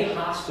any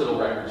hospital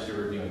records to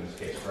review in this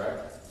case,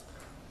 correct?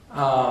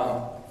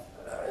 I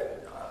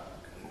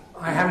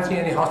haven't seen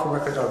any hospital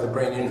records of the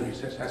brain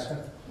injuries. That's it.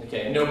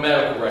 Okay, no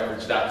medical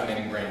records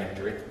documenting brain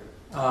injury.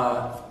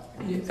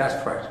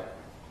 That's correct.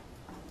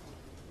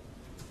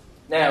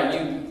 Now,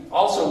 you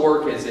also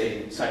work as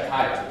a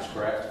psychiatrist,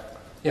 correct?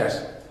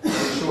 Yes. In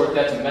short,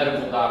 that's a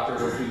medical doctor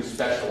who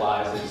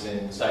specializes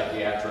in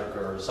psychiatric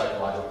or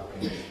psychological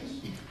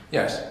conditions.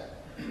 Yes.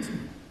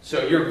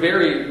 So you're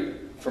very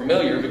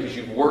familiar, because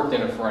you've worked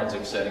in a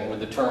forensic setting, with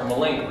the term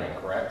malingering,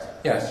 correct?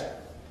 Yes.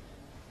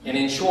 And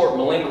in short,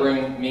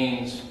 malingering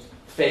means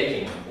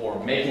faking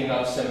or making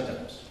up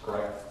symptoms,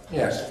 correct?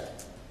 Yes.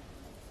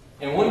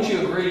 And wouldn't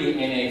you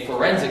agree, in a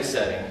forensic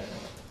setting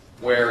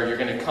where you're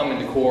going to come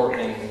into court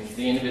and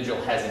the individual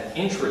has an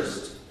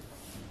interest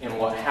in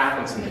what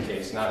happens in the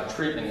case, not a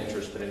treatment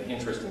interest, but an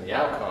interest in the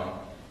outcome,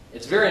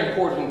 it's very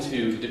important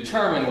to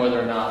determine whether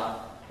or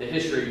not the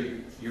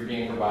history you're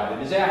being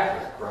provided is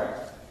accurate,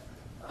 correct?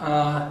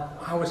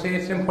 I would say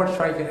it's important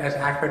to try to get as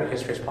accurate a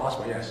history as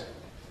possible, yes.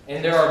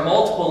 And there are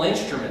multiple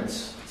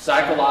instruments,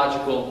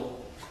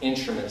 psychological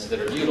instruments, that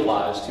are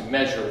utilized to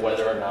measure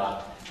whether or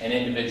not an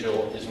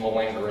individual is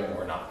malingering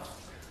or not.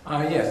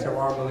 Yes, there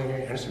are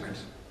malingering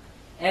instruments.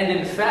 And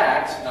in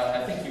fact,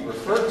 I think you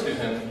referred to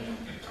him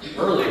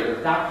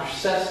earlier, Dr.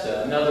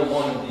 Sesta, another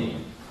one of the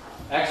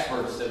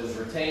experts that was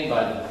retained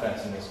by the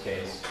defense in this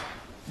case,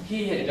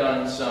 he had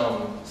done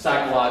some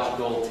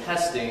psychological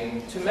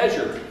testing to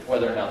measure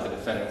whether or not the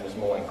defendant was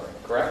malingering,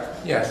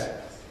 correct? Yes.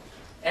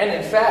 And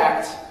in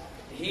fact,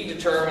 he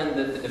determined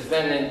that the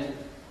defendant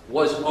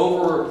was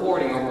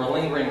over-reporting or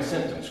malingering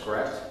symptoms,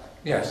 correct?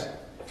 Yes.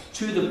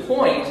 To the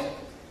point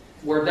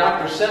where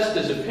Dr.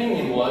 Sesta's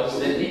opinion was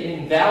that it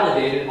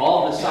invalidated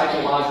all the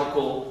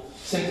psychological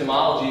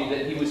symptomology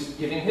that he was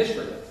giving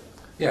history of.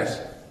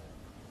 Yes.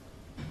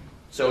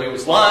 So he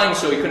was lying,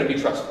 so he couldn't be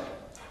trusted.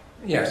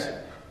 Yes.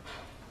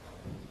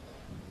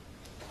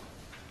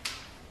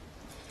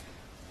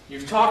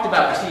 You've talked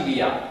about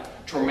TBI,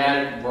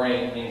 traumatic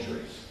brain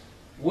injuries.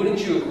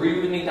 Wouldn't you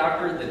agree with me,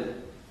 doctor, that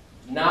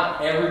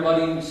not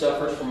everybody who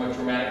suffers from a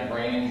traumatic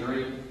brain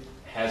injury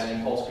has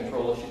impulse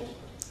control issues?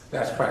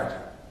 That's correct.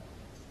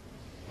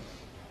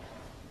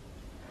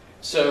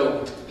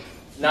 So,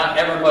 not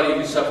everybody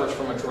who suffers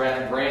from a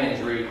traumatic brain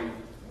injury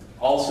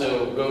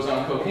also goes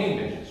on cocaine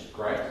binges,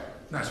 correct?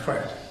 That's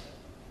correct.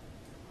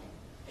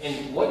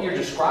 And what you're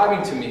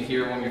describing to me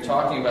here when you're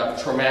talking about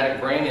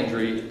traumatic brain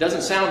injury, it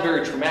doesn't sound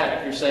very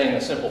traumatic. You're saying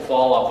a simple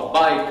fall off a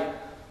bike,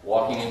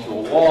 walking into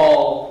a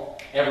wall,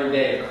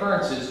 everyday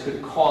occurrences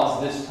could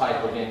cause this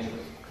type of injury.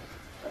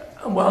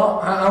 Well,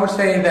 I would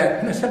say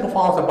that a simple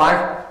fall off the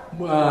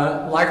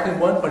bike likely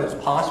would, but it's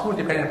possible,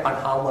 depending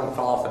upon how one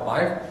fell off the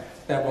bike,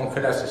 that one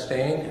could have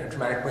sustained a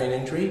traumatic brain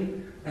injury.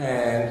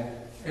 And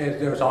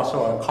there was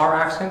also a car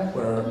accident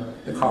where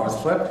the car was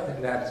flipped,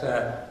 and that's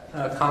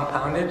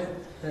compounded.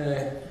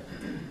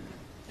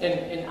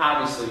 And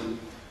obviously,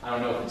 I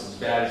don't know if it's as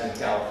bad as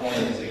in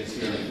California as it is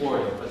here in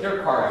Florida, but there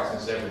are car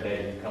accidents every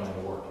day that you come to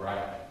work,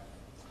 right?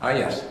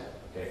 Yes.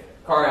 Okay.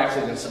 Car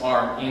accidents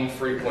are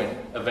infrequent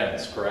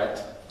events,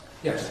 correct?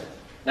 Yes.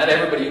 Not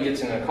everybody who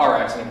gets in a car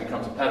accident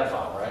becomes a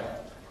pedophile, right?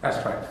 That's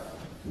correct.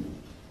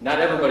 Not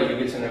everybody who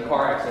gets in a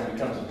car accident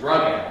becomes a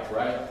drug addict,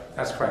 right?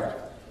 That's correct.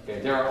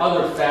 Okay. There are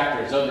other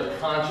factors, other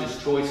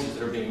conscious choices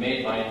that are being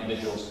made by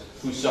individuals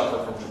who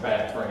suffer from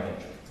traumatic brain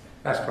injury.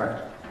 That's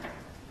correct.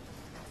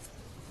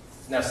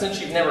 Now,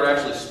 since you've never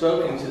actually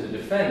spoken to the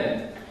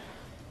defendant,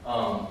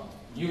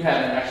 you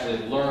haven't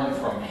actually learned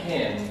from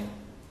him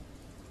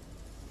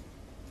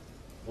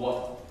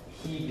what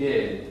he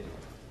did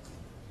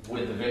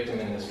with the victim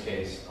in this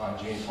case on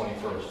June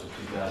 21st of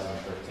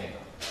 2013.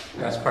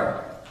 That's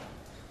correct.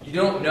 You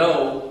don't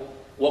know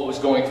what was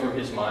going through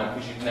his mind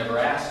because you've never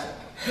asked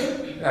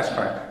him. That's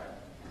correct.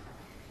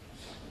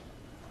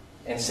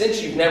 And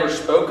since you've never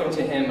spoken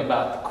to him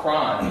about the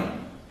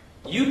crime,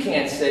 you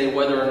can't say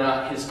whether or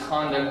not his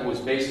conduct was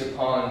based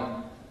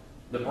upon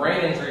the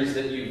brain injuries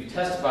that you've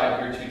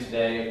testified here to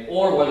today,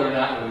 or whether or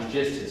not it was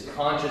just his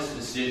conscious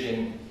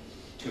decision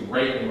to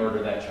rape and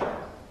murder that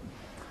child.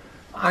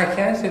 I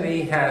can say that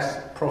he has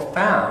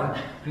profound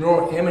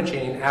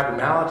neuroimaging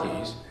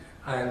abnormalities,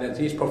 and that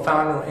these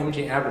profound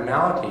neuroimaging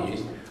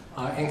abnormalities,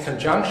 in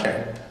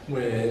conjunction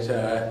with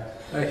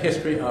a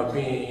history of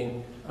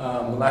being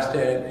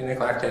molested and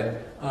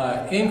neglected,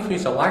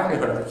 increase the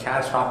likelihood of a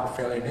catastrophic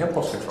failure in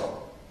impulse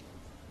control.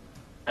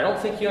 I don't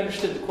think you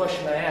understood the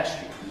question I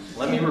asked you.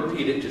 Let me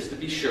repeat it just to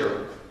be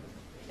sure.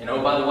 And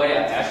oh, by the way,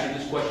 I asked you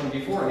this question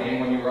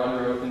beforehand when you were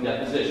under open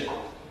deposition.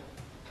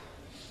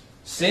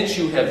 Since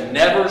you have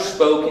never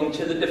spoken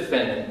to the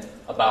defendant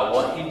about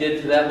what he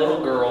did to that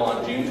little girl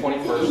on June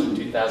 21st of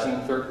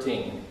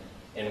 2013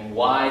 and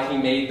why he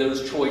made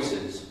those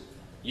choices,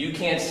 you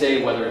can't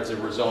say whether it's a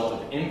result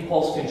of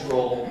impulse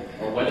control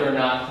or whether or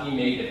not he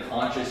made a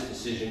conscious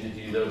decision to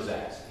do those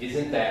acts.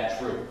 Isn't that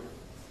true?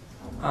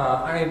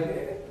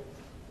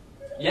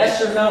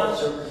 Yes or no,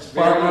 sir?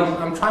 Well,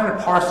 I'm trying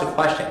to parse the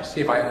question, see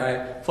if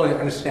I fully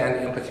understand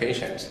the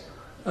implications.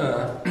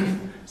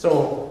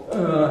 So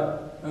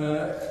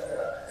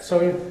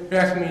you're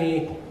asking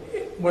me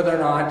whether or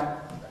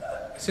not,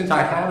 since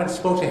I haven't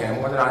spoken to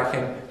him, whether I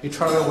can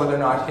determine whether or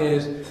not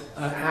his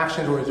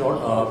actions were a result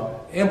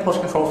of impulse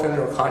control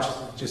failure or conscious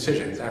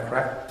decision. Is that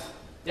correct?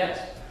 Yes.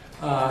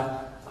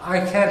 I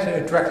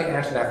can't directly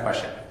answer that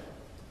question.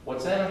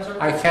 What's that, sir?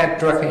 I can't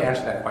directly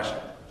answer that question.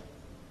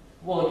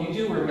 Well, you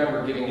do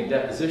remember giving a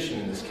deposition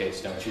in this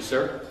case, don't you,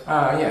 sir?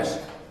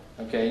 Yes.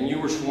 Okay, and you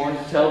were sworn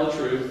to tell the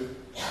truth,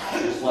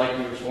 just like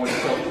you were sworn to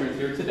tell the truth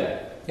here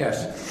today.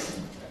 Yes.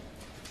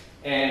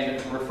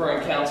 And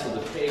referring counsel to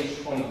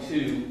page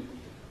 22,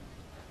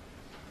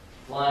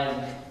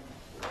 line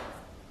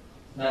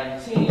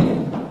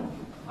 19,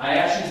 I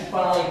asked you the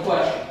following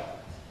question.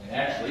 And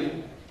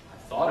actually, I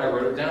thought I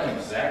wrote it down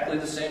exactly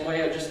the same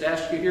way I just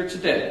asked you here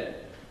today.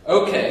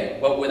 Okay,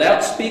 but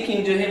without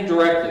speaking to him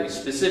directly,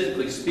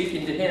 specifically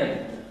speaking to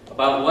him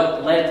about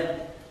what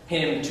led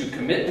him to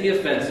commit the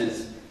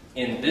offenses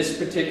in this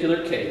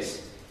particular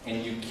case,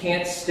 and you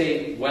can't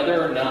state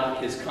whether or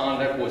not his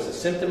conduct was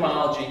a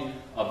symptomology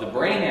of the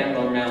brain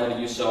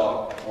abnormality you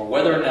saw, or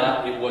whether or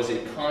not it was a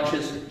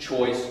conscious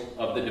choice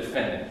of the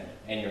defendant.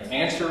 And your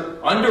answer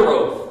under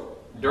oath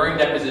during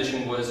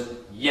deposition was,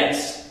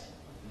 yes,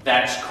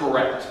 that's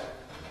correct.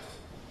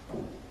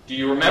 Do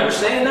you remember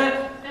saying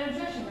that? An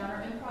objection, Your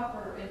Honor.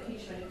 Improper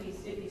impeachment.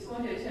 If he's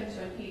going to attempt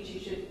to impeach, he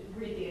should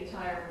read the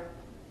entire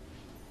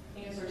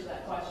answer to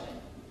that question.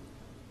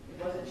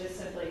 It wasn't just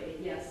simply,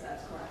 yes,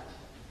 that's correct.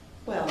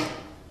 Well,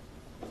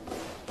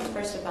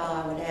 first of all,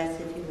 I would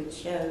ask if you would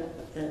show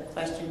the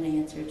question and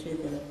answer to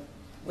the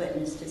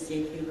witness to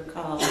see if you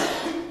recall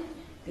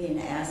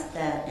being asked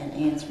that and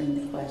answering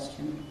the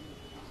question.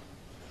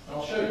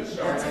 I'll show you.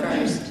 That's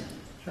first.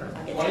 Sure.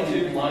 I'll get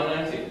 22, to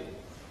line 19.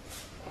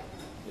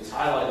 It's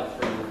highlighted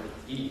for your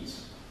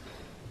ease.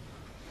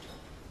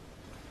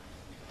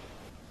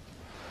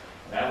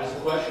 That was the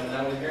question, and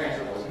that was your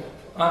answer, wasn't it?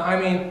 I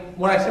mean,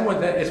 what I said was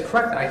that it's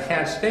correct. I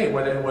can't state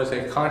whether it was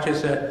a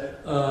conscious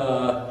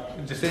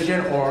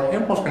decision or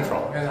impulse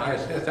control. And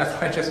that's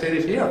what I just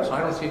stated here. So I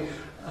don't see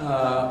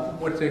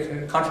what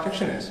the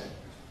contradiction is.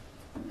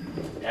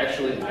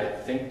 Actually, I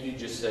think you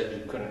just said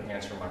you couldn't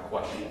answer my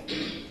question.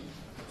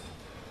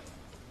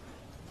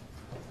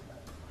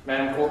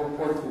 Madam Court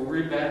Reporter, will you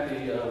read back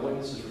the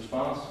witness's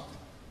response?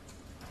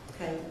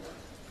 Okay.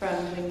 From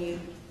when you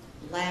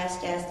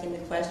last asked him the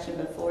question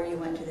before you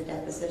went to the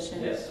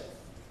deposition? Yes.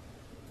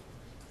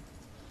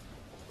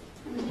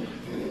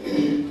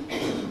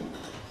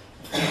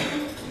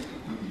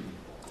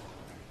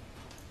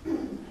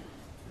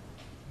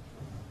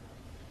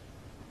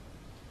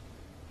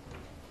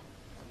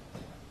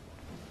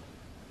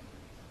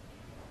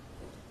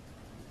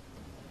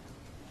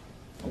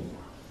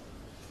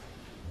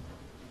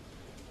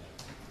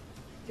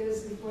 It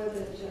was before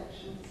the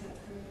objection, is that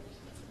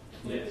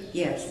correct? Yes.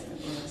 Yes, it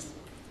was.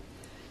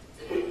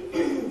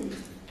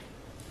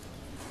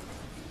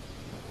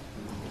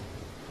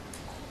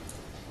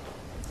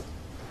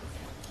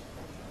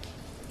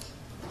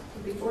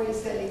 Before he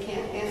said he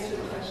can't answer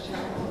the question,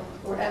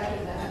 or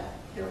after that,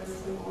 there was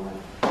some more.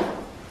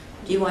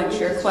 Do you want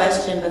your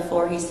question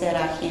before he said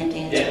I can't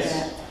answer Yes.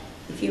 that?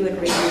 If you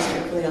would read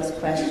Mr. Cleo's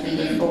question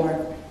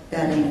before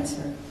that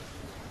answer.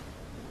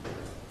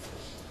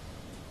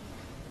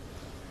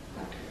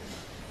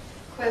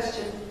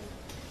 Question.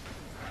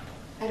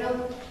 I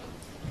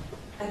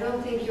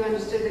don't think you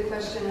understood the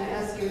question I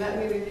asked you. Let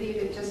me repeat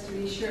it just to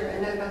be sure.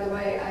 And by the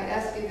way, I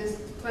asked you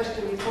this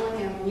question before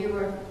him when you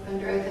were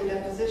under oath in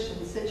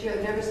deposition. Since you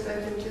have never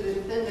spoken to the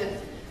defendant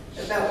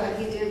about what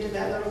he did to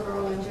that little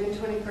girl on June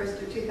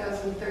 21st of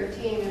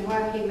 2013 and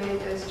why he made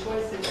those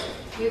choices,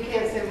 you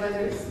can't say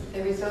whether it's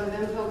a result of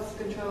impulse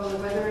control or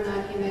whether or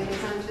not he made a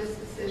conscious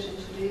decision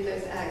to do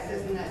those acts.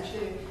 Isn't that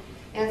true?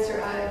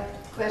 Answer I.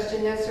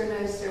 Question, yes or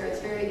no, sir.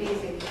 It's very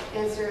easy.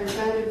 Answer in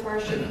trying to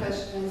parse your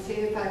question and see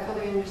if I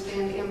fully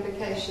understand the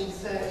implications.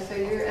 So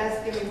you're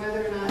asking me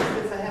whether or not,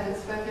 since I haven't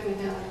spoken to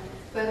him,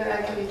 whether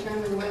I can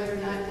determine whether or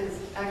not his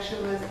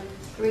action was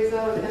the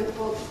result of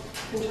impulse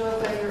control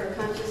failure or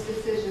conscious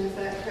decision. Is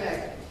that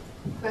correct?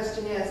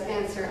 Question, yes.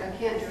 Answer, I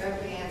can't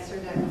directly answer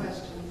that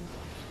question.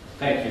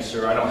 Thank you,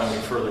 sir. I don't have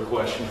any further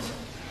questions.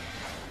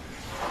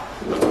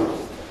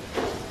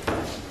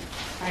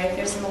 All right, if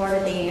there's more to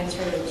the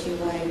answer that you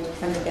wanted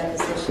from the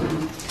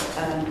deposition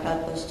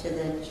published to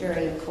the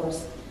jury, of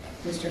course,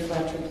 Mr.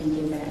 Fletcher can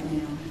do that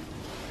now.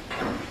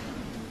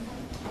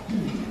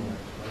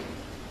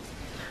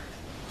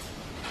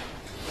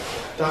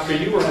 Doctor,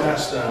 you were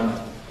asked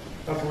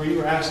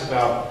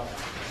about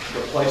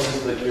the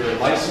places that you're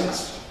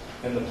licensed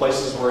and the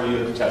places where you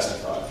have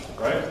testified,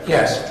 right?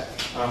 Yes.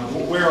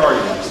 Where are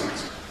you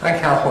licensed? I'm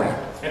California.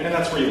 And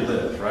that's where you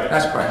live, right?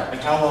 That's correct. And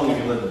how long have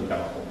you lived in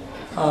California?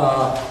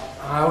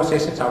 I would say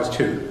since I was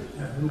 2,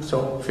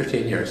 so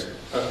 15 years.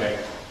 Okay.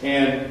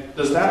 And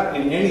does that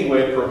in any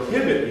way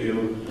prohibit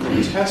you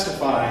from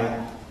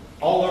testifying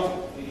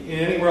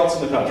anywhere else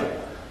in the country?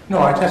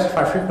 No, I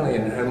testify frequently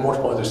in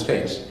multiple other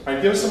states. All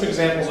right, give us some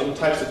examples of the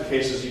types of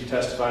cases you've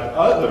testified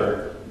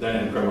other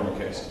than in criminal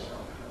cases.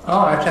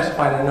 I've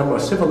testified in a number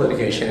of civil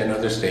litigation in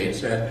other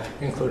states,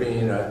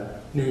 including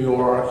New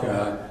York,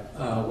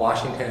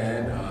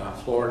 Washington,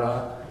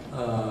 Florida,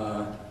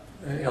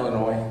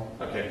 Illinois.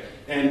 Okay.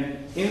 And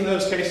in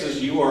those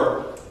cases, you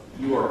are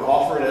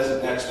offered as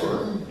an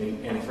expert.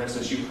 And for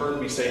instance, you heard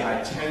me say,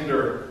 I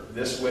tender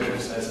this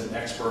witness as an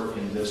expert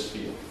in this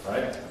field,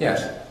 right?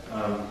 Yes.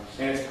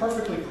 And it's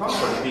perfectly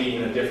proper to be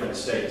in a different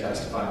state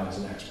testifying as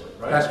an expert,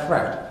 right? That's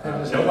correct.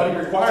 Nobody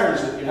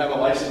requires that you have a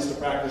license to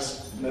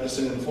practice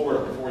medicine in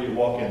Florida before you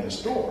walk in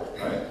this door,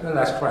 right? No,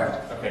 that's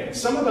correct. Okay, and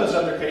some of those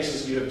other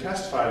cases you have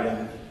testified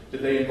in,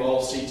 did they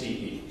involve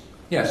CTE?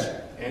 Yes.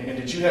 And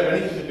did you have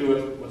anything to do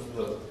with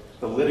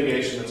the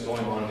litigation that's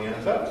going on in the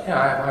NFL?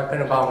 Yeah, I've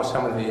been involved with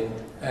some of the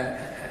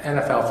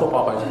NFL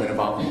football players have been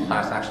involved in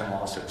class action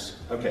lawsuits.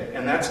 Okay,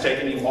 and that's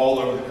taken you all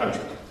over the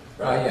country?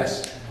 Right?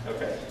 Yes.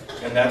 Okay,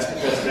 and that's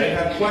because they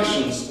have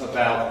questions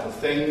about the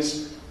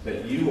things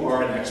that you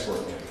are an expert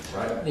in,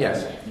 right?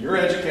 Yes. Your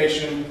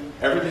education,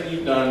 everything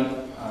you've done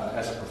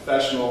as a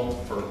professional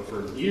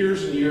for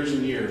years and years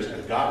and years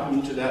have gotten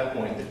you to that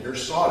point that you're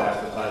sought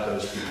after by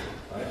those people,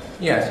 right?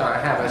 Yes, I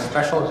have a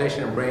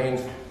specialization in brain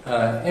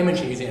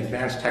imaging using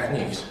advanced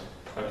techniques.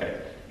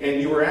 Okay,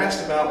 and you were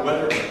asked about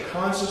whether it was a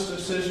conscious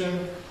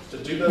decision to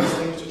do those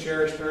things to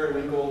cherish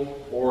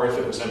periwinkle or if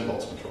it was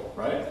impulse control,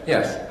 right?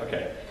 Yes.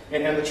 Okay,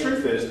 and the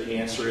truth is, the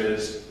answer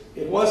is,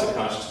 it was a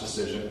conscious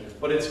decision,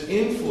 but it's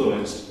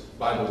influenced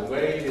by the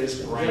way his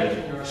brain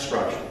is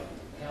structured.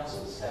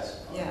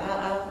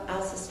 Yeah,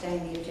 I'll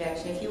sustain the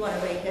objection. If you want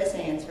to read his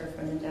answer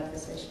from the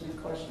deposition,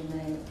 of course you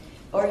may.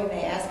 Or you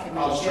may ask him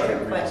I'll a just try to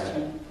different read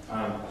question.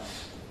 that.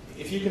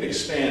 If you can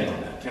expand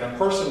on that, can a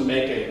person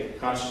make a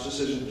conscious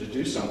decision to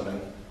do something,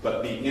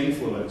 but be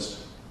influenced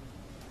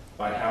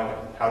by how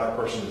that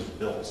person is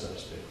built, so to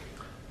speak?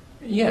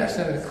 Yes,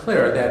 and it's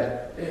clear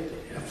that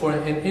for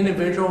an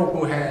individual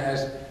who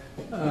has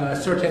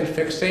certain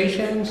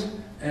fixations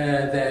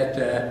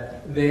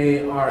that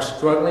they are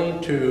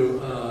struggling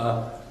to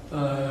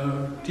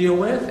deal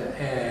with,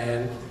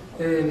 and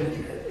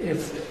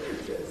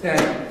if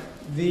that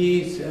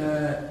these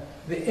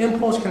the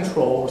impulse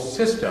control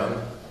system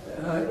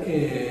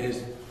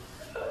is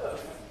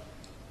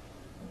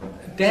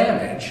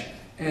damaged,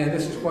 and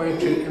this is going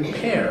to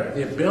impair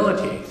the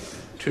ability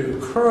to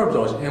curb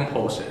those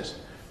impulses.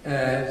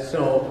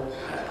 So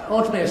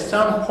ultimately, at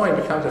some point,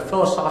 it becomes a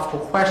philosophical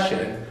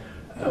question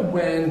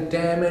when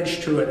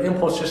damage to an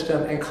impulse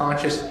system and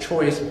conscious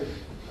choice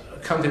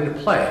comes into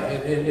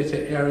play. It's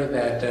an area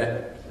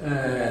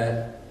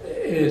that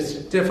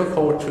is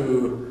difficult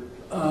to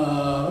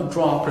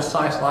draw a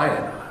precise line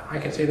in. I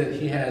can say that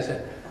he has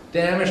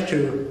damage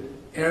to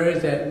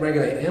areas that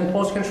regulate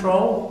impulse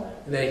control,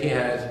 that he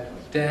has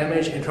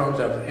damage in terms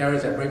of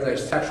areas that regulate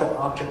sexual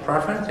object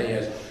preference, that he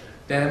has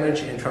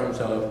damage in terms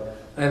of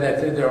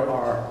that there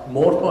are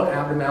multiple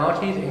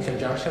abnormalities in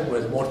conjunction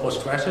with multiple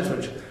stresses,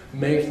 which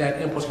make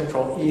that impulse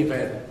control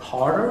even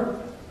harder.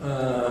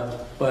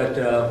 But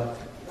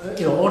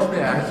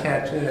ultimately, I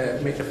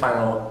can't make a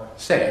final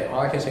say. All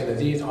I can say is that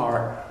these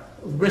are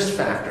risk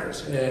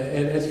factors.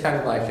 It's kind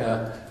of like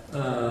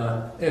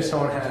if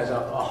someone has a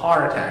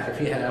heart attack, if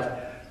you have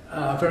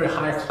very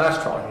high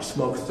cholesterol, you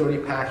smoke 30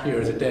 pack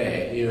years a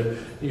day,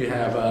 you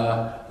have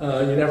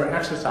you never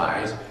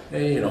exercise,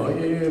 you're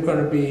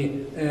going to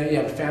be you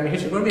have a family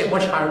history, you're going to be at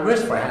much higher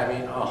risk for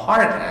having a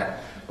heart attack.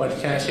 But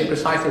can I say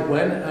precisely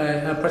when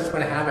a person's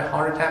going to have a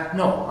heart attack?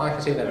 No, I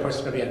can say that a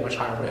person's going to be at much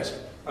higher risk.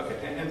 Okay,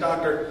 and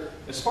doctor,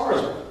 as far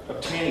as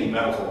obtaining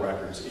medical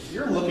records, if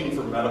you're looking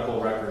for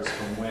medical records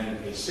from when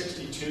a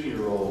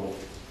 62-year-old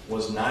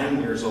was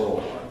 9 years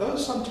old, are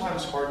those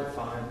sometimes hard to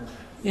find?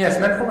 Yes,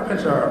 medical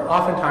records are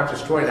oftentimes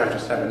destroyed after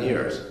 7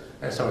 years,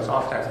 and so it's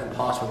oftentimes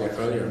impossible to get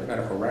earlier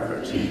medical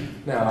records.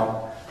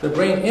 Now, the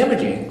brain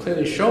imaging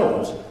clearly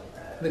shows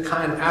the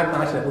kind of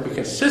abnormality that would be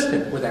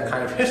consistent with that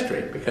kind of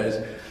history, because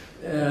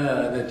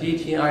the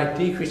DTI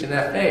decrease in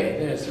FA,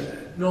 there's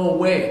no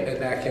way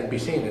that can be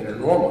seen in a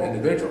normal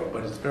individual,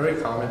 but it's very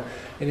common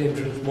in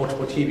individuals with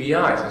multiple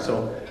TBIs. And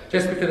so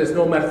just because there's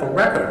no medical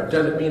record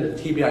doesn't mean that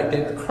the TBI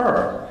didn't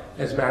occur.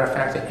 As a matter of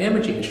fact, the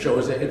imaging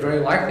shows that it very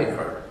likely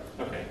occurred.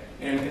 Okay,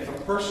 and if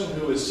a person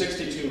who is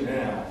 62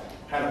 now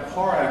had a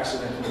car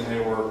accident when they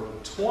were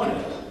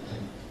 20,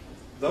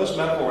 those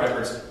medical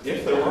records,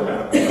 if there were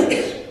medical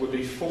records, would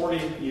be 40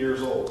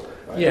 years old.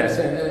 Right? Yes,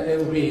 and it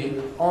would be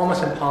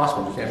almost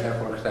impossible to get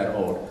medical records that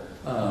old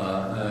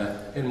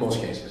in most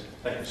cases.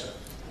 Thank you, sir.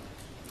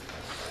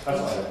 That's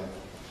all.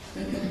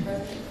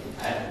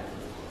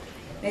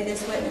 May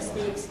this witness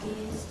be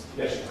excused?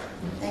 Yes, sir.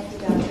 Thank you,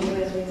 Dr.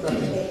 Lewis. We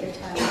appreciate your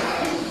time.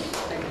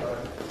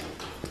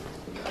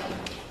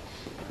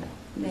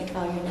 You may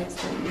call your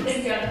next witness.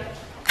 Thank you.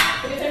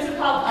 The defense will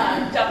call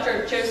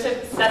Dr.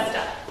 Joseph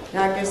Sesta.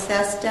 Dr.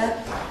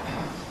 Sesta.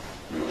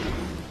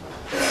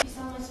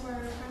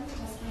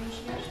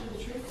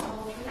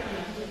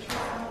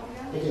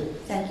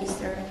 Thank you,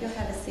 sir. If you'll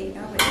have a seat in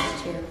our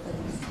witness chair,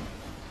 please.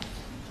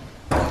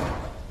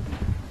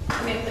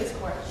 May it please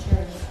court.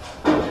 Sure.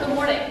 Good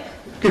morning.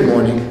 Good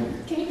morning.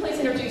 Can you please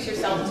introduce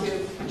yourself to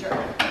the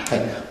jury?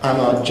 Hi,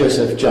 I'm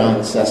Joseph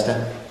John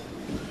Sesta.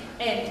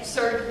 And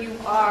sir, you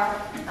are,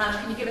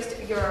 can you give us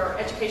your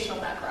educational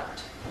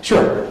background?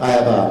 Sure. I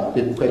have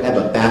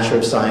a Bachelor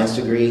of Science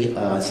degree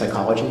in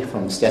psychology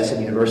from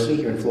Stetson University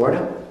here in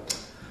Florida.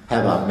 I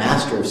have a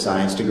Master of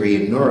Science degree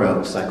in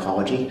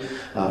neuropsychology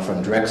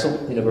from Drexel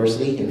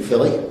University in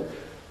Philly.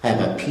 I have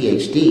a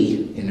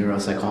PhD in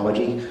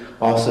neuropsychology,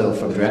 also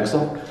from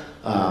Drexel,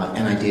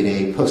 and I did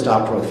a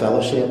postdoctoral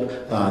fellowship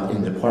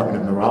in the Department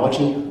of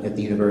Neurology at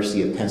the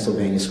University of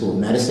Pennsylvania School of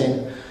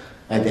Medicine.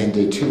 I then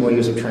did 2 more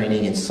years of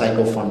training in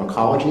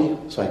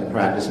psychopharmacology, so I can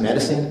practice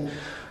medicine.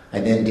 I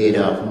then did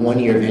a 1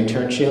 year of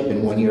internship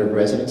and 1 year of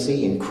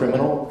residency in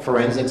criminal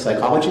forensic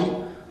psychology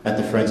at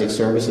the Forensic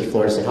Service at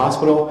Florida State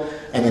Hospital,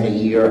 and then a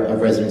year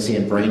of residency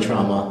in brain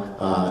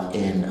trauma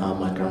in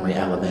Montgomery,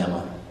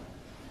 Alabama.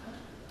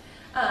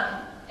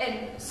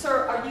 And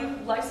sir, are you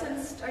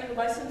licensed? Are you a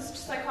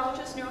licensed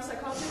psychologist,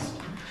 neuropsychologist?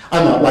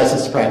 I'm a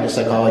licensed to practice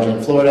psychology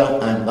in Florida.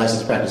 I'm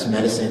licensed to practice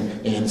medicine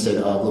in the state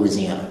of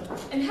Louisiana.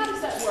 And how does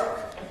that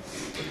work?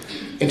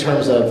 In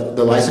terms of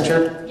the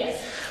licensure?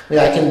 Yes.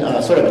 Yeah, I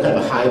can sort of kind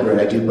of a hybrid.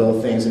 I do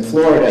both things. In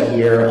Florida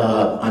here,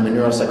 I'm a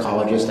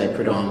neuropsychologist. I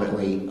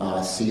predominantly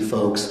see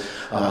folks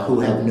who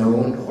have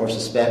known or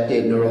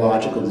suspected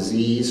neurological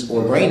disease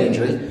or brain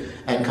injury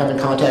and come in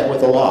contact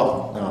with the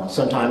law.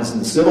 Sometimes in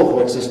the civil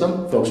court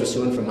system, folks are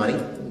suing for money.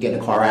 You get in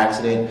a car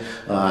accident,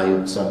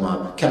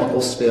 some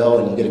chemical spill,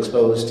 and you get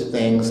exposed to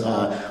things.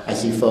 I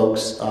see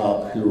folks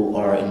who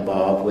are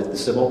involved with the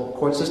civil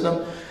court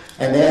system.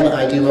 And then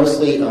I do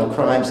mostly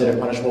crimes that are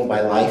punishable by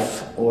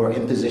life or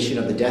imposition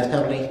of the death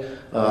penalty,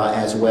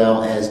 as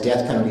well as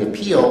death penalty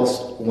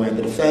appeals when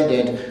the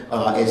defendant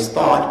is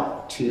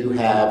thought to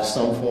have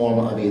some form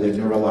of either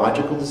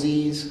neurological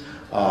disease,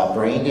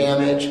 brain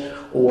damage,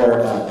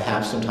 or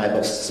perhaps some type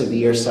of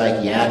severe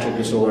psychiatric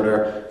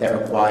disorder that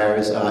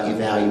requires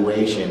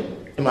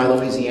evaluation. In my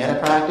Louisiana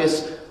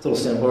practice, it's a little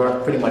simpler.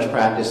 Pretty much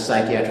practice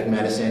psychiatric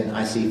medicine.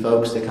 I see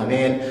folks that come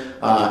in,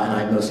 and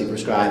I mostly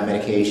prescribe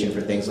medication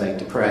for things like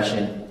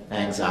depression,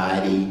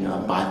 anxiety,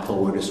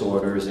 bipolar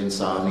disorders,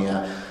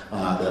 insomnia.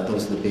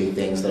 Those are the big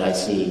things that I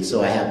see.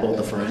 So I have both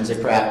a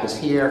forensic practice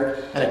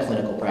here and a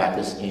clinical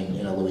practice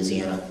in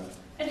Louisiana.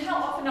 And how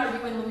often are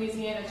you in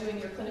Louisiana doing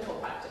your clinical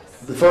practice?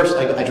 The first,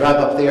 I drive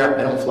up there.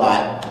 I don't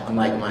fly.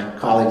 Unlike my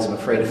colleagues, I'm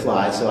afraid to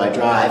fly. So I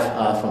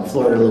drive from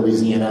Florida to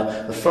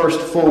Louisiana the first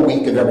full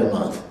week of every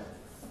month.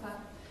 Okay.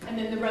 And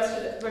then the rest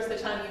of the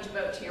time you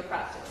devote to your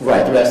practice?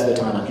 Right, the rest of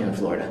the time I'm here in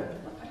Florida.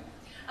 Okay.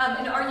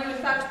 And are you in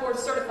fact board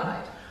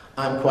certified?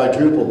 I'm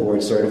quadruple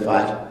board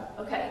certified.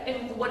 Okay.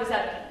 And what does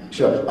that mean?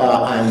 Sure.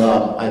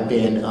 I've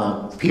been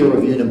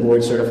peer-reviewed and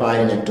board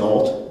certified in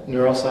adult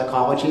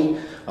neuropsychology.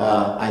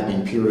 I've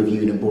been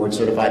peer-reviewed and board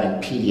certified in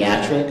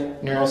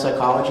pediatric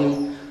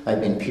neuropsychology.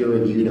 I've been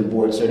peer-reviewed and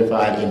board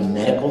certified in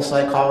medical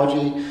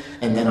psychology.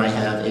 And then I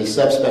have a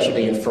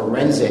subspecialty in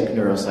forensic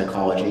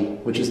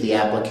neuropsychology, which is the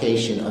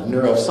application of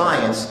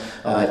neuroscience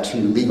to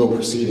legal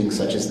proceedings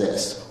such as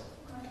this.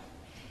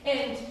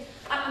 And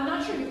I'm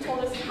not sure you've told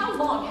us, how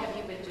long have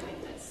you been doing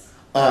this?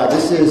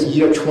 This is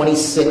year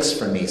 26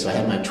 for me. So I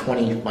had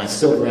my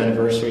silver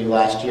anniversary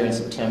last year in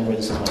September.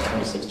 This is my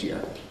 26th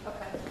year.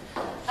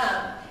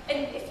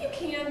 And if you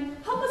can,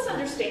 help us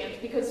understand,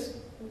 because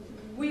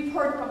we've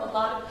heard from a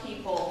lot of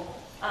people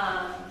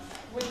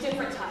with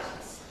different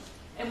titles.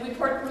 And we've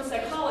heard from a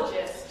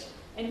psychologist,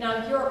 and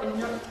now you're a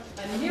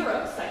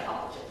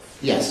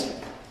neuropsychologist. Yes.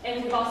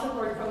 And we've also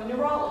heard from a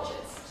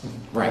neurologist.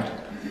 Right.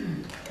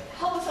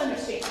 Help us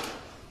understand.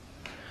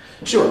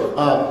 Sure.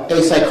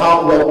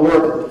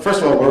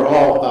 First of all, we're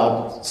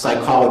all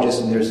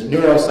psychologists, and there's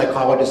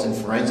neuropsychologists and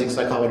forensic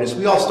psychologists.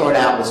 We all start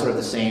out with sort of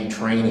the same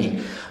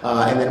training,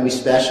 and then we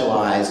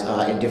specialize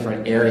in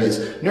different areas.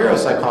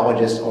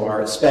 Neuropsychologists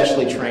are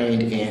specially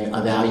trained in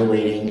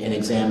evaluating and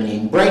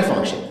examining brain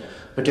function.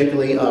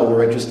 Particularly,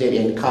 we're interested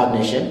in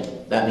cognition,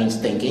 that means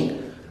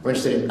thinking. We're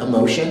interested in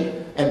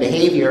emotion and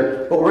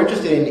behavior, but we're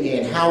interested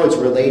in how it's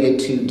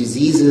related to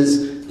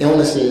diseases,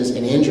 illnesses,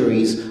 and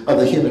injuries of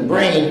the human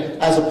brain,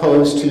 as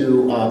opposed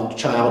to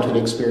childhood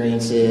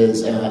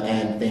experiences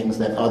and things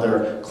that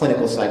other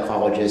clinical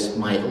psychologists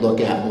might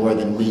look at more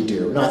than we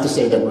do. Not to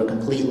say that we're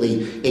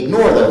completely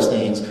ignore those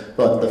things,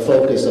 but the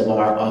focus of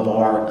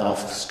our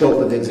scope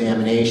of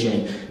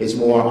examination is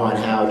more on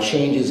how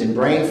changes in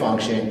brain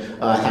function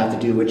have to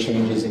do with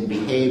changes in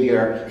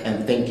behavior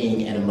and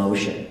thinking and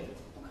emotion.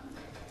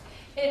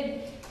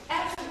 And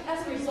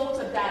as a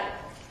result of that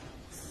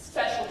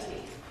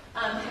specialty,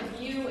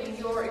 have you, in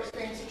your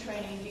experience and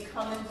training,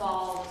 become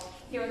involved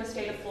here in the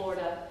state of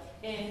Florida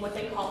in what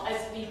they call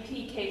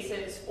SVP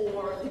cases,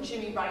 or the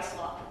Jimmy Rice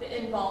Law, the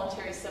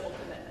involuntary civil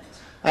commitment?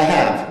 I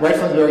have, right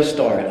from the very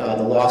start.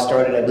 The law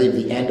started, I believe,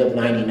 the end of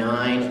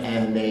 '99,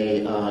 and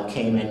they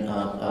came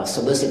and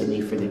solicited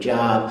me for the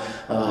job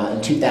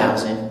in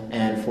 2000.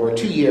 And for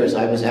 2 years,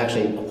 I was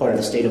actually a part of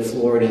the state of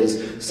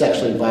Florida's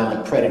sexually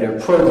violent predator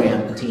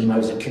program team. I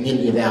was a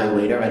community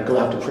evaluator. I'd go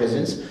out to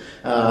prisons,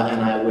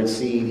 and I would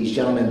see these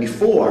gentlemen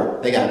before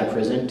they got out of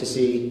prison to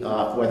see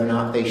whether or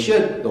not they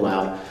should go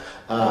out.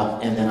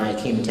 And then I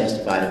came and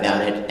testified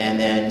about it. And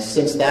then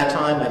since that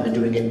time, I've been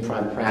doing it in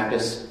private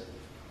practice.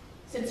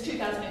 Since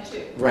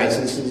 2002? Right,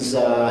 so this is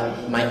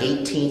my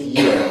 18th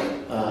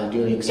year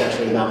doing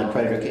sexually violent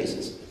predator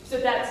cases. So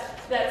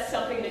that's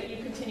something that you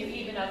continue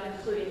even up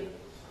including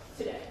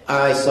today?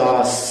 I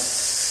saw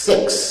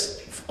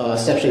 6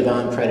 sexually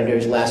violent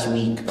predators last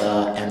week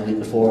and the week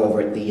before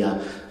over at the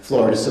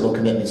Florida Civil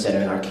Commitment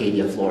Center in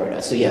Arcadia,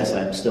 Florida. So yes,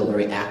 I'm still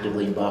very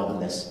actively involved in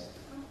this.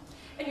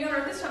 And Your Honor,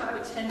 at this time I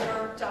would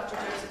tender Dr.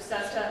 Joseph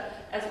Sesta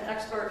as an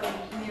expert in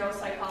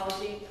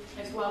neuropsychology,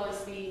 as well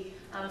as the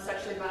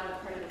sexually violent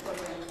predator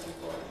program in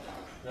Florida.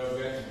 No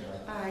objection, Your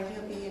Honor. All right,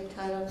 he'll be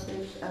entitled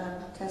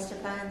to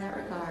testify in that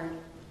regard.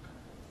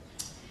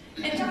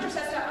 And Dr.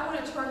 Sesta, I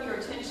want to turn your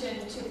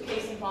attention to the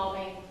case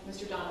involving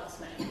Mr. Donald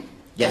Smith.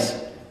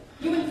 Yes,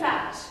 You, in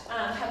fact,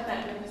 have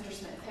met with Mr.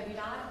 Smith, have you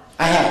not?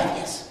 I have,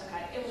 yes.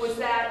 Okay. And was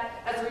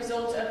that as a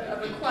result of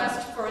a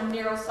request for a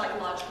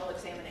neuropsychological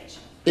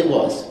examination? It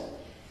was.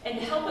 And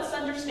help us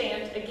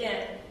understand,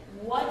 again,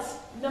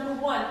 number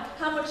one,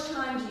 how much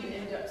time do you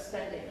end up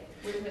spending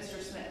with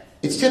Mr. Smith?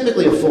 It's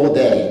typically a full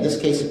day. In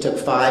this case, it took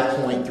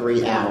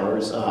 5.3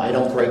 hours. I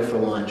don't break for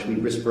lunch. We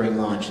just bring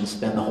lunch and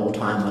spend the whole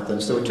time with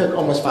them. So it took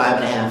almost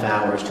 5.5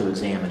 hours to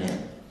examine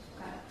him.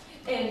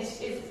 Okay.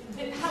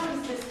 And how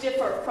does this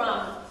differ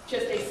from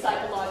just a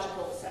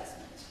psychological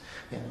assessment?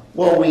 Yeah.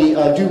 Well, we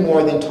do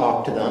more than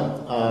talk to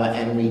them,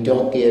 and we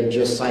don't give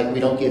we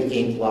don't give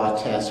ink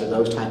blot tests or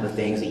those type of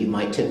things that you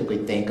might typically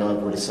think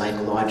of with a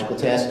psychological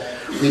test.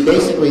 We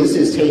basically, this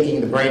is taking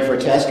the brain for a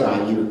test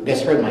drive. You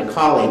just heard my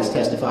colleagues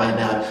testify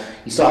about,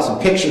 you saw some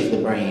pictures of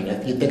the brain.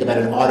 If you think about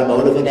an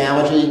automotive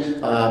analogy,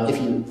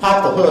 if you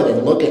pop the hood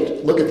and look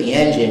at the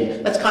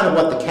engine, that's kind of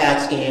what the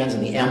CAT scans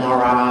and the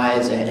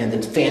MRIs and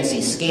the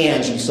fancy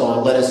scans you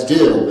saw let us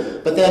do.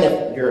 But then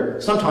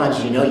if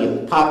sometimes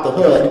you pop the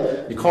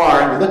hood, the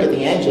car, and you look at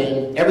the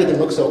engine, everything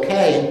looks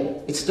okay,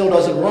 and it still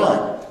doesn't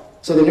run.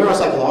 So the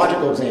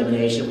neuropsychological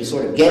examination, we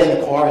sort of get in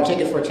the car and take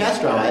it for a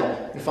test drive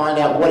and find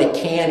out what it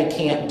can and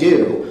can't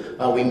do.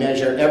 We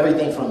measure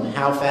everything from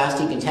how fast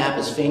he can tap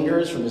his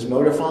fingers, from his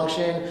motor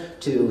function,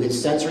 to his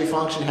sensory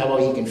function, how well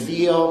he can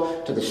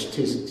feel, to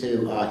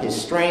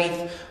his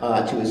strength,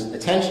 to his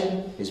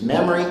attention, his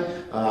memory,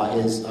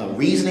 his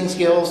reasoning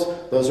skills.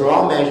 Those are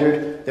all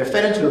measured. They're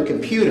fed into a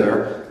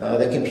computer.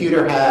 The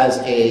computer has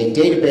a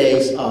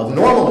database of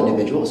normal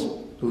individuals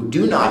who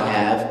do not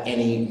have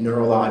any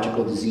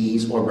neurological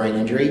disease or brain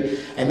injury.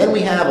 And then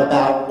we have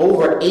about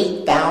over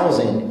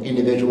 8,000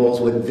 individuals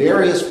with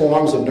various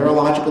forms of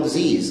neurological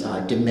disease,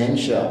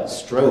 dementia,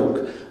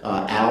 stroke,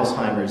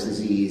 Alzheimer's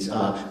disease,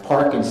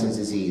 Parkinson's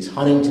disease,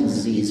 Huntington's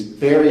disease,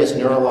 various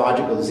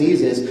neurological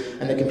diseases.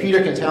 And the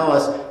computer can tell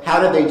us how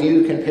do they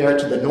do compared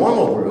to the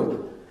normal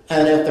group.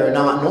 And if they're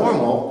not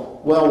normal,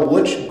 well,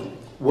 which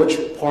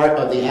part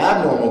of the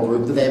abnormal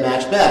group do they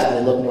match best? Do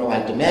they look more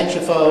like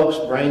dementia folks,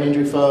 brain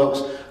injury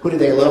folks? Who do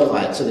they look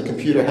like? So the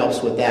computer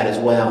helps with that as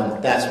well,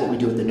 and that's what we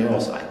do with the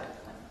neuropsych.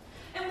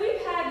 And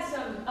we've had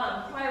some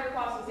prior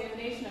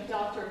cross-examination of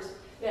doctors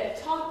that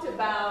talked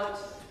about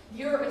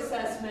your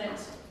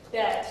assessment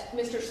that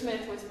Mr.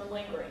 Smith was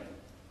malingering.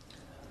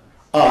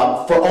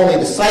 For only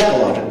the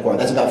psychological part,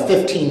 that's about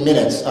 15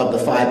 minutes of the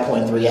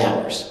 5.3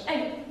 hours.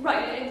 And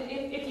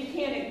if you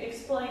can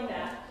explain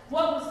that,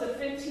 what was the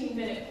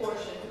 15-minute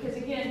portion? Because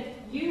again,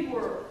 you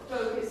were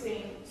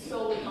focusing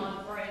solely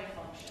on brain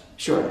function.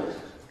 Sure.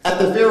 At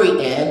the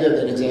very end of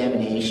an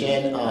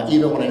examination,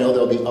 even when I know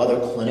there'll be other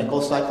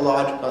clinical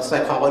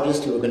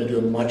psychologists who are going to do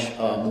a much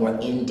more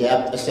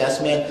in-depth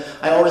assessment,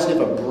 I always give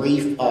a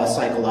brief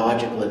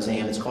psychological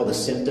exam. It's called the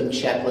Symptom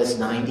Checklist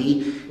 90.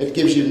 It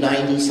gives you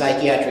 90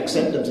 psychiatric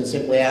symptoms and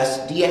simply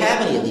asks, do you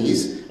have any of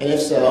these? And if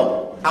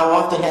so, how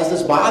often has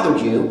this bothered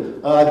you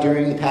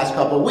during the past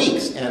couple of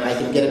weeks? And I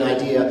can get an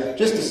idea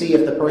just to see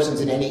if the person's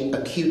in any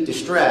acute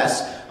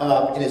distress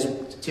and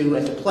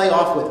to play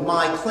off with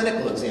my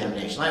clinical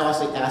examination. I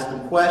also ask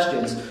them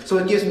questions, so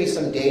it gives me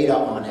some data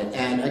on it.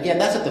 And again,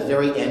 that's at the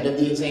very end of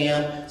the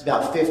exam. It's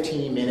about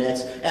 15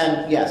 minutes.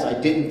 And yes, I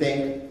didn't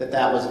think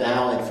that was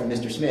valid for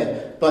Mr.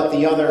 Smith. But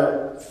the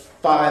other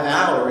 5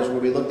 hours where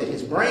we looked at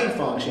his brain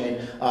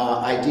function,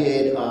 I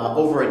did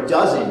over a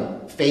dozen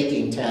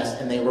faking tests,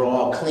 and they were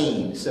all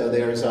clean. So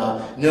there's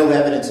no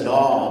evidence at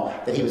all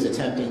that he was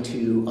attempting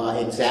to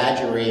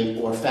exaggerate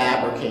or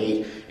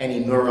fabricate any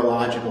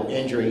neurological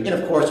injury. And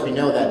of course, we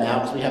know that now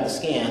because we have the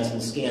scans, and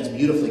the scans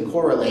beautifully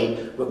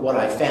correlate with what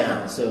I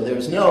found. So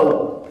there's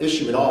no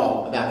issue at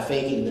all about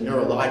faking the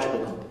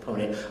neurological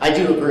component. I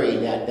do agree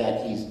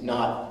that he's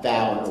not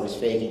valid or was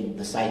faking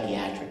the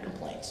psychiatric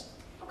complaints.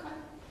 Okay.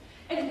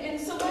 And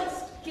so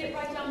let's get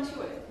right down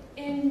to it.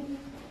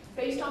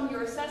 Based on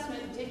your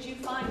assessment, did you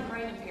find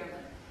brain impairment?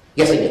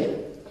 Yes, I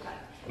did.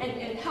 Okay.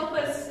 And help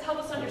us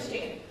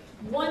understand.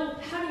 One,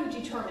 how do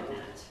you determine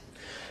that?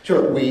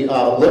 Sure. We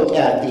looked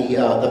at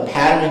the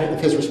pattern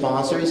of his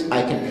responses.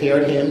 I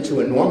compared him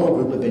to a normal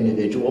group of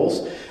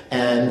individuals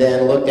and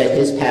then looked at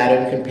his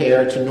pattern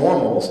compared to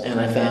normals, and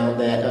I found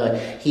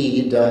that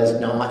he does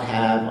not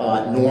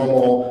have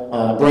normal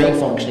brain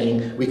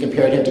functioning. We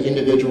compared him to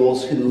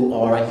individuals who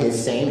are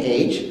his same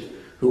age,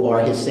 who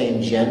are his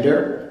same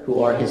gender,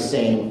 who are his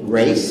same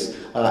race,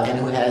 and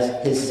who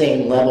has his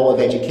same level of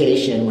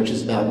education, which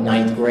is about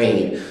 9th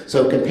grade.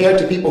 So compared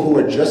to people who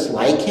are just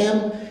like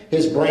him,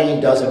 his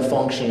brain doesn't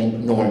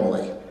function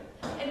normally.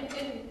 And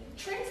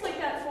translate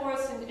that for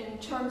us in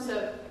terms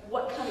of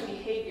what kind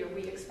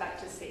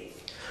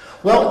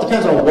Well, it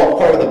depends on what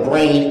part of the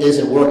brain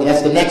isn't working.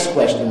 That's the next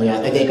question we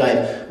ask. I think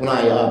when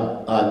I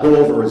go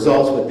over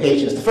results with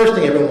patients, the first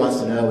thing everyone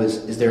wants to know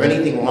is there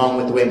anything wrong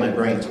with the way my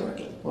brain's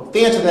working? Well, if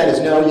the answer to that is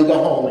no, you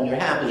go home and you're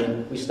happy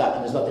and we stop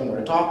and there's nothing more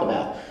to talk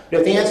about. But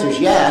if the answer is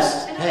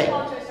yes, and hey. I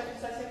apologize,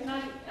 Dr. Sessa, can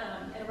I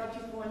interrupt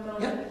you for 1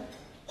 moment?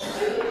 Yeah.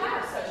 Do you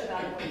have such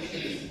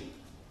evaluations?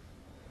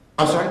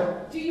 I'm sorry?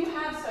 Do you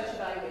have such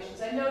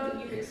evaluations? I know that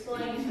you've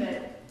explained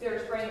that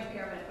there's brain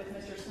impairment with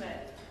Mr.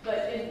 Smith,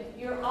 but in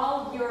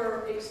all of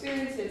your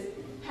experiences,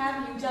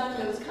 have you done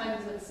those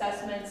kinds of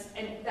assessments?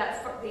 And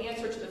the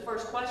answer to the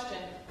first question,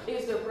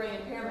 is there brain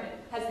impairment?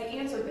 Has the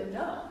answer been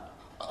no?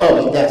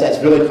 Oh, that's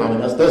really common.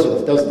 Those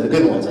are the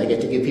good ones. I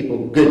get to give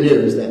people good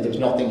news that there's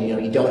nothing,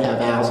 you don't have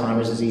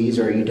Alzheimer's disease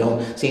or you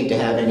don't seem to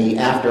have any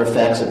after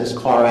effects of this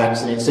car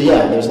accident. So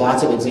yeah, there's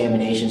lots of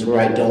examinations where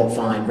I don't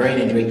find brain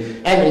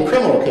injury. And in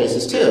criminal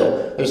cases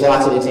too, there's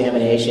lots of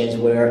examinations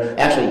where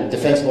actually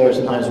defense lawyers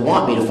sometimes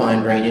want me to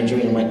find brain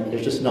injury and I'm like,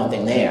 there's just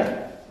nothing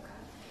there.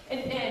 And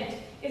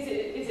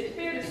is it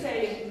fair to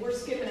say, we're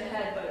skipping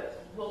ahead,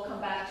 but we'll come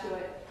back to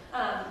it,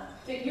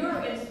 that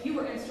you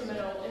were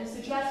instrumental in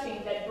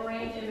suggesting that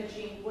brain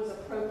imaging was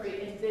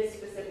appropriate in this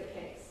specific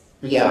case?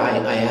 Yeah,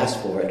 I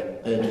asked for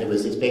it, and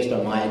it's based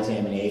on my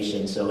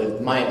examination. So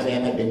if my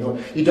exam had been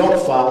normal, you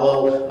don't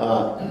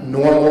follow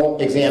normal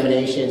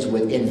examinations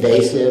with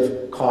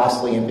invasive,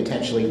 costly, and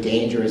potentially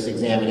dangerous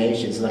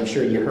examinations. And I'm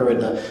sure you heard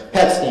the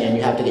PET scan,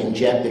 you have to get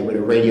injected with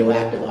a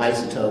radioactive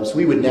isotope. So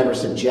we would never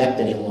subject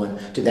anyone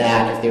to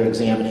that if their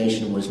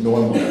examination was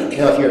normal.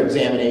 If your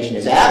examination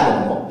is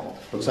abnormal,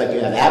 looks like you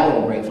have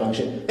abnormal brain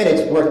function, then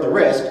it's worth the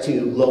risk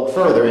to look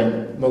further.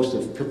 And most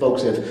of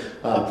folks have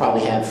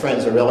probably had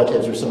friends or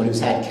relatives or someone who's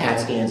had CAT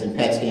scans and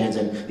PET scans.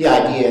 And the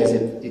idea is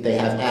if they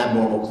have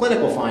abnormal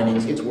clinical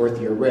findings, it's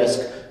worth your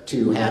risk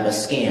to have a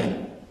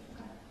scan.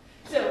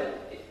 So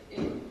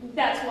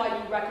that's why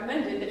you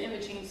recommended that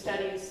imaging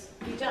studies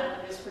be done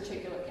in this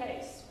particular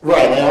case.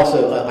 Right, and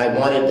I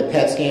wanted the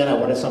PET scan, I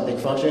wanted something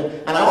functional,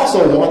 and I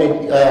also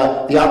wanted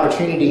the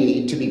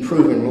opportunity to be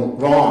proven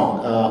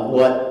wrong.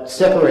 What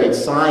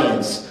separates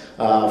science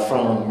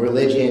from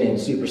religion and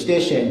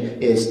superstition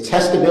is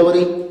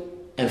testability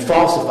and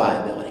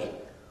falsifiability.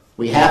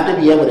 We have to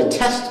be able to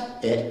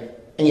test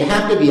it, and you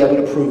have to be able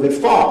to prove it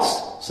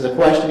false. So the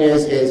question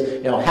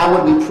is how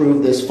would we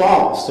prove this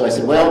false? So I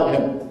said,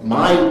 well,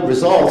 my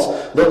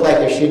results look like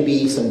there should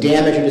be some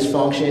damage or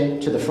dysfunction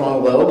to the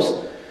frontal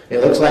lobes. It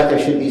looks like there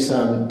should be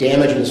some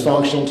damage or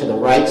dysfunction to the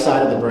right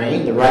side of the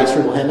brain, the right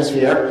cerebral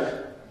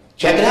hemisphere.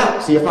 Check it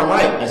out, see if I'm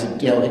right. I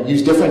said,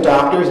 use different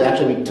doctors.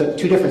 Actually, we took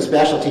 2 different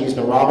specialties,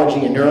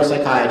 neurology and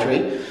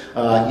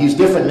neuropsychiatry. Used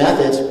different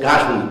methods.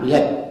 Gosh,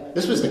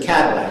 this was the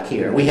Cadillac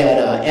here. We had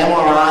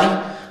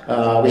MRI.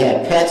 We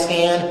had PET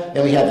scan,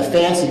 then we had the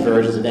fancy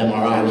versions of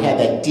MRI. We had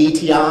that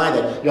DTI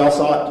that you all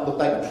saw, it looked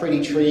like a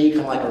pretty tree,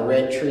 kind of like a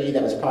red tree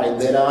that was probably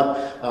lit up.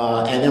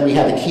 And then we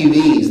had the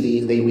QVs,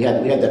 we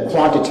had the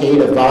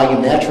quantitative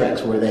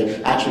volumetrics where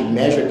they actually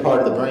measured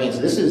part of the brain. So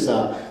this is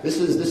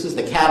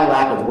the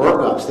Cadillac of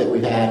workups that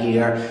we've had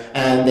here,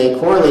 and they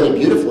correlated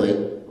beautifully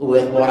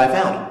with what I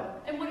found.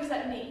 And what does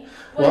that mean?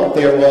 Well,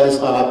 there was,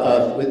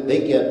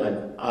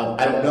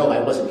 I don't know, I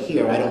wasn't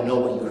here, I don't know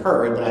what you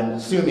heard, but I'm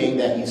assuming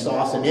that you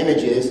saw some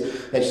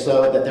images that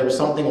showed that there was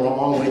something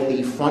wrong with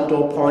the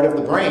frontal part of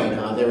the brain.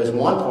 There was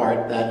one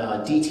part,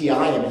 that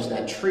DTI image,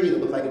 that tree that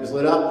looked like it was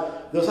lit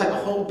up, there was like a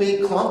whole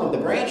big clump of the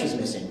branches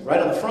missing, right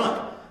on the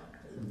front.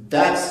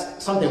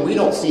 That's something we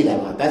don't see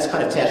that lot. That's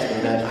kind of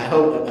testing. I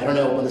don't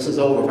know when this is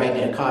over if I can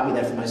get a copy of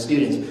that for my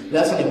students, but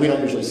that's something we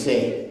don't usually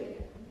see.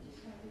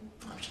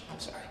 I'm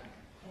sorry.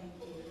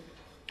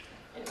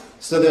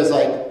 So there's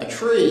like a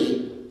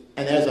tree,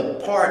 and there's a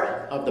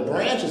part of the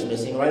branches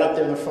missing right up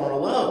there in the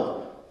frontal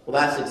lobe.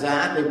 Well, that's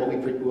exactly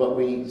what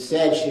we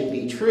said should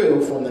be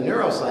true from the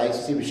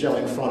neuropsychs. He was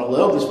showing frontal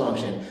lobe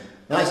dysfunction.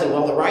 And I said,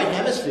 well, the right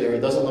hemisphere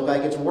doesn't look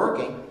like it's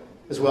working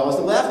as well as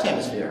the left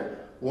hemisphere.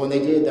 When they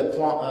did the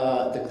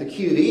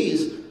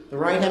QVs, the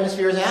right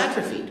hemisphere is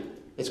atrophied.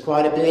 It's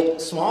quite a bit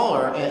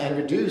smaller and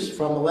reduced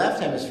from the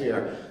left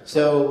hemisphere.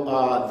 So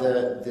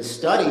the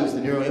studies,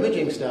 the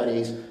neuroimaging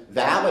studies,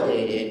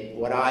 validated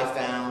what I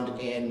found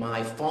in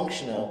my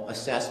functional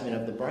assessment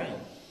of the brain.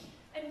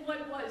 And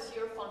what was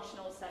your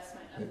functional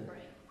assessment of the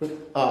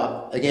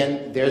brain?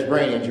 Again, there's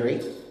brain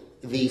injury.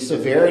 The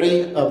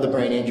severity of the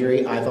brain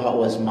injury I thought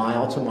was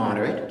mild to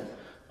moderate.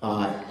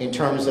 In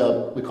terms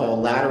of, we call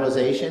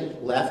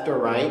lateralization, left or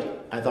right,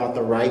 I thought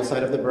the right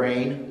side of the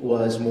brain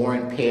was more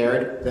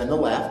impaired than the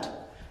left.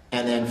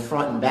 And then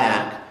front and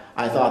back,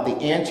 I thought the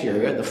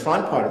anterior, the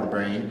front part of the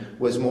brain,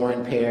 was more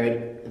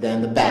impaired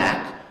than the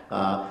back.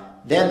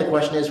 Then the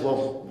question is,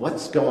 well,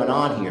 what's going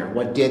on here?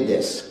 What did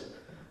this?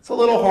 It's a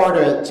little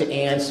harder to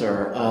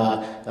answer.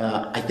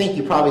 I think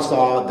you probably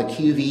saw the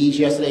QVs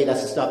yesterday.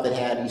 That's the stuff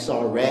that you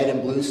saw red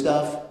and blue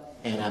stuff.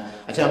 And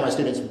I tell my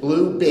students,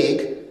 blue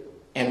big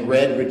and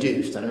red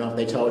reduced. I don't know if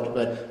they told you,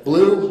 but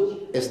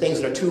blue is things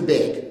that are too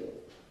big.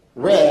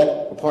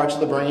 Red are parts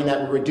of the brain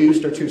that were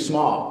reduced or too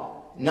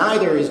small.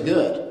 Neither is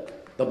good.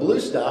 The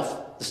blue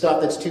stuff The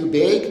stuff that's too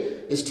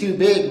big is too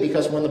big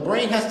because when the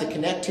brain has to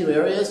connect two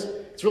areas,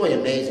 it's really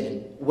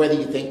amazing. Whether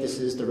you think this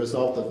is the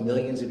result of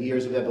millions of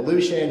years of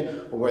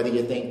evolution or whether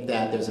you think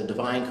that there's a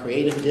divine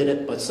creator who did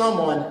it, but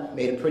someone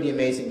made a pretty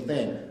amazing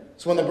thing.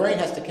 So when the brain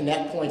has to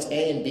connect points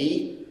A and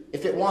B,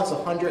 if it wants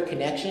 100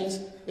 connections,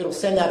 it'll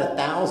send out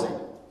 1,000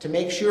 to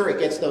make sure it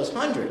gets those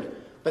 100.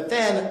 But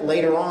then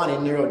later on in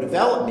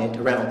neurodevelopment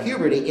around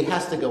puberty, it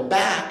has to go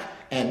back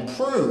and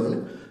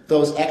prune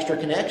those extra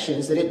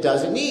connections that it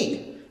doesn't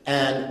need.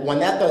 And when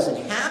that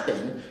doesn't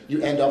happen,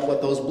 you end up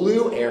with those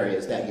blue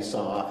areas that you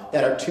saw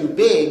that are too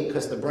big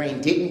because the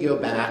brain didn't go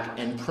back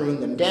and prune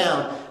them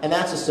down, and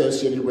that's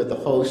associated with a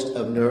host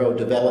of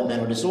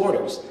neurodevelopmental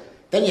disorders.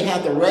 Then you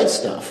have the red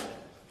stuff.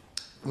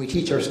 We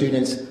teach our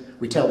students,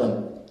 we tell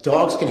them,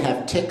 dogs can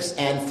have ticks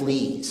and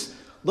fleas.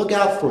 Look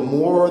out for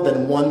more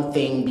than one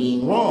thing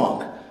being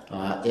wrong.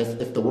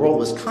 If the world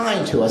was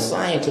kind to us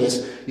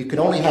scientists, you could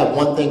only have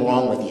one thing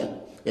wrong with you.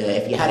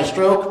 If you had a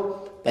stroke,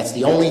 that's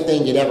the only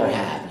thing you'd ever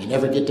have. You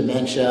never get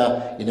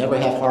dementia, you never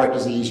have heart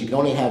disease, you can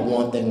only have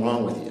one thing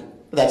wrong with you.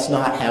 But that's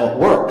not how it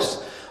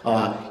works.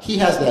 He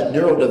has that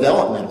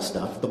neurodevelopmental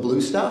stuff, the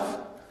blue stuff,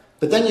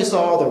 but then you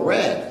saw the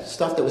red,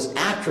 stuff that was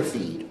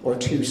atrophied or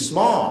too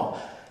small.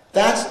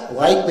 That's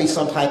likely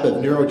some type of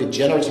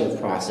neurodegenerative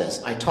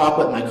process. I talk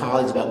with my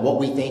colleagues about what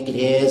we think it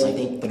is. I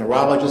think the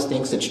neurologist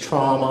thinks it's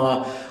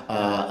trauma,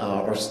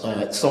 or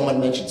someone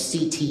mentioned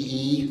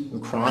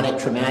CTE, chronic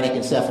traumatic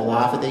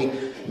encephalopathy.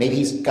 Maybe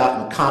he's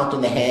gotten conked in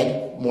the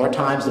head more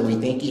times than we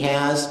think he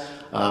has.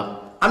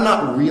 I'm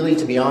not really,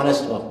 to be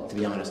honest,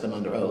 I'm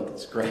under oath,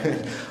 it's great.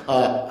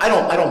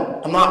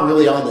 I'm not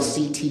really on the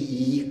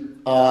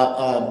CTE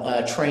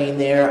train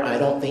there. I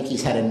don't think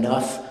he's had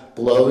enough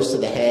blows to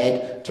the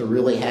head to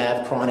really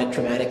have chronic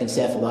traumatic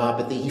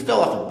encephalopathy. He fell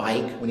off a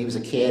bike when he was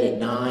a kid at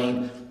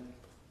 9.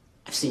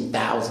 I've seen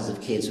thousands of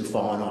kids who've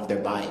fallen off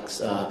their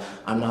bikes.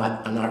 I'm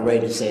not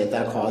ready to say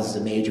that causes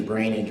a major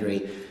brain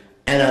injury.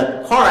 And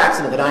a car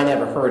accident that I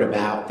never heard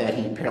about that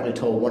he apparently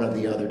told one of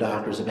the other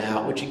doctors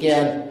about, which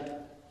again,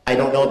 I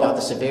don't know about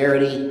the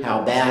severity,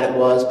 how bad it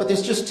was, but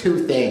there's just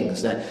two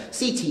things. That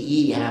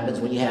CTE happens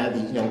when you have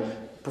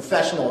the,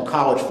 professional and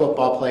college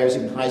football players,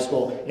 even high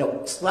school,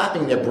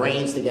 slapping their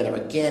brains together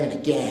again and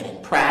again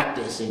in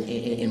practice,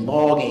 in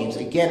ball games,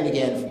 again and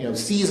again,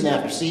 season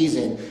after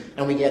season,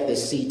 and we get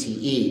this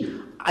CTE.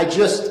 I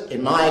just,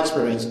 in my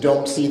experience,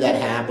 don't see that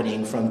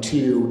happening from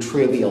two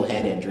trivial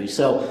head injuries.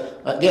 So,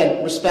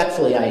 again,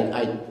 respectfully,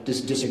 I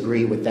just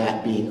disagree with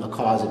that being a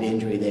cause of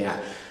injury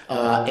there. So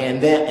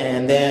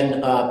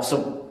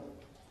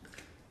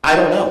I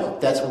don't know.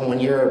 That's when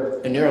you're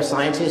a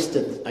neuroscientist,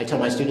 I tell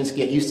my students,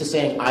 get used to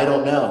saying, I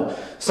don't know.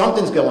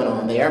 Something's going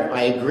on there.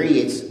 I agree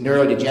it's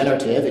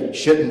neurodegenerative. It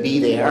shouldn't be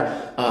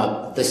there.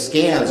 The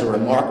scans are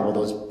remarkable.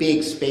 Those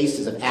big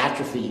spaces of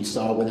atrophy you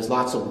saw where there's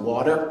lots of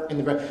water in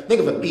the ground. Think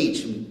of a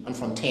beach. I'm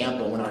from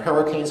Tampa. When our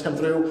hurricanes come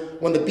through,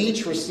 when the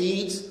beach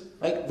recedes,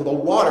 the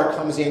water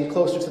comes in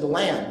closer to the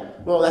land.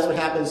 Well, that's what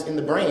happens in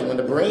the brain. When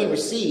the brain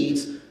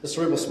recedes, the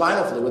cerebral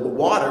spinal fluid, the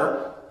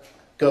water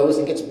goes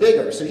and gets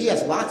bigger. So he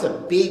has lots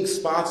of big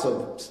spots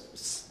of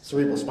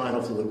cerebral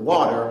spinal fluid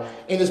water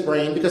in his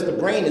brain because the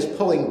brain is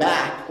pulling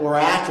back or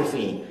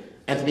atrophying.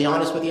 And to be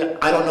honest with you,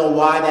 I don't know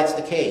why that's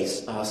the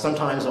case.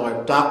 Sometimes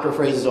our doctor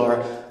phrases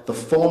are the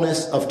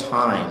fullness of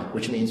time,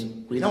 which means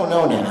we don't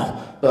know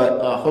now, but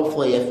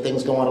hopefully if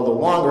things go on a little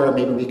longer,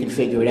 maybe we can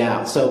figure it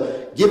out.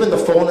 So given the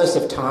fullness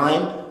of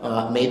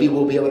time, maybe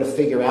we'll be able to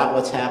figure out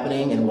what's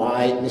happening and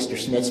why Mr.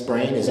 Smith's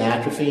brain is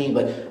atrophying.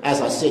 But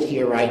as I sit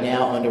here right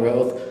now under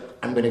oath,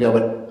 I'm going to go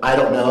with, I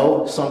don't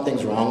know,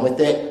 something's wrong with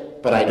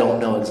it, but I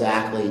don't know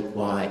exactly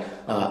why.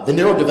 The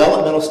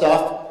neurodevelopmental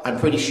stuff, I'm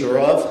pretty sure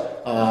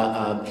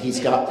of. He's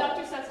got...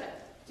 Dr. Sestak,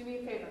 do me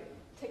a favor.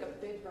 Take a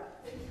big breath.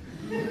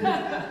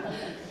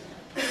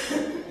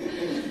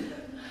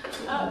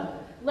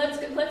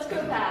 Let's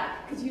go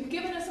back, because you've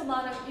given us a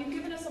lot of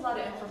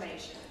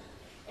information.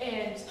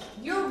 And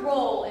your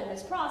role in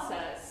this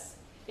process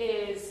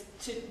is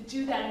to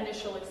do that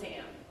initial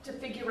exam, to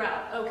figure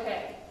out,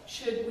 okay,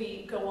 should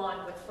we go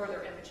on with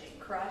further imaging,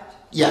 correct?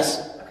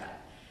 Yes. Okay.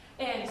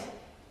 And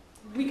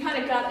we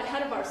kind of got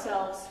ahead of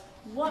ourselves.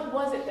 What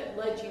was it that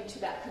led you to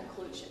that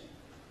conclusion?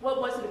 What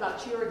was it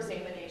about your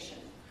examination?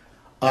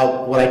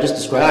 What I just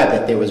described,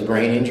 that there was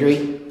brain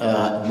injury,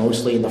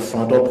 mostly in the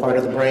frontal part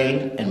of the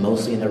brain and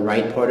mostly in the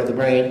right part of the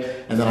brain,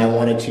 and then I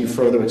wanted to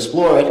further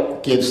explore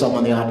it, give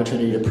someone the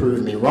opportunity to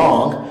prove me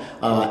wrong,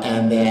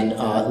 and then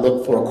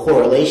look for a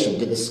correlation.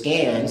 Did the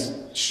scans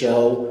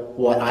show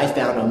what I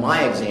found on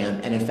my exam?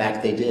 And in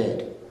fact, they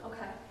did.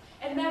 Okay.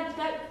 And that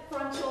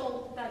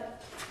frontal,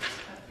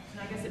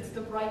 I guess it's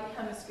the right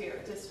hemisphere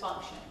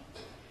dysfunction.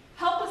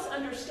 Help us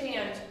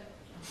understand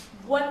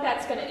what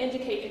that's going to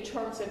indicate in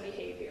terms of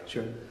behavior.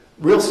 Sure.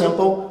 Real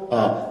simple.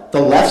 The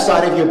left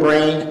side of your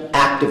brain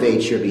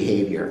activates your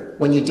behavior.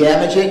 When you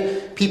damage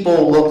it,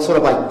 people look sort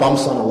of like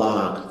bumps on a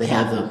log. They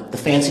have the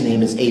fancy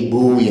name is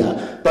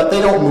abulia, but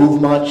they don't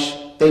move much.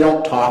 They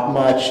don't talk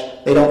much.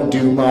 They don't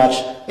do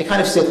much. They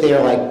kind of sit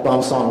there like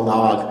bumps on a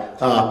log.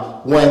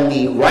 When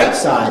the right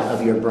side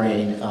of your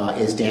brain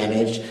is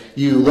damaged,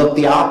 you look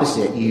the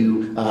opposite.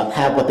 You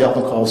have what they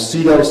often call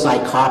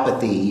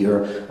pseudo-psychopathy.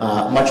 You're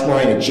much more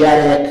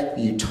energetic.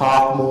 You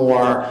talk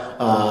more.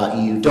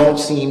 You don't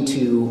seem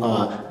to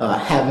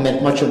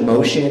have much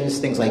emotions.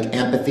 Things like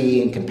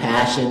empathy and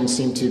compassion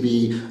seem to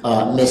be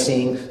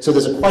missing. So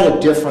there's quite a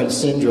different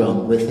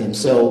syndrome with him.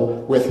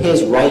 So with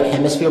his right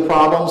hemisphere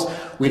problems,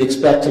 we'd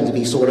expect him to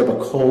be sort of a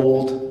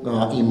cold,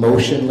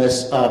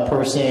 emotionless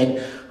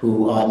person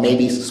who may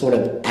be sort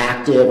of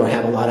active or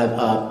have a lot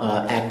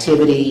of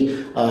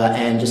activity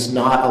and just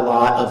not a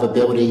lot of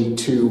ability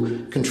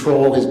to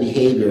control his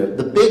behavior.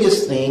 The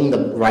biggest thing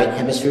the right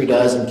hemisphere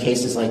does in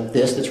cases like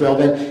this that's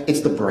relevant,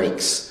 it's the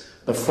brakes.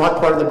 The front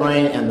part of the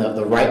brain and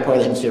the right part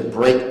of the hemisphere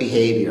brake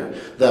behavior.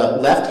 The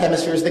left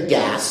hemisphere is the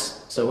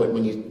gas, so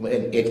when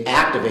it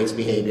activates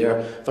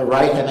behavior. The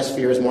right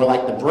hemisphere is more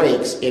like the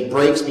brakes, it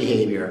brakes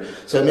behavior.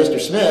 So Mr.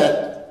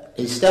 Smith,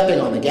 he's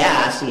stepping on the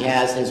gas,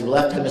 his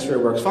left hemisphere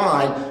works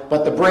fine,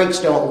 but the brakes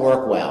don't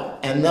work well.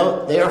 And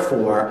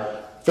therefore,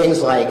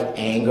 things like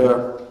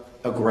anger,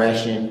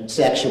 aggression,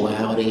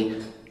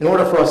 sexuality, in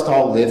order for us to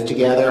all live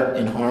together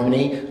in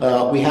harmony,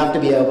 we have to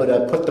be able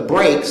to put the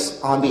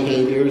brakes on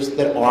behaviors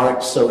that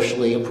aren't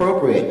socially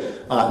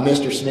appropriate.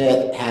 Mr.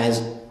 Smith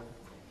has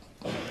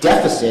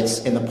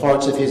deficits in the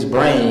parts of his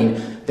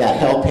brain that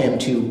help him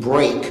to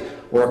brake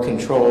or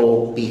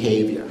control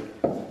behavior.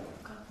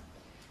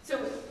 So,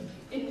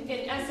 in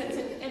essence,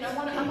 and I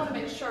want to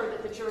make sure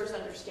that the jurors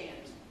understand,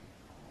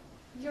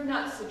 you're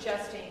not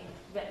suggesting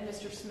that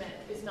Mr. Smith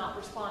is not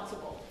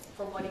responsible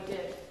for what he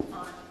did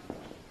on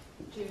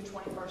June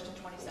 21st and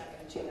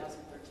 22nd of 2013.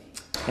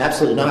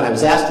 Absolutely not. I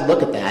was asked to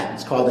look at that.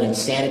 It's called an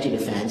insanity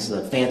defense.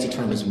 The fancy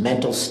term is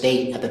mental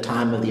state at the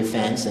time of the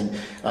offense, and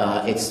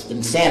it's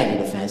insanity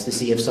defense to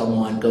see if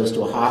someone goes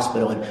to a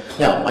hospital. And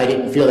no, I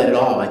didn't feel that at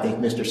all. I think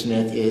Mr.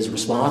 Smith is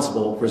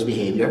responsible for his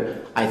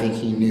behavior. I think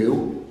he knew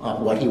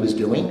what he was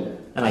doing,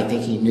 and I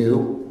think he knew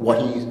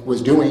what he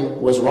was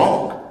doing was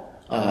wrong.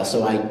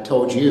 So I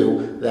told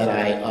you that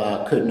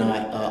I could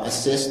not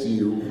assist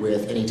you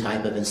with any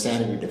type of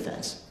insanity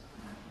defense.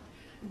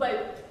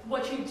 But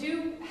what you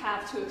do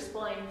have to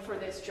explain for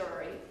this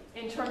jury,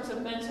 in terms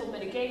of mental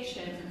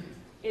mitigation,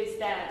 is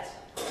that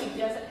he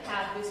doesn't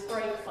have this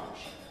brake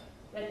function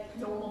that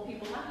normal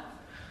people have.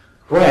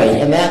 Right,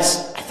 and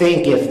that's, I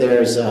think, if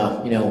there's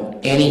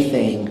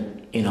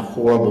anything in a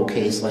horrible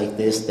case like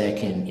this that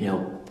can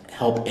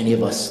help any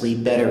of us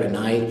sleep better at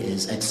night,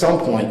 is at some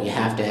point you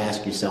have to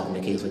ask yourself in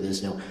a case like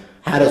this,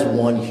 how does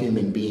one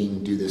human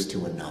being do this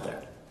to another?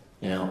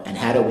 And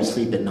how do we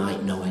sleep at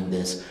night knowing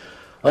this?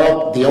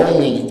 Well, the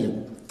only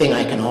thing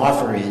I can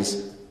offer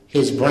is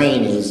his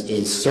brain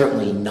is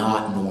certainly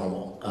not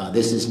normal.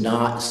 This is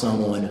not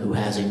someone who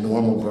has a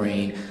normal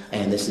brain,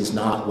 and this is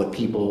not what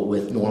people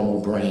with normal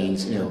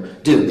brains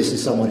do. This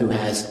is someone who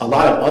has a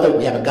lot of other,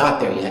 we haven't got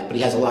there yet, but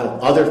he has a lot of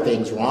other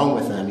things wrong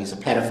with him. He's a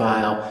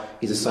pedophile,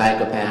 he's a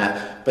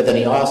psychopath, but then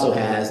he also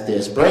has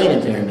this brain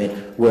impairment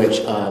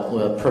which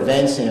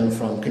prevents him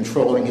from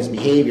controlling his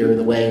behavior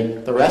the way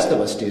the rest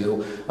of us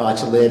do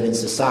to live in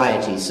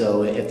society.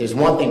 So if there's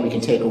one thing we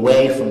can take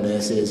away from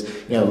this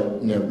is,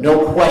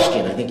 no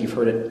question, I think you've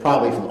heard it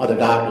probably from other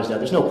doctors now,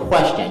 there's no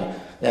question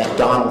that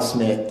Donald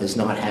Smith does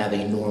not have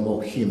a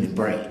normal human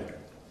brain.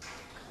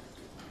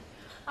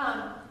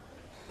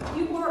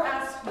 You were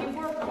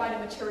provided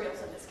materials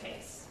in this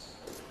case.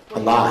 A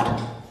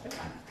lot.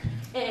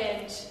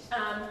 And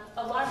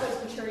a lot of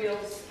those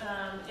materials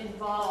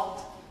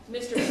involved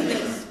Mr.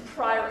 Smith's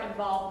prior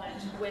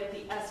involvement with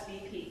the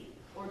SVP,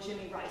 or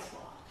Jimmy Rice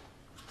Law.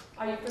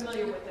 Are you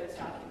familiar with those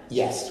documents?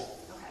 Yes.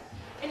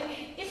 Okay. And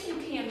if you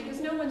can, because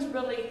no one's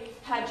really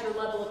had your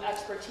level of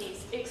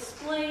expertise,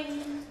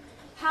 explain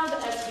how the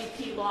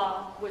SVP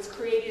law was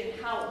created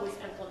and how it was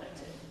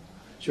implemented.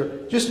 Sure.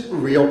 Just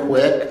real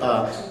quick,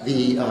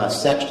 the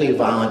sexually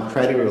violent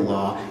predator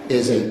law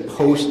is a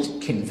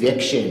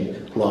post-conviction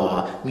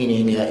law,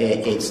 meaning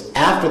it's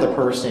after the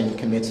person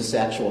commits a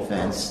sexual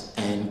offense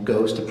and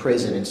goes to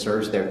prison and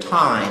serves their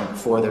time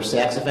for their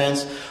sex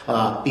offense.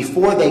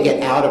 Before they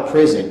get out of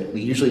prison,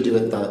 we usually do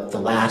it the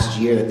last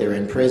year that they're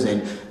in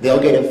prison,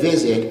 they'll get a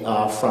visit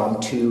from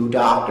two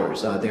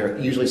doctors. They're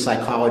usually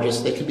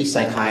psychologists, they could be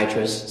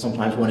psychiatrists,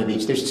 sometimes one of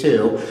each, there's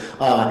two,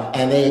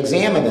 and they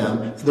examine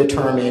them to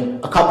determine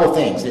a couple of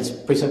things. It's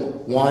pretty simple.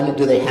 One,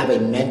 do they have a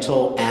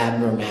mental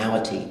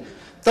abnormality?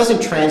 It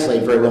doesn't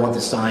translate very well into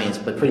science,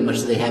 but pretty much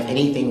do they have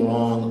anything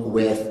wrong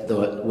with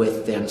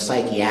them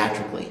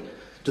psychiatrically?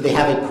 Do they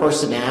have a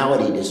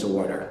personality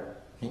disorder?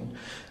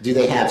 Do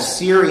they have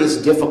serious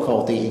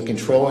difficulty in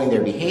controlling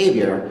their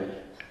behavior?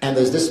 And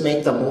does this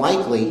make them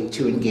likely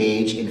to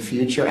engage in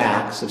future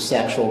acts of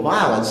sexual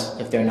violence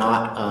if they're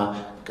not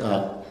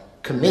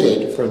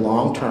committed for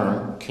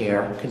long-term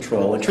care,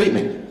 control, and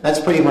treatment? That's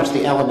pretty much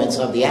the elements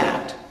of the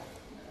act.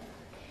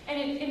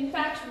 And in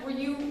fact, were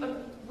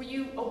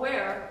you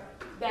aware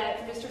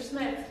that Mr.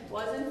 Smith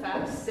was in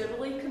fact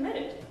civilly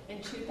committed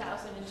in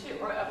 2002,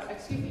 or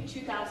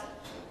 2000.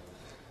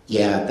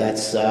 Yeah,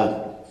 that's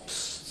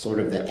sort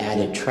of the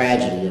added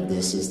tragedy of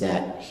this, is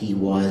that he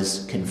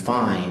was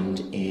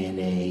confined in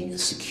a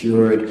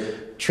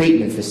secured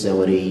treatment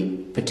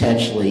facility,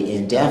 potentially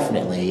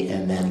indefinitely,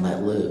 and then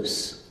let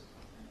loose.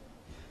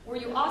 Were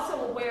you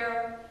also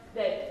aware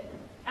that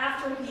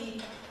after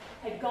he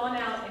had gone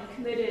out and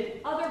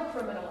committed other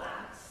criminal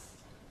acts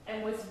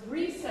and was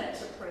resent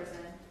to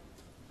prison,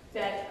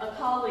 that a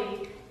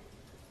colleague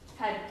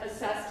had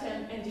assessed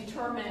him and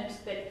determined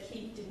that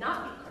he did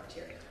not meet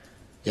criteria?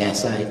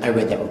 Yes, I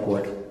read that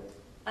report.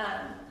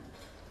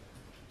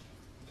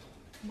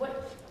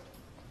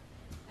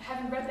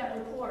 Having read that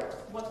report,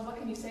 what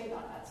can you say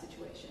about that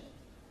situation?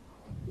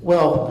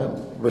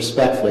 Well,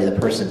 respectfully, the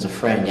person's a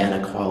friend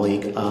and a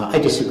colleague. I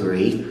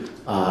disagree.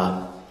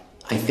 I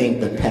think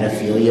the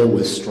pedophilia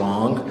was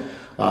strong.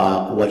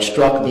 What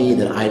struck me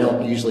that I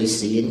don't usually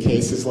see in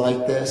cases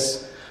like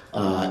this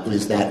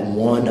was that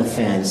one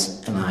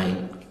offense, and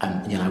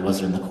I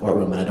wasn't in the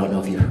courtroom, and I don't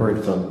know if you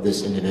heard from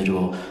this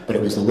individual, but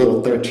it was a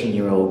little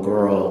 13-year-old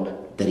girl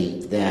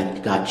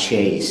that got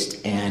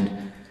chased,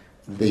 and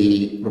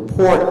the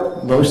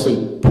report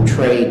mostly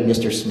portrayed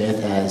Mr.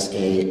 Smith as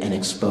an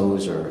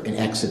exposer, an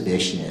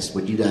exhibitionist,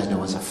 what you guys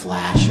know as a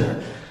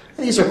flasher.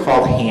 And these are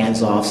called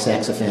hands-off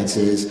sex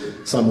offenses.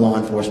 Some law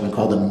enforcement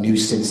call them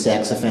nuisance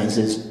sex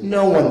offenses.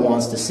 No one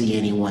wants to see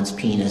anyone's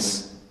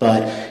penis,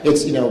 but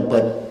it's,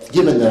 but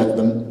given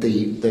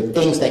the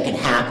things that can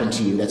happen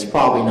to you, that's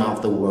probably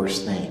not the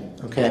worst thing.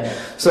 Okay,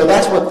 so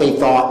that's what they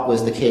thought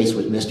was the case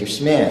with Mr.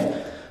 Smith.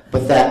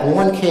 But that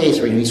one case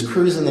where he's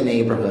cruising the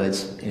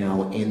neighborhoods,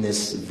 in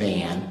this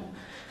van,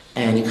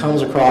 and he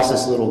comes across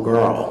this little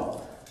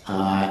girl,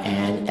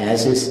 and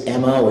as his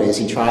MO is,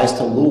 he tries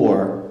to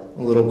lure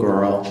a little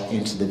girl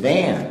into the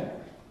van,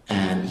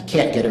 and he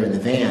can't get her in the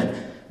van.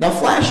 Now,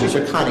 flashers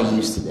are kind of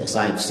used to this.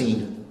 I've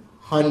seen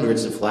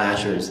hundreds of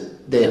flashers.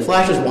 The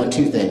flashers want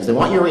two things. They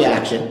want your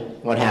reaction,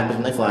 what happens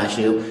when they flash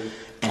you,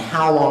 and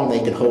how long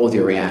they can hold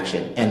your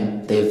reaction.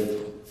 And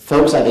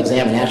folks I've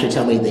examined actually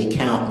tell me they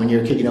count when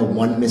you're a kid,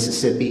 1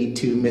 Mississippi,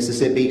 2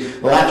 Mississippi.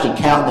 They'll actually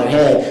count in their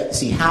head to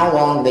see how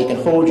long they can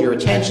hold your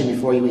attention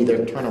before you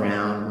either turn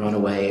around, run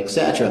away,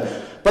 etc.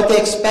 But they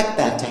expect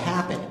that to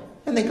happen,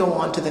 and they go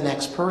on to the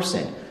next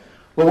person.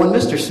 Well, when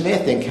Mr.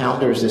 Smith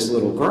encounters this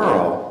little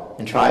girl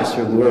and tries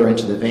to lure her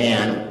into the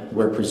van,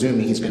 we're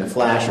presuming he's going to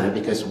flash her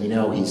because we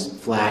know he's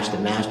flashed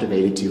and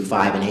masturbated to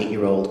 5- and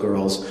 8-year-old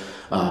girls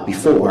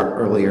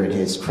earlier in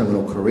his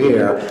criminal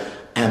career,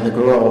 and the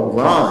girl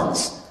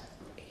runs.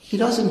 He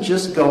doesn't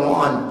just go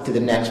on to the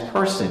next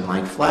person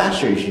like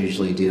flashers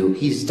usually do.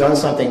 He's done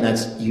something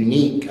that's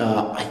unique.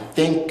 I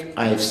think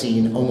I've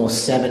seen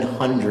almost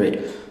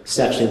 700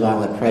 sexually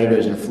violent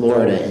predators in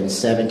Florida in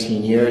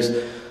 17 years.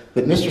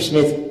 But Mr.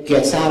 Smith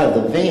gets out of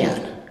the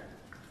van,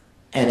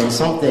 and in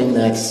something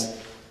that's,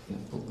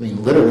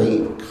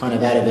 literally kind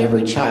of out of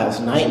every child's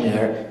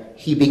nightmare,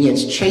 he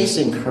begins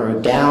chasing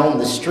her down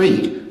the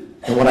street.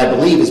 And what I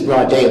believe is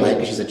broad daylight,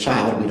 because she's a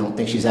child. We don't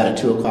think she's out at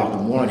 2 o'clock in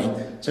the morning.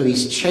 So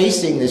he's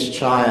chasing this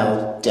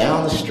child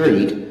down the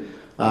street.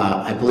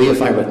 I believe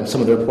if I read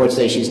some of the reports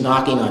say she's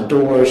knocking on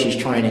doors, she's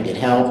trying to get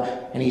help,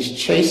 and he's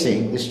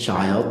chasing this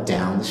child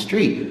down the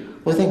street.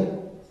 Well, I think,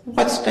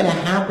 what's going to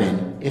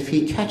happen if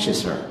he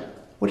catches her?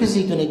 What is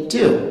he going to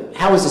do?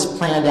 How is this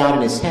planned out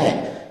in his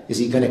head? Is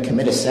he going to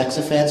commit a sex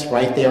offense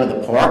right there in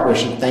the park where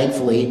she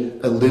thankfully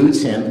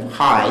eludes him,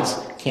 hides,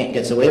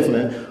 gets away from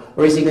him?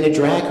 Or is he going to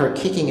drag her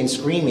kicking and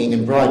screaming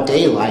in broad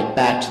daylight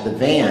back to the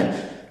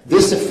van?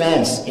 This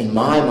offense, in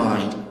my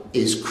mind,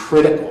 is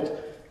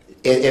critical.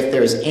 If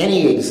there's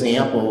any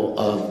example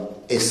of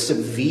a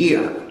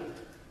severe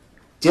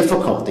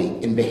difficulty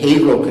in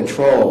behavioral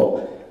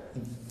control,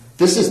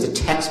 this is the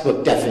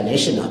textbook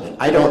definition of it.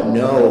 I don't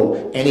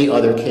know any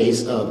other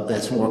case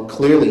that's more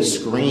clearly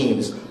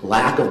screams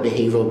lack of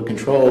behavioral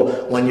control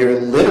when you're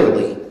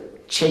literally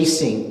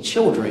chasing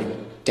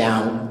children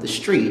down the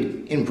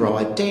street in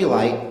broad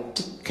daylight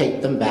to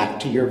take them back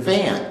to your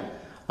van.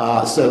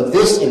 So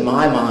this, in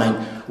my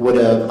mind, would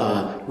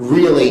have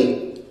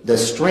really, the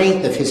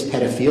strength of his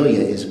pedophilia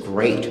is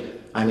great.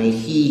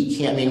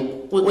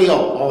 We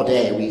all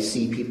day, we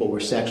see people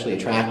we're sexually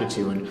attracted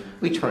to, and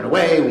we turn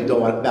away, we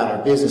go about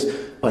our business,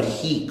 but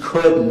he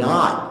could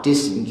not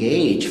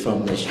disengage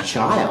from this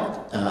child.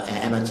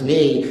 And to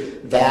me,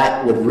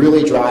 that would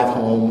really drive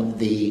home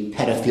the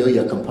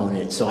pedophilia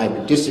component. So I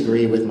would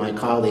disagree with my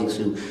colleagues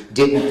who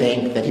didn't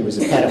think that he was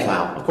a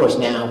pedophile. Of course,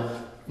 now,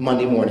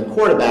 Monday morning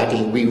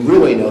quarterbacking, we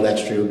really know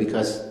that's true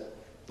because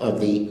of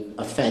the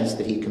offense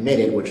that he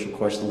committed, which, of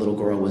course, the little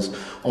girl was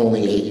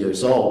only 8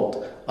 years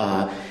old.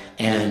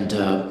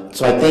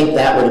 So I think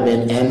that would have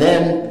been, and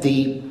then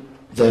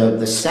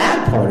the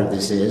sad part of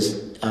this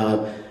is,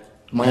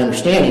 my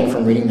understanding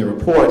from reading the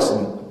reports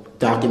and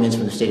documents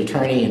from the state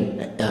attorney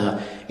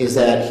is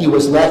that he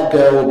was let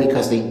go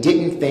because they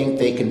didn't think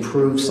they could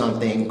prove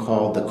something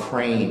called the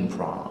Crane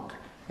prong.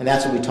 And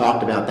that's what we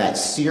talked about, that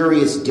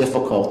serious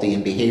difficulty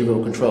in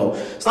behavioral control.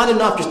 It's not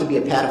enough just to be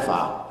a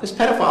pedophile, because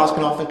pedophiles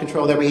can often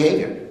control their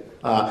behavior.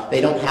 They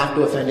don't have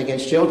to offend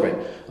against children.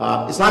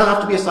 It's not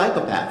enough to be a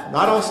psychopath.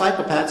 Not all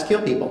psychopaths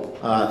kill people.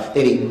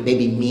 They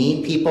be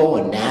mean people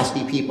and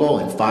nasty people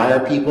and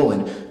fire people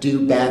and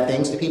do bad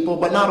things to people,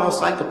 but not all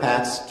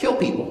psychopaths kill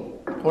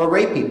people or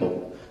rape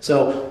people.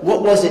 So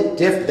what was it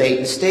different?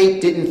 The state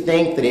didn't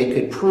think that it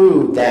could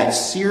prove that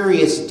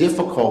serious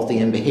difficulty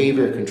in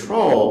behavior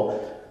control,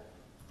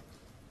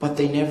 but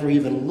they never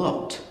even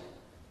looked.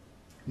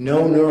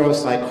 No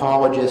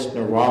neuropsychologist,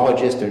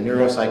 neurologist, or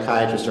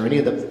neuropsychiatrist, or any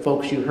of the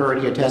folks you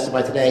heard here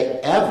testify today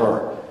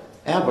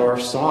ever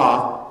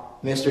saw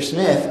Mr.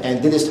 Smith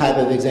and did this type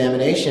of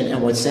examination.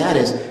 And what's sad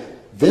is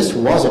this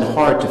wasn't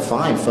hard to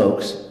find,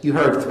 folks. You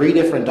heard 3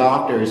 different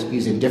doctors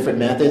using different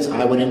methods.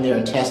 I went in there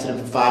and tested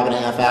him for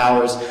 5.5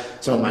 hours.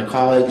 Some of my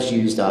colleagues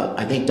used,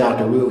 I think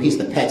Dr. Wu, he's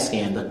the PET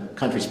scan, the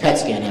country's PET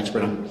scan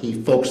expert. He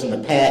focused on the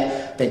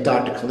PET. I think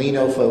Dr.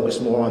 Colino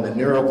focused more on the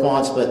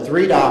neuroquants, but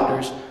 3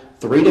 doctors,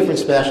 3 different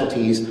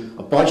specialties,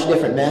 a bunch of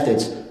different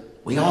methods.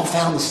 We all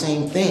found the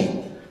same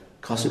thing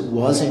because it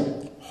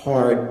wasn't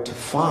hard to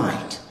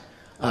find.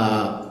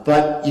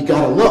 But you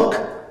got to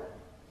look.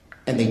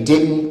 And they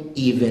didn't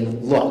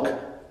even look.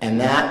 And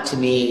that, to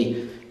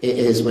me,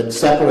 is what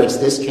separates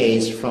this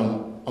case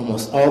from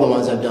almost all the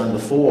ones I've done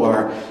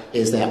before,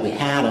 is that we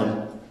had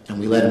them and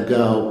we let them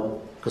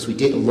go because we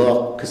didn't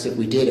look, because if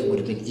we did, it would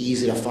have been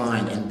easy to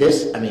find. And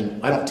this, I mean,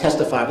 I don't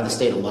testify for the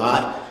state a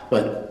lot,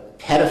 but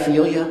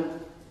pedophilia,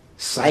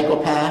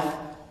 psychopath,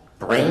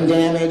 brain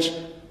damage,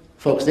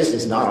 folks, this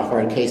is not a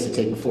hard case to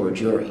take before a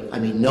jury. I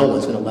mean, no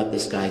one's going to let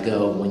this guy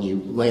go when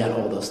you lay out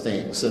all those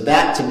things. So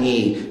that, to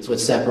me, is what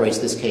separates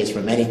this case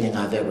from anything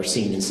I've ever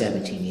seen in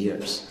 17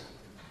 years.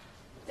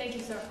 Thank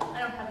you, sir. I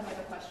don't have any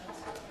other questions.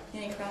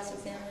 Any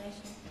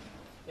cross-examination?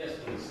 Yes,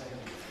 please.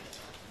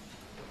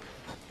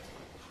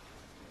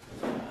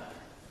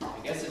 I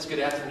guess it's good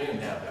afternoon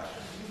now,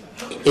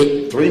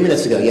 Doctor. 3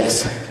 minutes ago,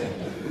 yes.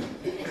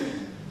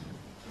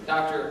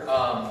 Doctor,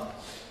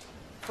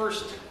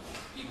 first,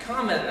 you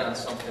commented on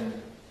something,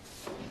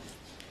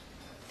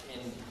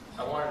 and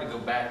I wanted to go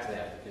back to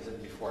that because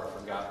before I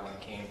forgot when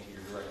it came to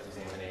your direct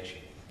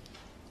examination.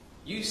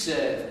 You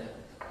said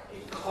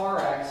a car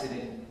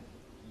accident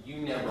you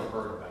never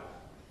heard about.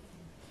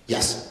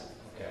 Yes.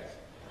 Okay.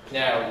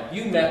 Now,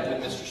 you met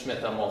with Mr.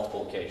 Smith on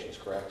multiple occasions,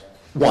 correct?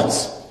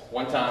 Once.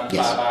 One time,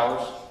 Yes. 5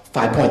 hours?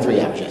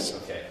 5.3 hours, yes.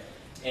 Okay.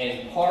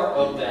 And part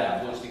of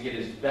that was to get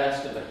his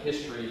best of a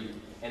history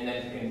and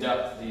then to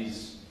conduct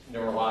these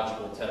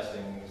neurological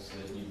testings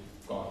that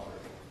you've gone through.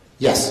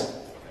 Yes.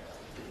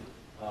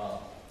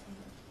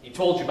 He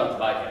told you about the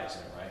bike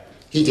accident, right?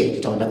 He did.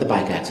 He told me about the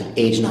bike accident,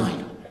 age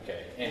 9.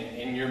 Okay. And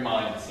in your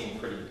mind, it seemed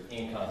pretty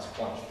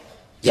inconsequential.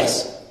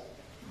 Yes.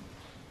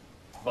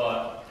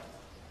 But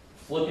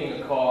flipping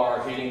a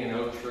car, hitting an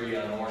oak tree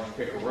on Orange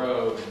Picker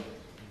Road,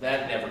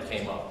 that never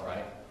came up,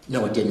 right?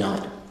 No, it did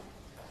not.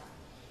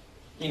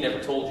 He never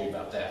told you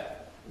about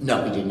that.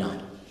 No, he did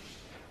not.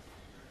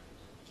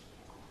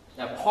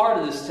 Now, part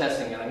of this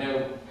testing, and I know,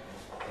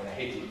 and I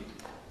hate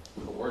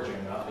to put words in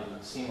your mouth, but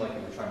it seemed like you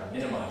were trying to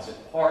minimize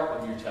it. Part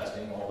of your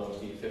testing, although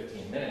it be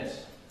 15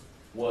 minutes,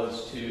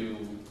 was to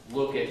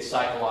look at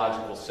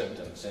psychological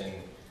symptoms. And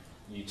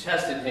you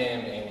tested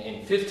him, and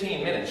in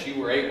 15 minutes,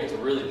 you were able to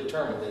really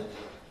determine that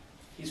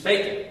he's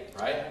faking,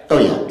 right? Oh,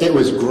 yeah. It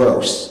was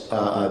gross.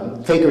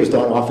 Fakers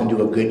don't often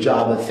do a good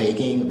job of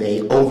faking.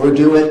 They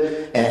overdo it.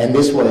 And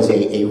this was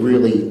a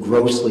really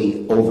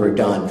grossly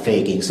overdone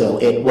faking. So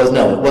it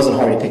wasn't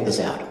hard to pick this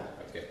out.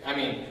 Okay. I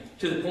mean,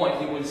 to the point,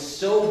 it was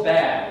so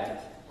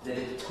bad that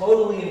it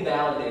totally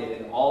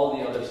invalidated all of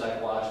the other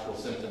psychological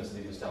symptoms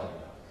that he was telling you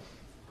about.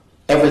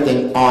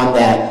 Everything on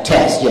that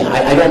test, yeah.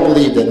 I don't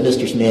believe that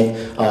Mr.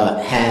 Smith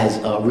has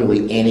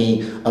really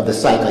any of the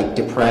like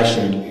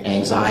depression,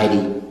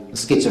 anxiety,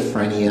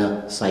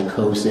 schizophrenia,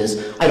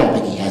 psychosis. I don't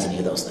think he has any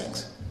of those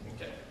things.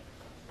 Okay.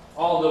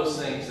 All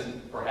those things that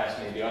perhaps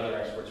maybe other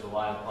experts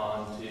relied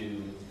upon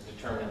to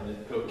determine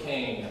that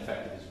cocaine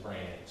affected his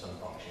brain at some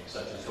function,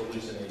 such as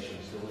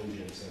hallucinations,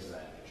 delusions, things of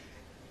that nature.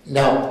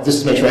 Now,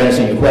 just to make sure I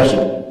understand your question,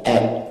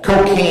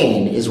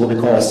 cocaine is what we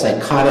call a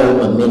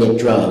psychotomimetic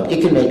drug.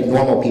 It can make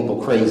normal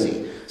people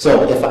crazy.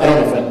 So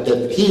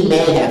if he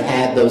may have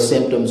had those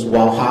symptoms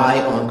while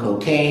high on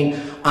cocaine,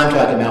 I'm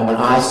talking about when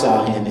I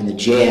saw him in the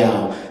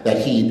jail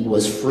that he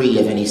was free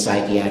of any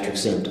psychiatric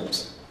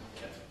symptoms.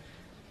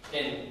 Okay.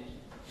 And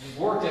you've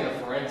worked in a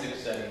forensic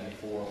setting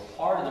before.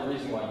 Part of the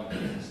reason why you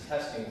do this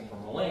testing for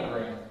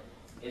malingering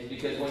is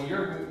because when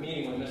you're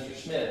meeting with Mr.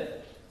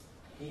 Smith,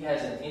 he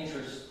has an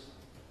interest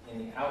in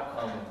the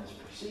outcome of this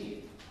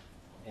proceeding.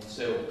 And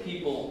so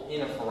people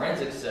in a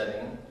forensic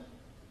setting,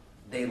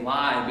 they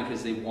lie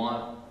because they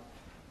want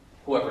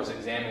whoever's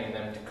examining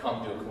them to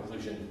come to a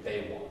conclusion that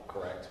they want,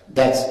 correct?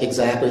 That's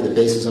exactly the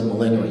basis of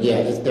malingering.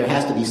 Yeah, there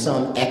has to be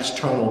some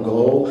external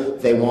goal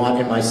they want.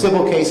 In my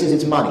civil cases,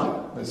 it's money.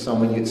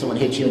 Someone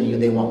hits you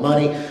and they want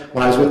money.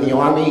 When I was with the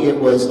Army, it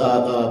was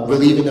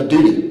relieving of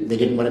duty. They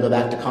didn't want to go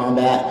back to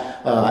combat.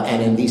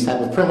 And in these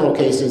type of criminal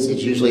cases,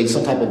 it's usually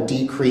some type of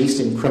decrease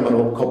in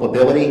criminal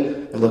culpability.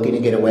 They're looking to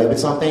get away with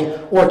something,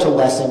 or to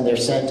lessen their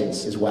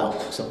sentence as well.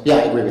 So, yeah,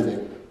 I agree with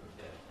you.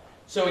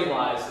 So he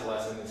lies to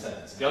lessen the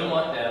sentence. He doesn't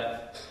want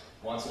death,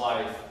 wants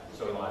life,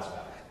 so he lies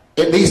about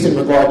it. At least in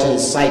regard to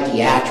his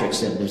psychiatric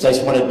symptoms. I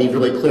just wanted to be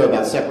really clear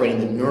about separating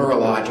the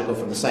neurological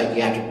from the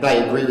psychiatric, but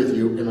I agree with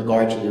you in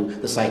regard to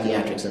the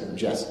psychiatric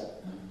symptoms, yes.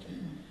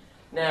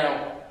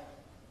 Now,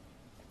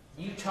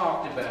 you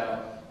talked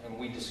about, and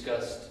we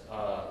discussed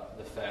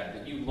the fact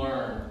that you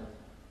learned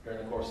during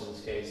the course of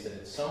this case that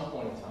at some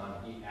point in time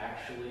he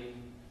actually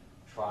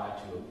tried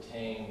to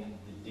obtain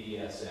the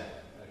DSM.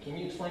 Can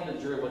you explain to the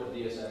jury what the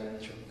DSM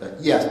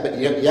is?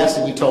 Yes,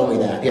 and you told me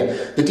that. Yeah,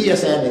 the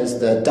DSM is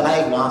the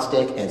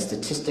Diagnostic and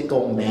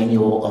Statistical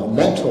Manual of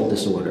Mental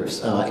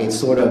Disorders. It's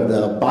sort of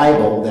the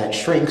Bible that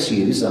shrinks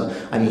use.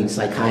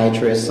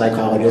 Psychiatrists,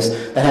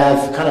 psychologists that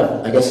have kind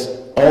of, I guess,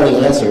 all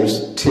the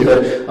answers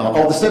to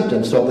all the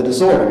symptoms of the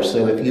disorder.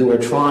 So if you were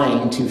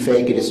trying to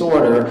fake a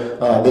disorder,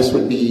 this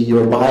would be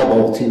your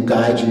Bible to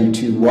guide you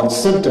to what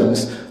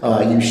symptoms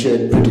you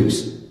should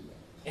produce.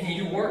 And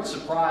you weren't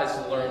surprised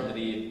to learn that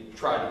he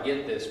tried to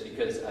get this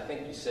because I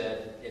think you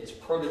said it's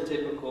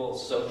prototypical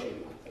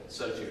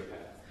sociopath.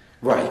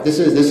 Right. This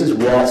is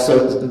what.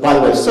 So, by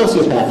the way,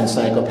 sociopath and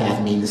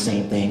psychopath mean the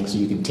same thing, so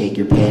you can take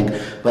your pick.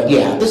 But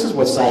yeah, this is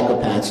what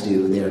psychopaths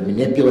do. They're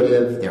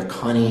manipulative. They're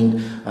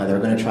cunning. They're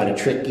going to try to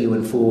trick you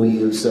and fool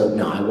you. So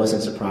no, I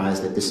wasn't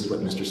surprised that this is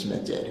what Mr.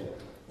 Smith did.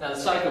 Now, the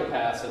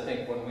psychopaths, I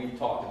think when we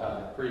talked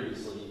about it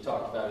previously, you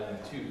talked about it in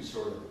two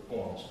sort of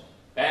forms.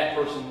 Bad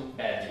person,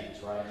 bad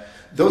deeds, right?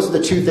 Those are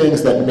the two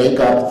things that make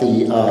up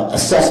the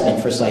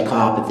assessment for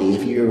psychopathy.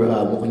 If you're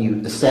when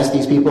you assess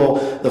these people,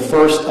 the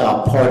first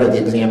part of the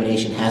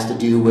examination has to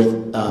do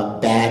with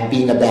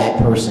being a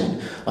bad person,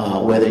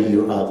 whether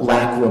you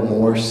lack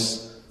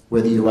remorse,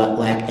 whether you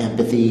lack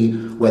empathy,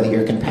 whether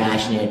you're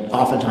compassionate.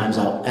 Oftentimes,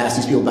 I'll ask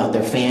these people about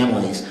their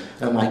families,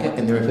 and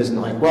they're in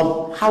prison. Like,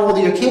 well, how old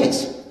are your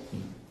kids?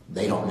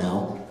 They don't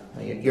know.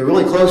 You're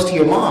really close to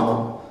your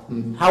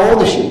mom. How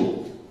old is she?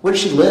 Where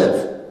does she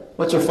live?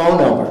 What's her phone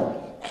number?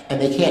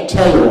 And they can't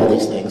tell you all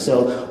these things.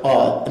 So,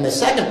 and the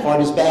second part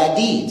is bad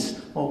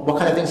deeds. Well, what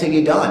kind of things have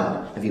you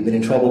done? Have you been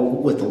in trouble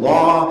with the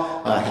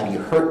law? Have you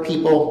hurt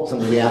people?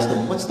 Sometimes we ask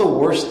them, what's the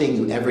worst thing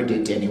you ever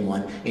did to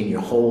anyone in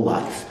your whole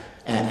life?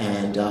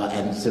 And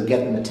so get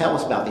them to tell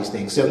us about these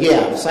things. So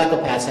yeah,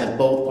 psychopaths have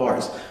both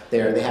parts. They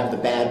have the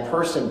bad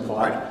person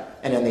part,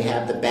 and then they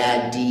have the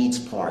bad deeds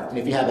part. And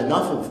if you have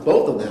enough of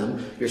both of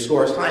them, your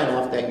score is high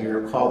enough that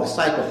you're called a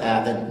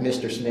psychopath, and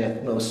Mr.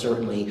 Smith most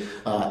certainly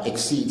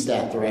exceeds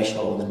that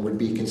threshold and would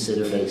be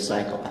considered a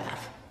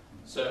psychopath.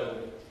 So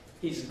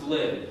he's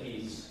glib,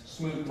 he's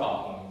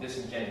smooth-talking,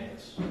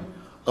 disingenuous.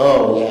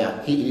 Oh,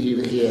 yeah, he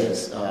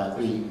is.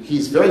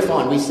 He's very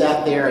fun. We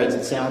sat there,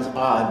 it sounds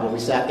odd, but we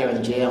sat there in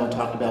the jail and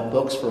talked about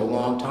books for a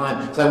long time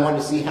because I wanted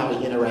to see how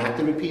he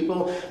interacted with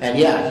people. And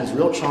yeah, he's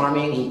real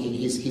charming.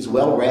 He's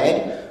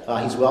well-read.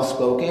 He's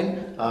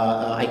well-spoken.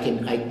 I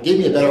gave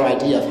me a better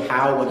idea of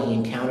how, when he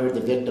encountered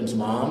the victim's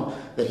mom,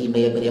 that he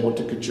may have been able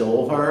to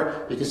cajole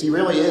her, because he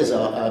really is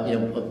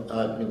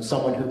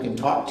someone who can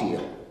talk to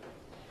you.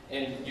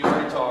 And you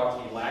already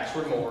talked, he lacks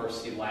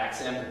remorse, he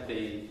lacks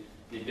empathy,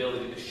 the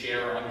ability to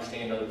share or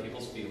understand other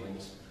people's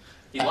feelings.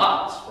 He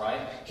lies,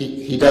 right?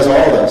 He does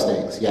all those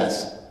things,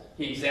 yes.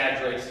 He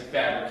exaggerates, he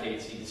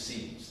fabricates, he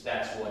deceives.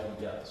 That's what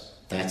he does.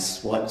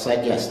 That's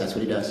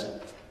what he does.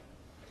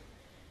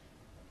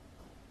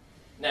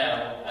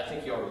 Now, I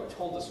think you already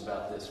told us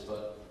about this,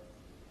 but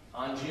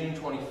on June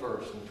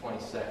 21st and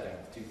 22nd,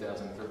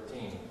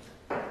 2013,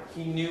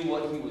 he knew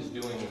what he was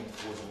doing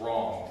was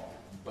wrong,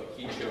 but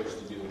he chose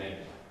to do it anyway.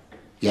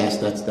 Yes,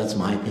 that's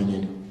my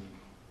opinion.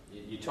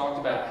 You talked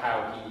about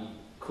how he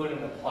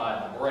couldn't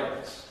apply the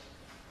brakes.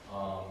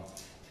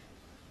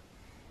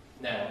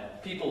 Now,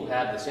 people who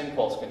have this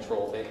impulse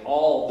control, they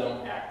all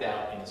don't act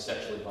out in a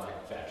sexually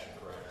violent fashion,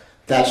 correct?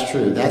 That's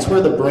true. That's where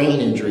the brain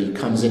injury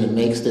comes in and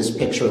makes this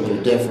picture a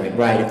little different,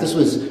 right? If this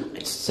was,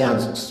 it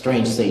sounds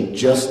strange to say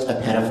just a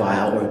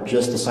pedophile or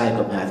just a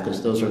psychopath,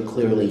 because those are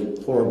clearly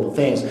horrible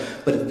things,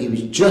 but if he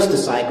was just a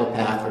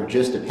psychopath or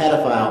just a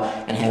pedophile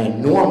and had a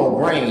normal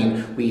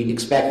brain, we'd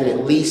expect that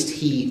at least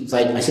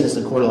I say this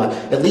in court a lot,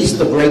 at least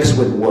the brakes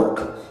would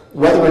work.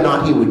 Whether or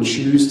not he would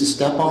choose to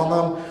step on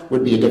them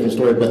would be a different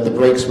story, but the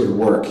brakes would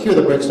work. Here,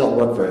 the brakes don't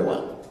work very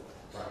well.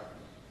 Right.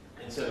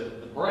 And so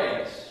the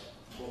brakes,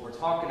 what we're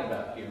talking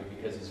about here,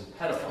 because he's a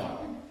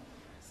pedophile,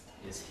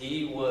 is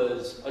he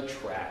was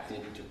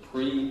attracted to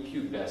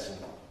prepubescent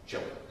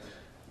children.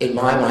 In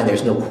my mind,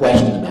 there's no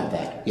question about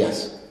that.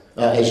 Yes,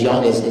 as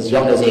young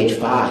as age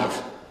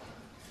 5.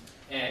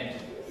 And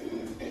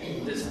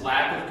this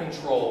lack of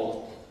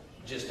control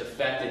just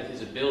affected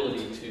his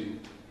ability to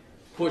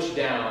push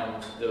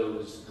down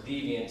those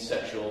deviant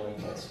sexual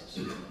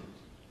impulses.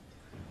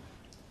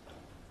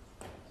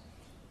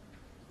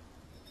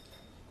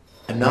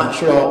 I'm not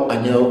sure I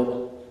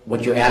know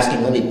what you're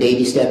asking. Let me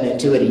baby step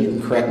into it, and you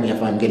can correct me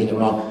if I'm getting it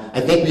wrong.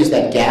 I think we use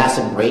that gas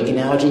and brake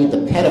analogy. The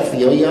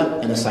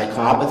pedophilia and the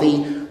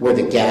psychopathy were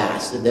the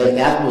gas.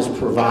 That was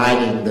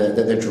providing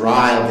the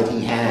drive that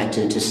he had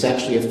to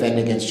sexually offend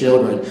against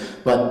children.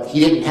 But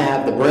he didn't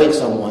have the brakes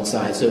on one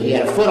side, so he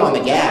had a foot on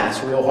the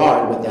gas real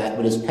hard with that,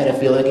 with his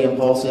pedophilic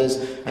impulses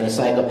and his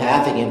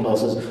psychopathic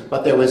impulses,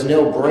 but there was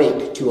no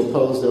brake to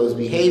oppose those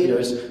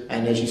behaviors.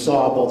 And as you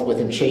saw, both with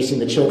him chasing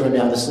the children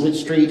down the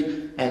street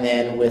and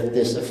then with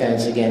this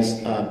offense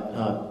against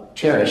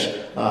Cherish,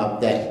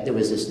 that there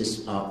was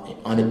this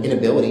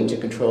inability to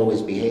control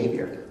his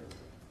behavior.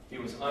 He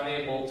was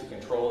unable to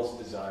control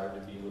his desire to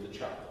be with a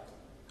child.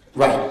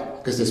 Right,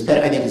 because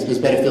I think his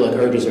pedophilic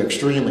urges are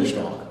extremely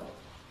strong.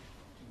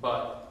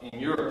 But in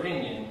your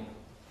opinion,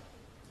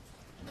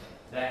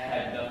 that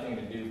had nothing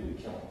to do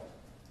with killing.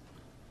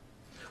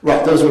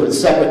 Right, those were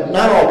separate.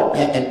 Not all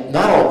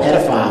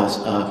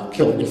pedophiles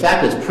kill. In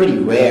fact, it's pretty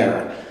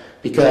rare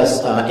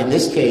because in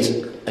this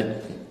case,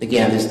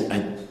 again,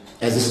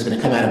 as this is going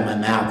to come out of my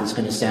mouth, it's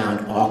going to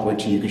sound awkward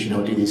to you because you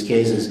don't do these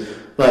cases.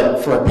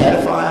 But for a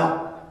pedophile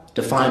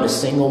to find a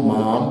single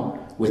mom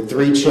with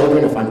 3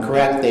 children, if I'm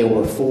correct, they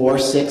were 4,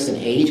 6, and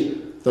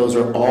 8. Those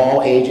are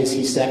all ages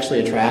he's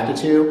sexually attracted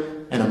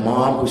to, and a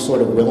mom who's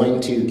sort of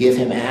willing to give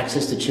him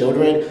access to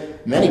children.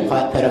 Many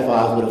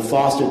pedophiles would have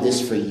fostered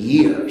this for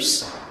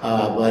years,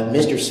 but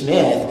Mr.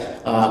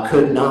 Smith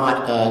could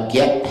not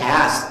get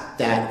past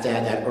that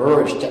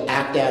urge to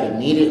act out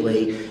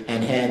immediately,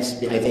 and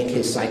hence I think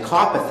his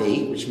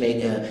psychopathy, which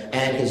made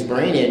and his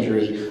brain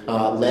injury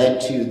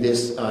led to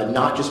this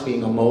not just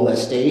being a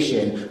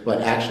molestation,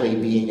 but actually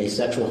being a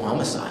sexual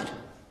homicide.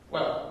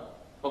 Well,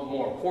 but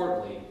more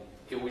importantly,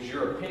 it was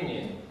your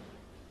opinion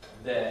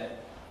that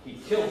he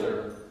killed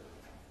her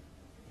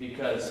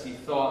because he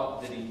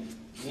thought that he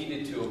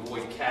needed to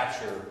avoid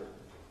capture,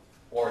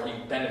 or he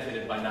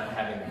benefited by not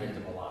having the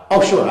victim alive.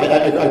 Oh, sure, I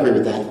agree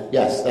with that.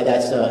 Yes,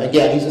 that's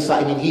again,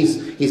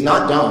 he's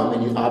not dumb,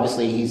 and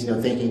obviously he's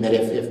thinking that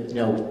if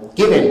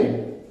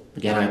given,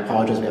 again, I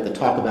apologize, we have to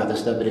talk about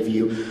this stuff, but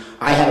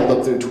I had to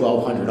look through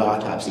 1,200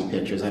 autopsy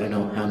pictures. I don't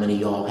know how many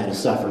y'all had to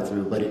suffer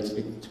through, but it's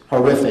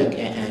horrific,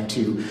 and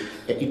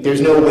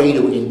there's no way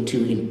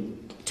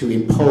to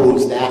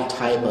impose that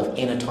type of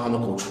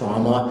anatomical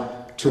trauma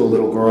to a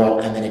little girl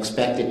and then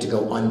expect it to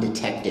go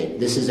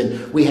undetected.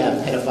 We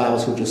have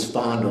pedophiles who just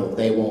fondle,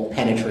 they won't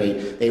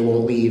penetrate, they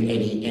won't leave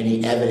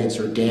any evidence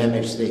or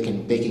damage, they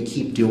can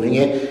keep doing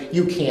it.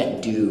 You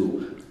can't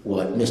do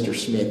what Mr.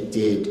 Smith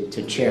did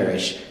to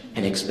Cherish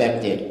and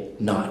expect it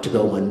not to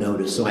go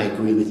unnoticed. So I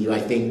agree with you. I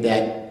think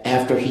that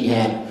after he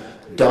had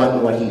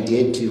done what he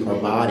did to her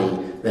body,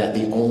 that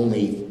the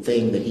only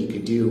thing that he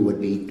could do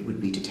would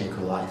be to take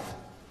her life.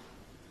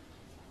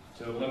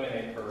 To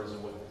eliminate her as a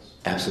witness.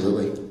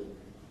 Absolutely.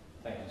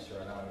 Thank you, sir.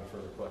 I don't have any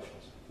further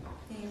questions.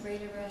 Can you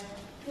read it, Red?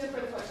 No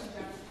further questions,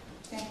 John.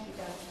 Thank you,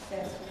 Dr.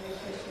 Sessions. We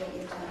appreciate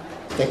your time.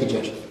 Thank you,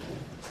 Judge.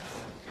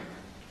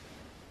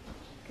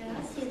 Can I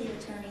see the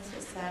attorney's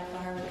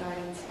sidebar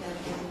regarding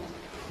scheduling?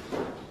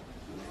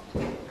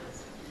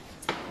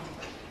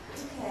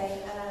 Okay,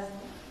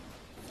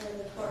 for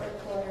the court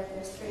reporter,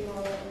 there's 3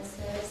 more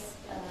witnesses.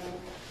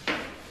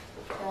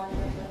 John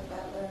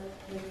Butler,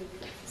 who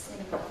you've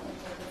seen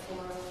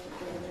before,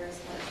 the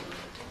jurisdiction,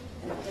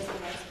 and a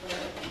physical expert,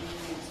 and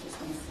then Mr.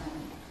 Smith's son.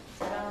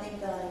 So I don't think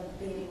they'll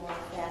be any more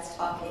fast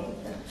talking,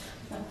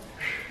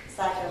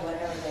 psycho,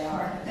 whatever they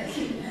are.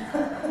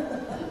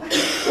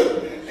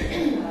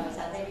 So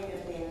I think you're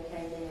going to be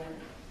okay there.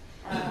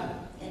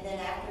 And then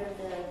after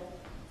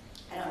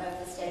I don't know if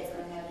the state's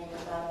going to have any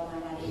rebuttal.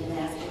 I'm not even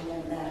asking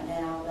them that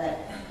now, but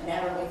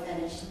whenever we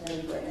finish the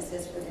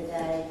witnesses for the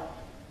day,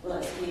 we'll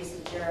excuse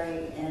the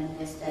jury and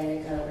this day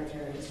to go over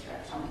jury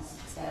instructions.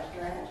 Is that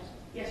correct?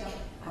 Yes, sir.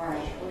 All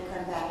right, we'll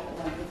come back at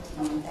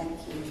 1:15.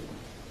 Thank you.